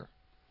Warrior.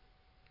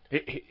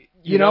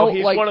 You know,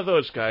 he's like, one of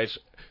those guys.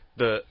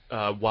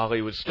 While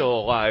he was still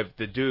alive,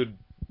 the dude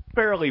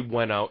barely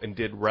went out and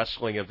did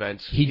wrestling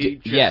events. He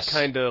just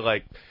kind of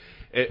like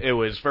it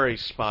was very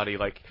spotty,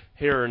 like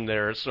here and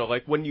there. So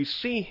like when you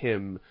see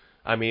him,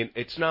 I mean,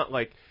 it's not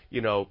like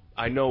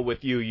I know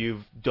with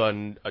you've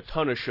done a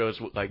ton of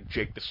shows with like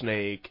Jake the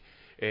Snake,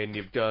 and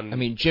you've done. I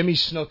mean, Jimmy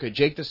Snuka,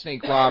 Jake the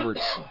Snake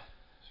Roberts.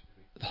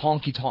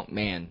 Honky Tonk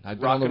Man. I've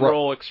been Rock and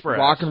Roll Express.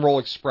 Rock and Roll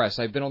Express.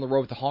 I've been on the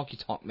road with the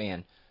Honky Tonk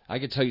Man. I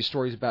could tell you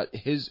stories about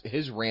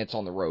his rants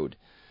on the road.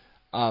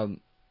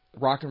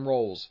 Rock and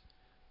Rolls,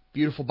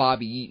 Beautiful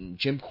Bobby Eaton,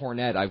 Jim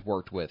Cornette I've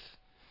worked with.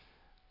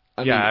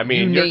 I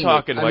mean, you're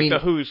talking it. the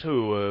who's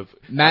who of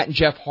Matt and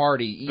Jeff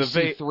Hardy,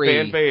 EC3,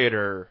 Van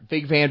Vader,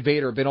 Big Van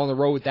Vader. Been on the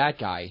road with that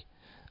guy.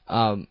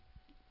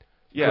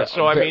 Yeah,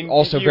 so I mean,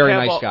 also very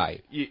nice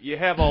guy. You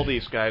have all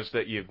these guys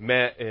that you've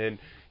met, and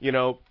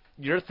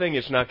your thing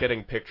is not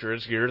getting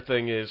pictures. Your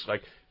thing is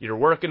you're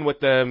working with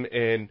them,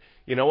 and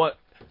you know what?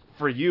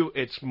 For you,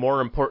 it's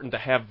more important to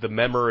have the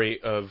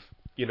memory of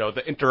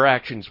the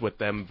interactions with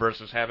them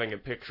versus having a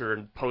picture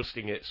and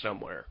posting it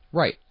somewhere.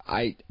 Right.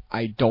 I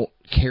don't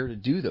care to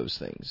do those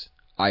things.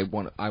 I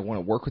want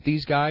to work with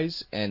these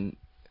guys, and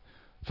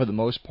for the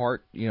most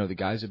part, the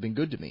guys have been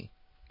good to me.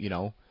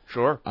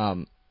 Sure.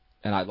 And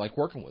I like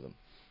working with them.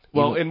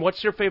 Well, and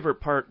what's your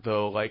favorite part,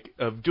 though,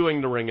 of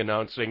doing the ring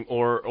announcing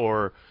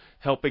or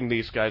helping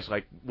these guys,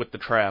 with the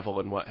travel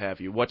and what have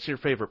you? What's your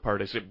favorite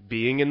part? Is it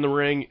being in the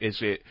ring?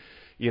 Is it,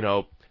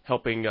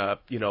 helping,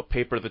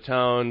 paper the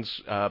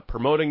towns,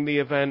 promoting the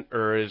event?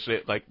 Or is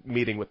it,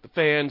 meeting with the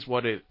fans?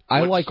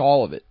 I like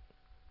all of it,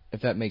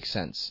 if that makes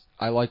sense.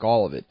 I like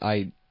all of it.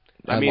 I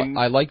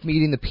like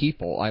meeting the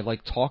people. I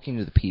like talking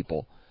to the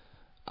people.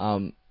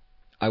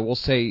 I will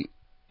say,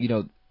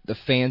 the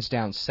fans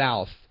down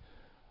south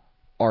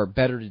are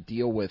better to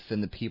deal with than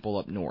the people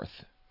up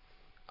north.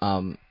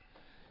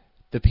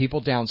 The people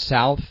down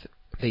south,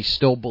 they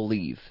still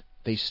believe.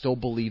 They still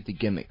believe the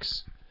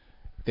gimmicks.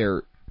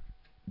 They're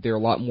a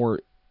lot more,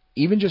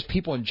 even just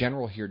people in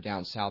general here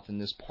down south in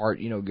this part,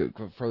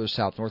 go further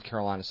south, North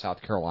Carolina,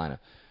 South Carolina,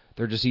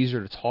 they're just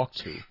easier to talk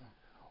to.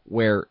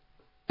 Where,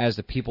 as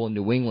the people in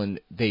New England,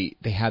 they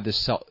have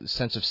this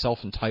sense of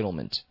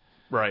self-entitlement.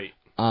 Right.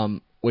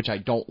 Which I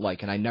don't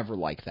like, and I never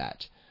like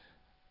that.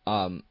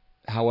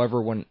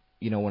 However, when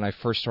I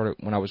first started,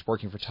 when I was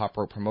working for Top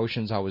Rope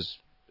Promotions, I was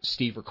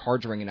Steve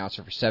Ricard's ring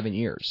announcer for 7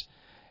 years.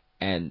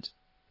 And,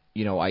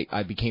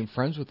 I became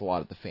friends with a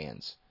lot of the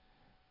fans.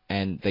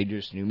 And they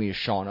just knew me as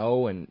Shawn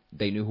O, and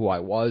they knew who I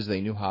was.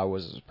 They knew how I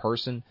was as a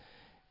person.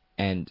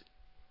 And,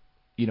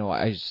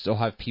 I still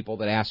have people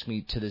that ask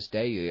me to this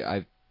day.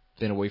 I've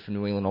been away from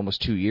New England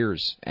almost 2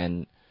 years,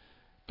 and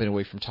been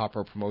away from Top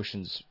Rope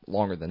Promotions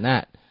longer than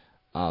that.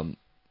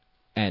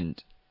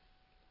 And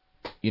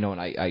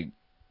I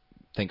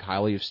think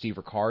highly of Steve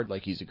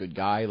Ricard. He's a good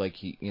guy.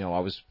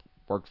 I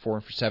worked for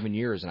him for 7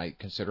 years, and I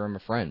consider him a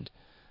friend.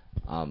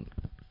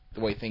 The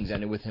way things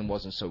ended with him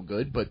wasn't so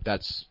good, but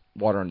that's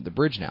water under the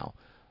bridge now.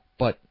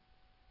 But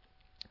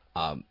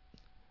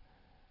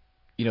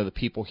the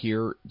people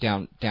here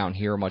down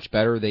here are much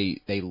better.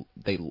 They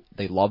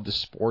love the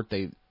sport.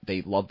 They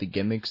love the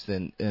gimmicks.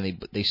 And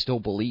they still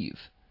believe.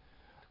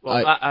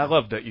 Well, I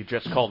love that you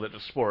just called it a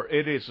sport.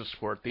 It is a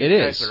sport. These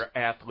guys are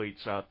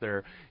athletes out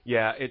there.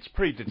 Yeah, it's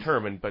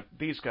predetermined, but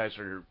these guys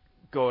are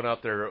going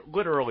out there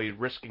literally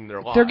risking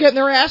their lives. They're getting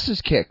their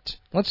asses kicked.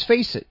 Let's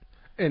face it.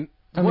 And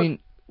one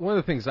of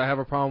the things I have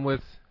a problem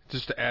with,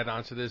 just to add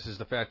on to this, is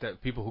the fact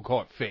that people who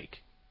call it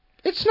fake.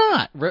 It's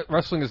not.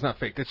 Wrestling is not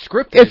fake. It's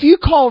scripted. If you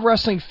call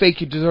wrestling fake,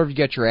 you deserve to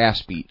get your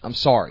ass beat. I'm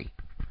sorry.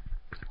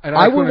 And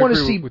I would want to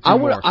see.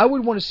 I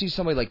would want to see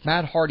somebody like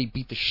Matt Hardy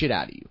beat the shit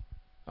out of you.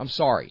 I'm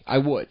sorry. I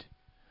would.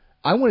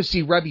 I want to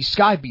see Rebby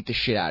Sky beat the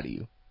shit out of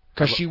you,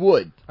 because she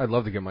would. I'd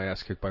love to get my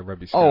ass kicked by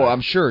Rebby Sky. Oh,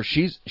 I'm sure.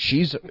 She's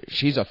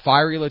a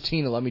fiery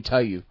Latina, let me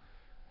tell you.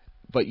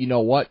 But you know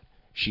what?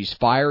 She's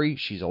fiery.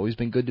 She's always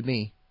been good to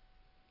me.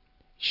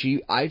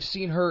 I've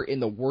seen her in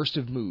the worst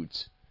of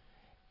moods,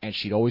 and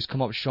she'd always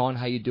come up, Shawn,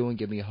 how you doing?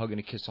 Give me a hug and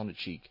a kiss on the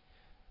cheek.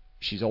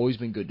 She's always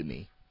been good to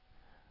me.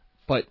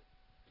 But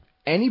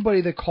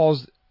anybody that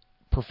calls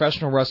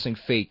professional wrestling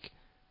fake,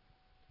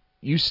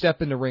 you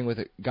step in the ring with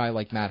a guy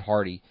like Matt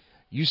Hardy,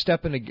 you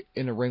step in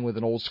the ring with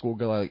an old school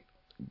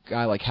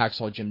guy like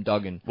Hacksaw Jim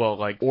Duggan. Well,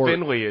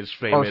 Finley is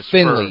famous. Or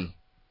Finley.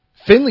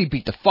 Finley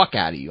beat the fuck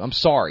out of you. I'm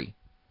sorry.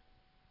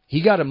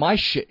 He got in my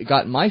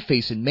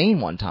face in Maine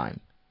one time.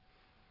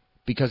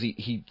 Because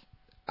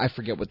I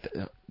forget what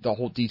the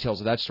whole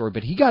details of that story,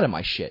 but he got in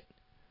my shit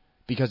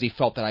because he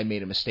felt that I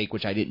made a mistake,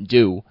 which I didn't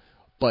do.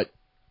 But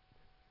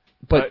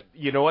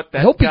you know what?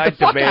 That he'll beat guy the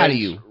fuck demands out of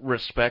you.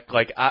 Respect.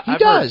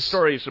 I've heard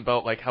stories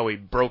about how he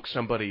broke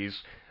somebody's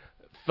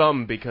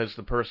thumb because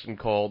the person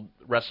called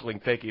wrestling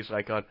fake. He's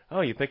like,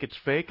 "Oh, you think it's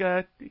fake?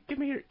 Give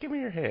me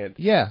your hand."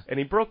 Yeah. And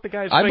he broke the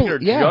guy's finger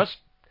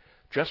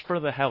just for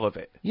the hell of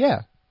it.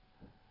 Yeah.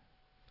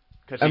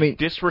 Because he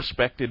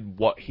disrespected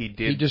what he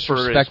did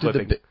for his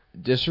living.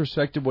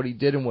 Disrespected what he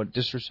did and what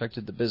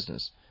disrespected the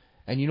business.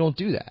 And you don't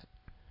do that.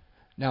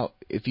 Now,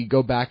 if you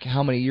go back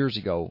how many years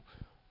ago,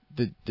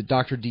 the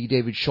Dr. D.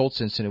 David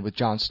Schultz incident with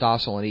John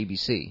Stossel on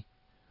ABC,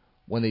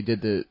 when they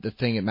did the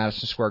thing at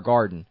Madison Square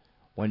Garden,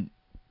 when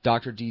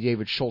Dr. D.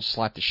 David Schultz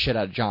slapped the shit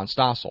out of John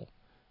Stossel.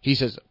 He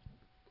says,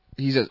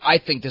 I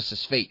think this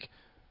is fake.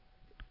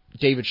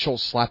 David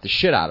Schultz slapped the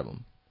shit out of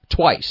him.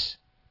 Twice.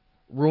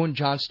 Ruined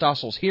John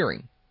Stossel's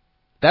hearing.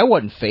 That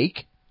wasn't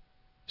fake.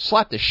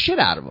 Slapped the shit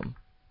out of him.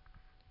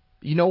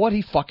 You know what?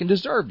 He fucking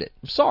deserved it.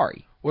 I'm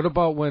sorry. What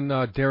about when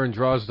Darren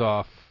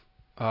Drozdoff,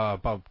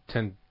 about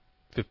 10,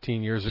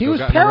 15 years ago, he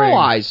was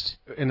paralyzed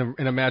in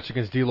a match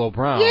against D'Lo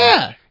Brown?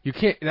 Yeah. You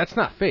can't. That's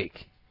not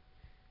fake.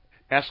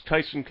 Ask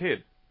Tyson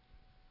Kidd.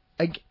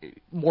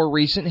 more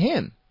recent,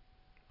 him.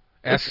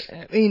 Ask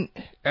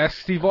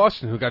Steve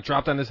Austin, who got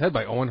dropped on his head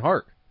by Owen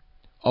Hart.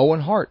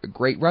 Owen Hart, a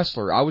great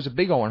wrestler. I was a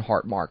big Owen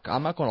Hart mark.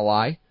 I'm not going to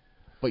lie.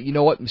 But you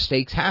know what?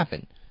 Mistakes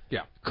happen.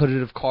 Yeah. Could it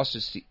have cost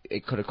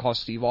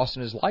Steve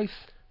Austin his life?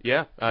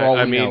 Yeah.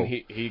 I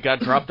mean, he got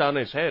dropped on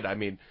his head. I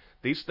mean,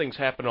 these things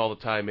happen all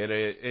the time, and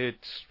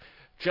it's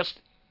just,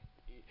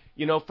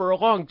 for a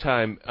long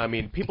time, I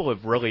mean, people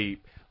have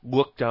really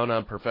looked down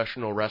on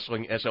professional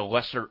wrestling as a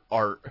lesser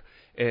art.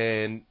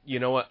 And you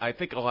know what? I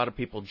think a lot of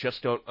people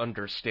just don't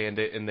understand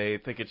it, and they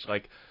think it's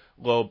like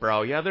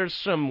lowbrow. Yeah, there's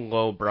some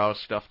lowbrow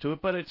stuff to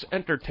it, but it's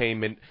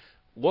entertainment.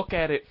 Look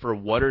at it for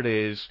what it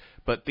is.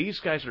 But these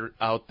guys are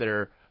out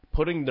there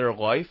putting their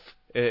life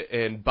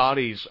and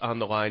bodies on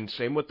the line.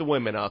 Same with the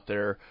women out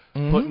there,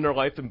 putting their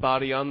life and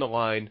body on the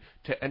line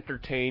to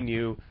entertain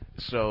you.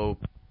 So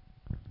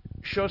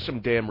show some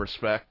damn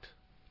respect.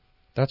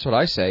 That's what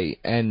I say.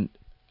 And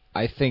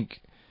I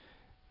think,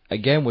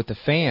 again, with the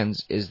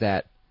fans, is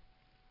that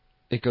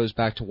it goes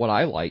back to what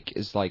I like,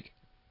 is like,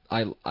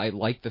 I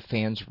like the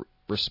fans'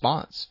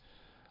 response.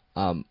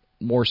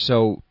 More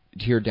so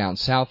here down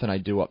south than I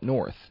do up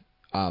north.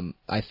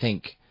 I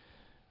think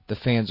the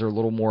fans are a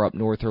little more up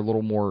north, or a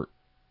little more,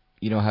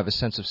 have a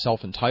sense of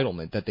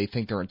self-entitlement, that they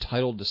think they're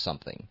entitled to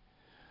something.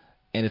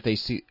 And if they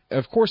see,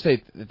 of course,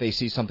 if they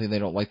see something they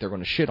don't like, they're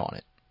going to shit on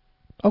it.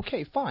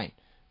 Okay, fine.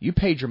 You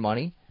paid your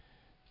money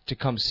to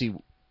come see,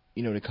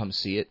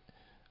 it.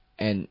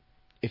 And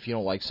if you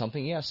don't like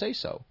something, yeah, say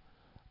so.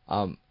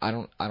 I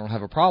don't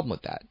have a problem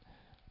with that.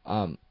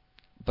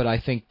 But I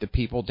think the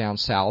people down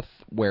south,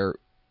 where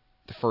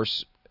the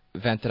first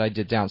event that I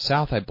did down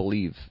south, I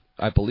believe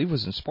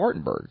was in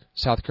Spartanburg,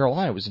 South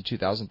Carolina. It was in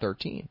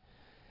 2013.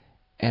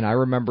 And I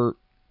remember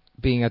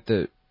being at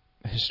the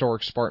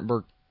historic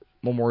Spartanburg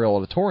Memorial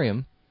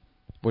Auditorium,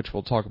 which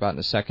we'll talk about in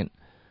a second,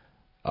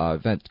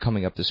 event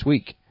coming up this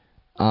week.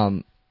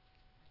 It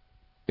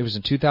was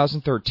in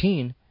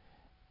 2013,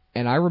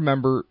 and I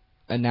remember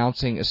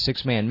announcing a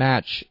 6-man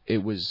match.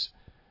 It was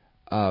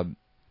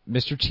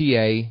Mr.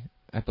 T.A.,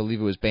 I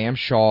believe it was Bam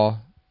Shaw,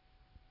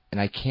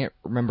 and I can't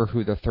remember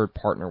who the third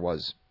partner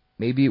was.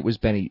 Maybe it was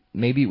Benny.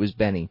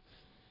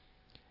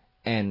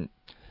 And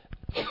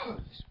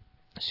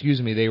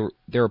excuse me,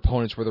 their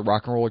opponents were the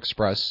Rock and Roll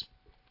Express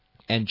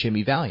and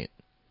Jimmy Valiant.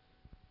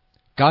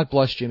 God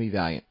bless Jimmy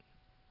Valiant.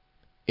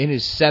 In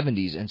his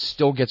 70s and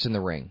still gets in the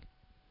ring.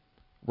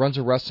 Runs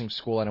a wrestling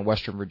school out in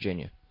Western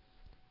Virginia.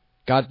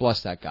 God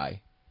bless that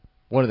guy.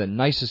 One of the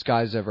nicest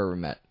guys I've ever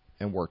met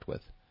and worked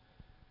with.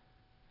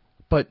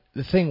 But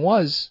the thing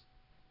was,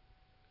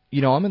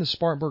 I'm in the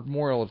Spartanburg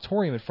Memorial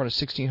Auditorium in front of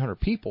 1,600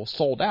 people,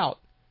 sold out.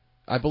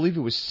 I believe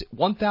it was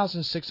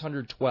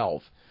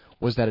 1,612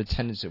 was that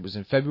attendance. It was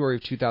in February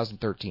of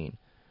 2013.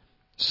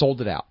 Sold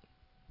it out.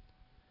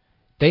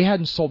 They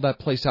hadn't sold that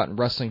place out in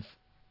wrestling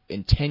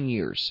in 10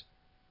 years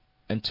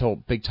until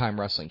Big Time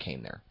Wrestling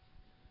came there.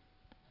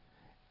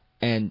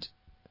 And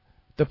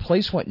the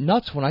place went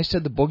nuts when I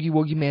said the Boogie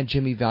Woogie Man,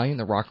 Jimmy Valiant, and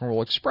the Rock and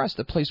Roll Express.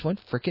 The place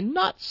went freaking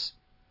nuts.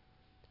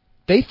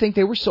 They think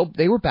they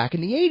were back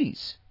in the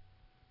 80s.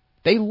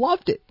 They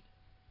loved it.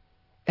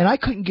 And I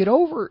couldn't get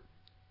over it.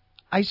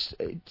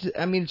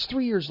 I mean, it's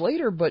 3 years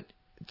later, but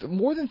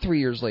more than 3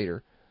 years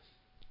later,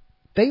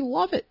 they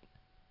love it.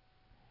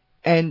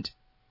 And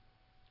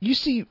you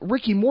see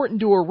Ricky Morton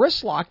do a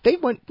wrist lock, they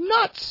went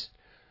nuts.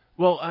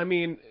 Well, I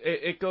mean,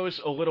 it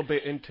goes a little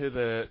bit into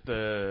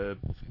the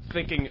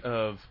thinking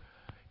of,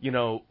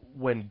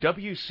 when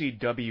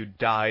WCW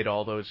died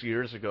all those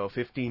years ago,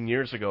 15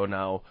 years ago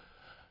now,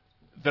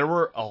 there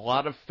were a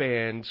lot of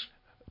fans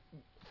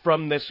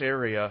from this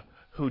area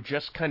who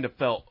just kind of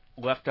felt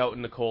left out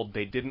in the cold.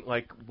 They didn't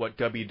like what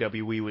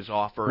WWE was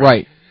offering.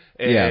 Right.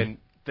 And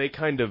they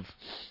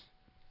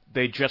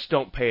just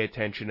don't pay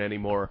attention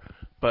anymore.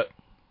 But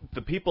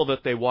the people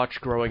that they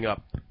watched growing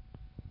up,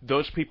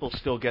 those people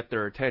still get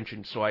their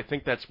attention. So I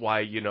think that's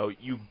why,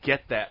 you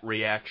get that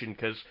reaction,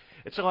 because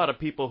it's a lot of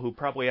people who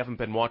probably haven't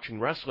been watching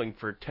wrestling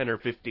for 10 or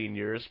 15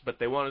 years, but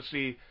they want to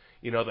see,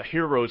 the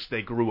heroes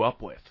they grew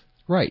up with.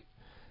 Right.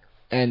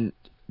 And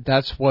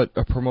that's what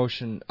a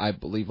promotion, I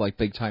believe, like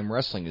Big Time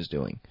Wrestling is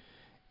doing,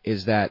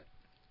 is that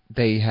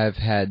they have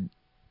had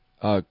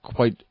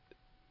quite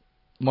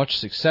much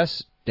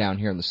success down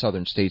here in the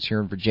southern states,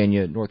 here in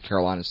Virginia, North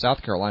Carolina,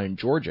 South Carolina, and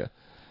Georgia.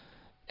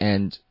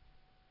 And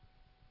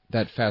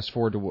that fast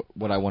forward to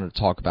what I wanted to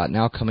talk about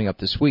now, coming up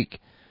this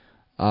week.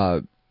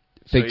 So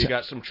you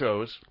got some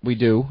shows. We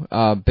do.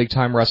 Big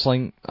Time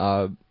Wrestling.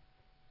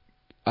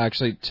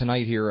 Actually,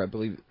 tonight here, I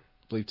believe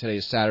today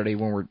is Saturday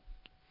when we're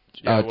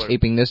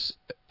taping this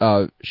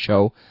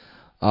show.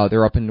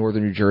 They're up in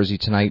northern New Jersey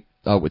tonight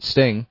with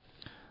Sting.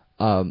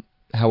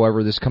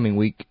 However, this coming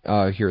week,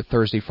 here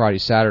Thursday, Friday,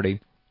 Saturday,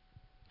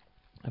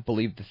 I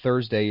believe the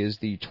Thursday is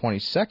the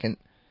 22nd,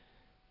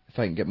 if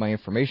I can get my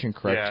information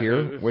correct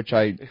here, which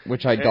I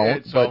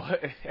don't.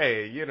 But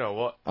hey, you know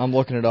what? I'm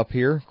looking it up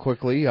here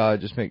quickly. I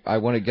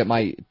want to get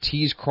my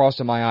T's crossed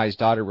and my I's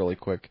dotted really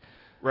quick.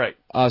 Right.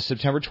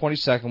 September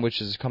 22nd, which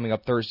is coming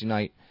up Thursday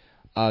night.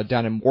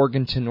 down in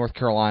Morganton, North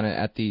Carolina,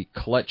 at the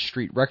Collette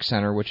Street Rec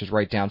Center, which is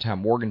right downtown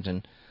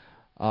Morganton.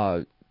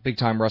 Big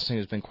Time Wrestling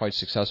has been quite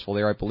successful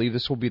there. I believe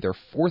this will be their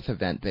 4th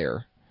event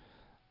there.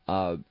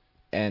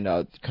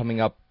 And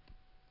coming up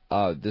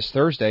this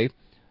Thursday,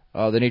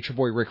 the Nature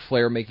Boy Ric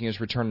Flair making his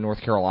return to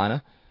North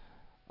Carolina.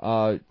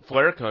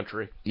 Flair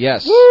country.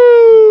 Yes. Woo!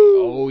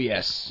 Oh,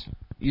 yes.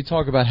 You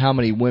talk about how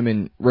many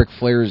women Ric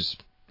Flair's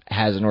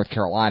has in North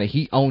Carolina.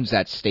 He owns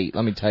that state,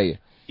 let me tell you.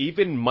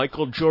 Even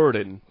Michael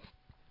Jordan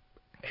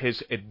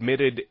has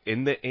admitted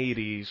in the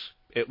 80s,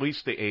 at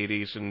least the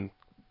 80s and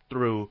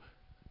through,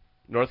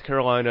 North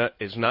Carolina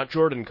is not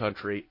Jordan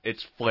country,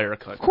 it's Flair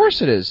country. Of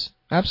course it is.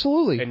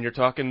 Absolutely. And you're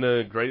talking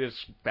the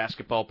greatest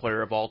basketball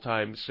player of all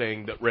time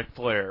saying that Ric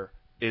Flair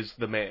is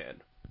the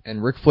man.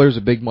 And Ric Flair's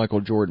a big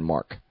Michael Jordan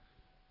mark.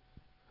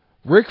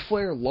 Ric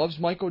Flair loves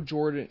Michael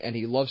Jordan, and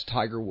he loves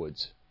Tiger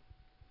Woods.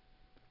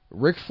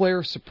 Ric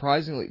Flair,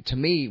 surprisingly, to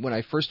me, when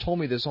I first told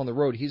me this on the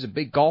road, he's a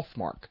big golf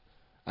mark.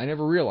 I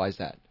never realized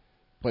that.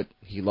 But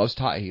he loves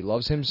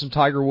him some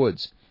Tiger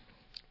Woods.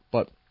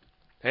 But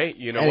hey,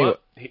 you know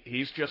what?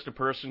 He's just a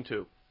person,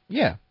 too.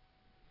 Yeah.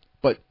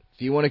 But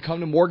if you want to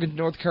come to Morganton,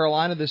 North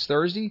Carolina this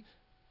Thursday,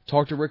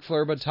 talk to Ric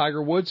Flair about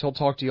Tiger Woods. He'll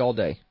talk to you all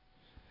day.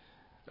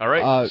 All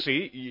right.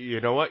 See, you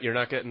know what? You're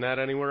not getting that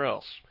anywhere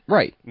else.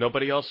 Right.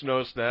 Nobody else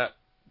knows that,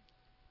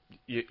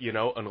 you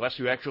know, unless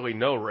you actually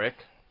know Rick,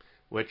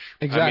 which,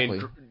 exactly.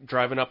 I mean,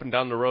 driving up and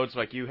down the roads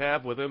like you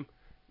have with him,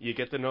 you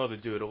get to know the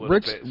dude a little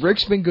bit.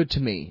 Rick's been good to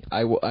me.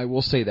 I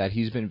will say that.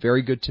 He's been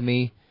very good to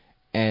me,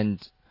 and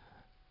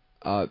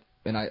I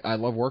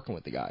love working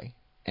with the guy.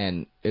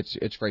 And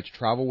it's great to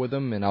travel with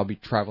him, and I'll be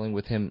traveling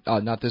with him,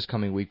 not this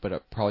coming week,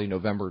 but probably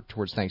November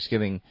towards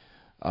Thanksgiving.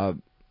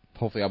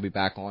 Hopefully I'll be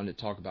back on to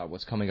talk about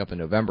what's coming up in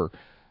November,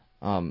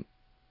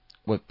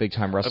 what Big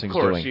Time Wrestling's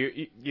doing. Of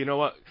course. You know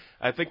what?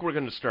 I think we're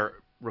going to start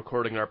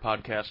recording our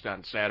podcast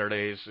on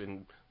Saturdays,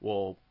 and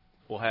we'll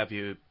have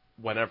you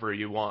whenever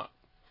you want.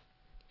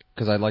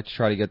 Because I'd like to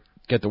try to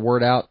get the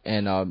word out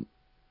and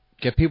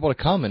get people to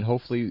come, and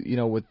hopefully, you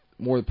know, with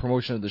more of the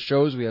promotion of the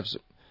shows, we have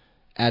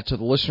add to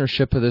the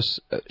listenership of this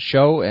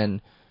show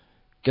and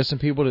get some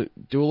people to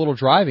do a little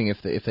driving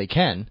if they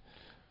can,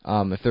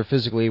 if they're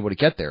physically able to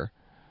get there.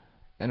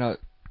 And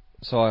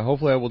so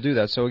hopefully I will do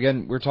that. So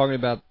again, we're talking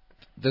about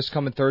this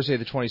coming Thursday,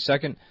 the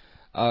 22nd.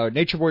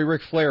 Nature Boy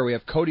Ric Flair. We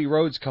have Cody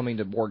Rhodes coming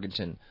to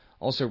Morganton.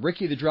 Also,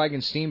 Ricky the Dragon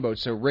Steamboat.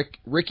 So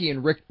Ricky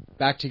and Rick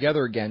back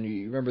together again.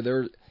 You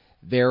remember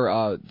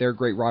their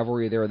great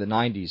rivalry there in the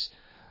 90s.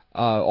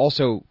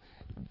 Also,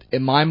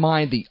 in my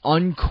mind, the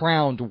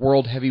uncrowned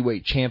World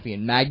Heavyweight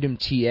Champion, Magnum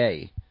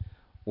TA,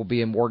 will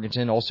be in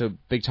Morganton. Also,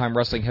 Big Time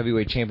Wrestling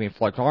Heavyweight Champion,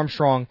 Flex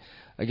Armstrong.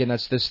 Again,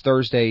 that's this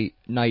Thursday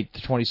night, the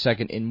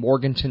 22nd, in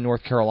Morganton,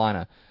 North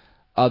Carolina.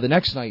 The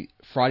next night,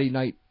 Friday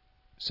night,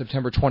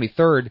 September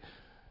 23rd,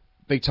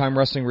 Big Time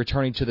Wrestling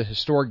returning to the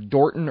historic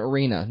Dorton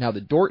Arena. Now, the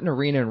Dorton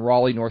Arena in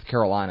Raleigh, North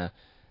Carolina,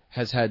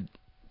 has had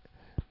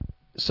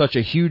such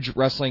a huge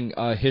wrestling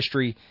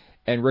history,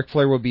 and Ric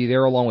Flair will be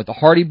there along with the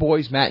Hardy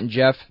Boys, Matt and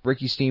Jeff,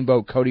 Ricky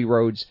Steamboat, Cody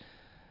Rhodes.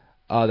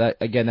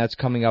 That's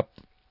coming up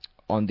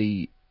on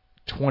the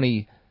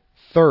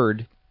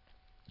 23rd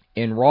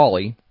in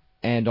Raleigh.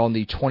 And on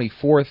the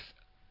 24th,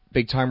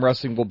 Big Time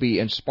Wrestling will be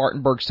in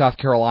Spartanburg, South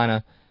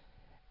Carolina,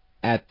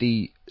 at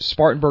the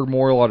Spartanburg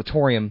Memorial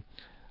Auditorium,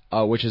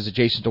 which is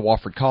adjacent to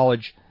Wofford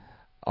College.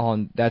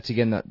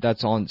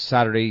 That's on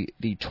Saturday,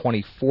 the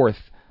 24th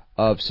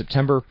of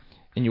September.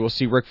 And you will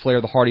see Ric Flair,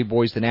 the Hardy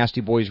Boys, the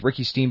Nasty Boys,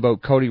 Ricky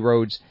Steamboat, Cody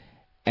Rhodes,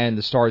 and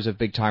the stars of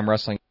Big Time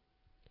Wrestling.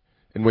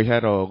 And we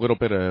had a little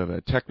bit of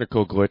a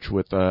technical glitch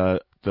with the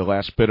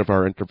last bit of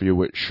our interview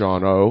with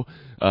Shawn O.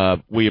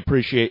 We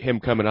appreciate him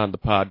coming on the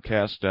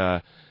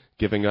podcast,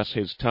 giving us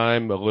his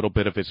time, a little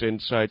bit of his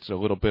insights, a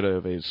little bit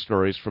of his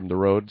stories from the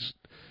roads.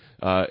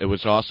 It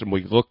was awesome.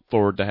 We look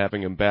forward to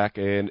having him back.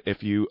 And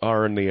if you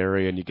are in the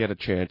area and you get a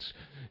chance,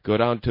 go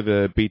down to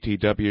the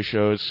BTW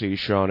shows, see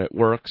Shawn at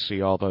work,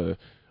 see all the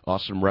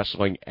awesome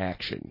wrestling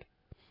action.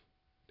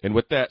 And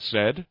with that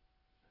said,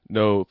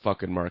 No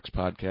Fucking Marks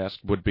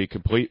podcast would be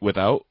complete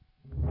without...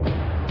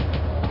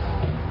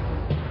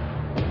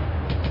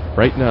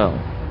 Right now,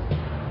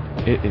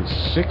 it is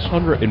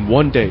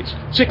 601 days.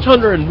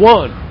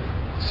 601!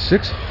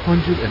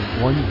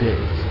 601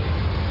 days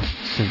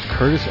since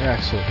Curtis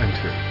Axel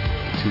entered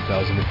the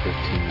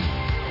 2015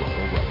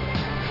 Royal Rumble.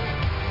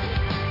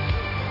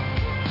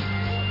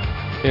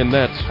 And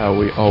that's how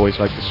we always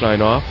like to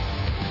sign off.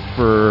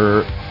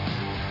 For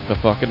the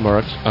Fucking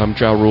Marks, I'm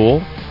Ja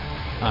Rule.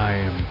 I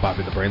am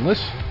Bobby the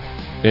Brainless.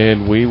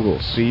 And we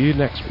will see you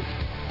next week.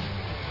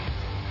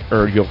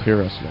 Or you'll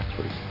hear us next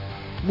week.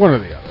 One or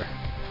the other.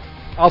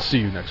 I'll see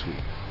you next week.